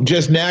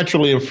just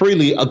naturally and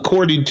freely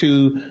according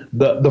to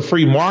the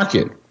free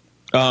market.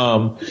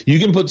 You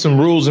can put some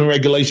rules and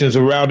regulations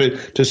around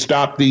it to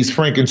stop these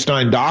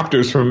Frankenstein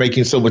doctors from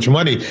making so much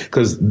money,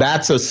 because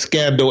that's a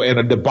scandal and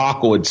a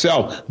debacle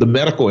itself, the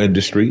medical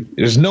industry.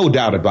 There's no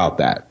doubt about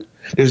that.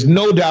 There's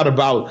no doubt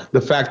about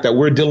the fact that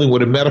we're dealing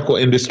with a medical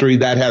industry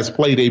that has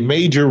played a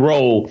major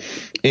role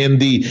in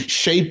the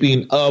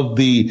shaping of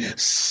the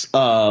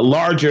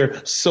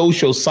larger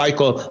social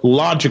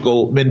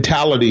psychological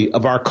mentality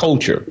of our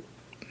culture.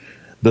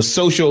 The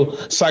social,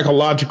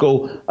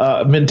 psychological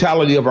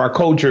mentality of our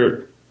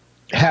culture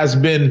has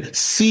been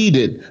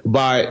seeded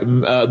by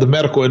the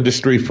medical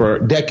industry for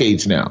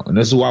decades now. And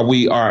this is why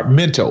we are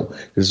mental.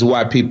 This is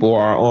why people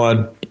are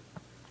on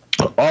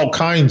all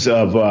kinds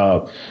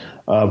of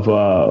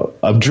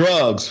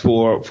drugs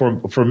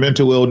for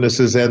mental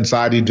illnesses,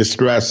 anxiety,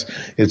 distress,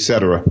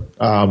 etc.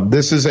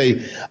 This is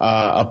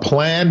a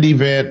planned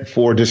event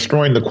for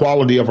destroying the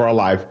quality of our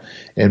life,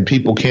 and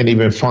people can't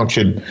even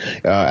function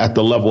at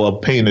the level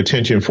of paying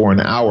attention for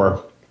an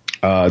hour.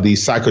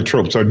 These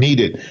psychotropes are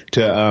needed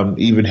to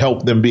even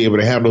help them be able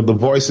to handle the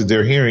voices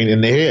they're hearing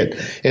in their head.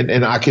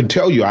 And I can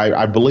tell you,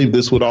 I believe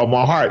this with all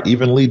my heart,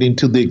 even leading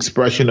to the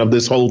expression of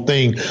this whole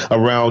thing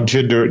around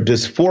gender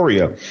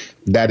dysphoria.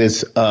 That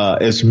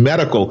is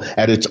medical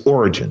at its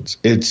origins.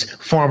 It's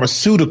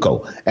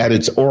pharmaceutical at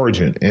its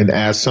origin. And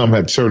as some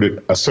have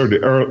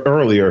asserted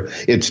earlier,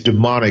 it's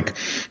demonic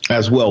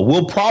as well.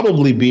 We'll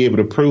probably be able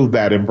to prove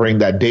that and bring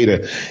that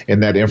data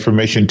and that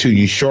information to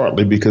you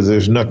shortly, because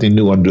there's nothing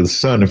new under the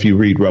sun. If you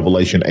read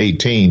Revelation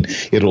 18,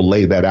 it'll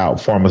lay that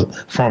out.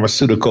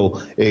 Pharmaceutical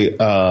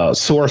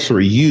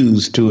sorcery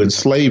used to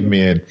enslave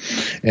men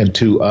and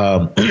to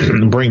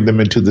bring them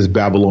into this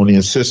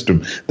Babylonian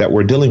system that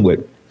we're dealing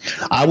with.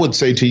 I would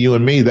say to you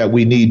and me that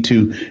we need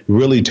to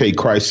really take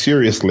Christ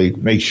seriously,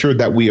 make sure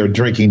that we are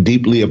drinking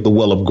deeply of the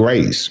well of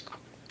grace,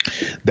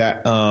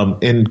 that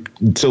in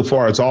so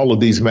far as all of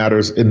these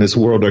matters in this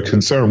world are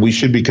concerned, we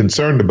should be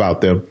concerned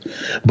about them.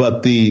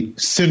 But the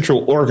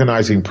central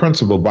organizing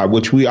principle by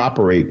which we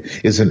operate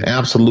is an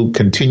absolute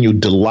continued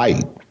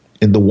delight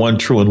in the one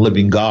true and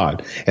living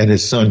God and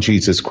his son,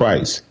 Jesus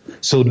Christ.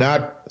 So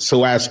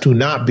as to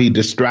not be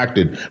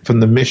distracted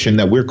from the mission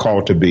that we're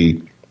called to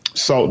be,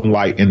 salt and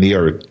light in the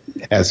earth,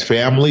 as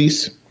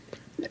families,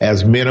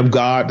 as men of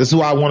God. This is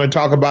why I want to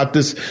talk about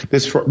this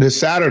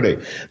Saturday,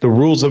 the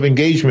rules of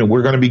engagement.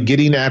 We're going to be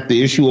getting at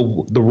the issue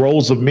of the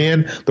roles of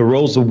men, the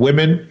roles of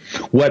women,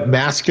 what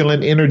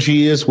masculine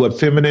energy is, what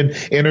feminine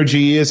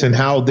energy is, and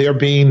how they're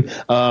being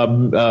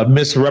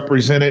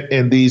misrepresented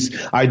in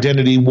these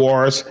identity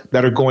wars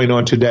that are going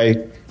on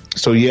today.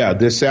 So yeah,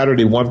 this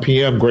Saturday, 1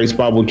 p.m., Grace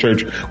Bible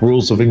Church,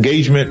 Rules of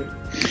Engagement.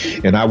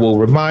 And I will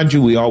remind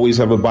you, we always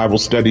have a Bible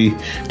study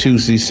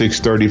Tuesday,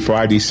 6:30,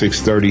 Friday,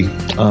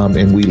 6:30.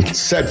 And we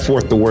set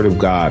forth the word of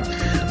God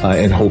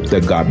and hope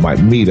that God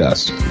might meet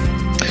us.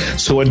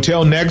 So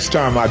until next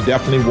time, I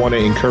definitely want to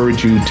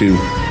encourage you to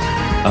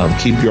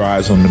keep your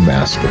eyes on the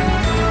Master.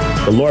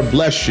 The Lord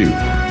bless you.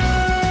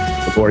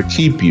 The Lord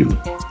keep you.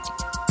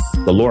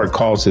 The Lord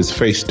cause his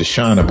face to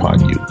shine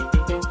upon you.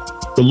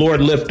 The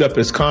Lord lift up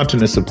his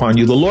countenance upon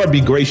you. The Lord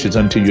be gracious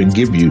unto you and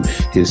give you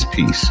his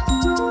peace.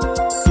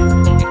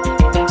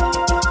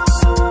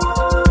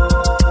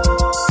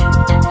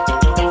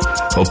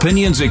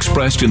 Opinions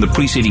expressed in the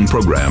preceding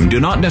program do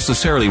not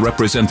necessarily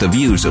represent the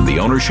views of the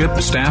ownership,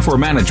 staff, or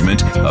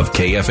management of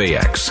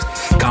KFAX.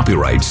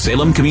 Copyright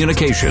Salem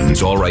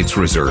Communications, all rights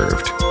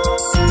reserved.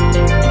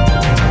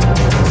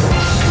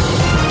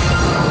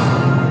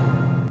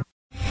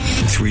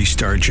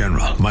 Three-star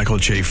General Michael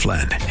J.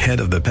 Flynn,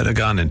 head of the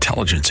Pentagon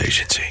Intelligence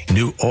Agency,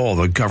 knew all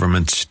the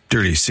government's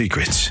dirty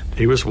secrets.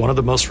 He was one of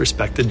the most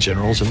respected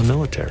generals in the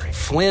military.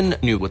 Flynn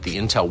knew what the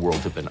intel world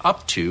had been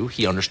up to.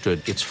 He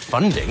understood its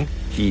funding.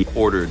 He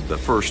ordered the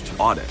first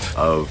audit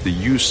of the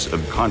use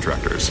of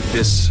contractors.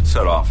 This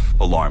set off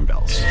alarm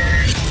bells.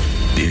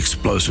 The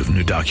explosive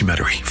new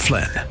documentary,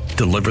 Flynn,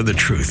 Deliver the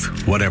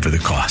Truth, Whatever the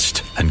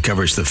Cost,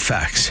 uncovers the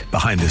facts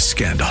behind this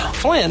scandal.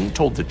 Flynn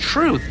told the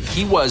truth.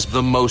 He was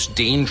the most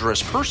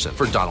dangerous person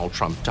for Donald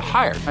Trump to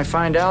hire. I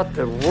find out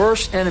the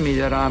worst enemy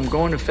that I'm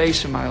going to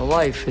face in my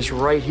life is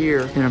right here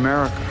in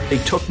America. They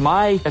took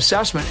my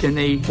assessment and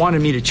they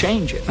wanted me to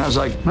change it. And I was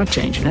like, I'm not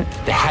changing it.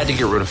 They had to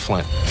get rid of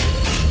Flynn.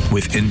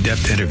 With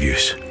in-depth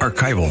interviews,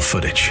 archival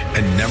footage,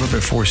 and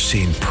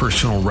never-before-seen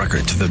personal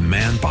records of the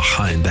man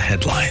behind the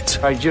headlines.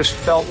 I just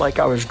felt like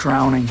I was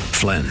drowning.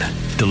 Flynn,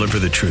 Deliver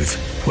the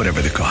Truth,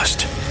 Whatever the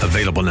Cost.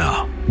 Available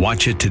now.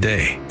 Watch it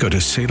today. Go to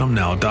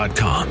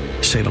salemnow.com.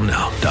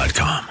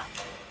 salemnow.com.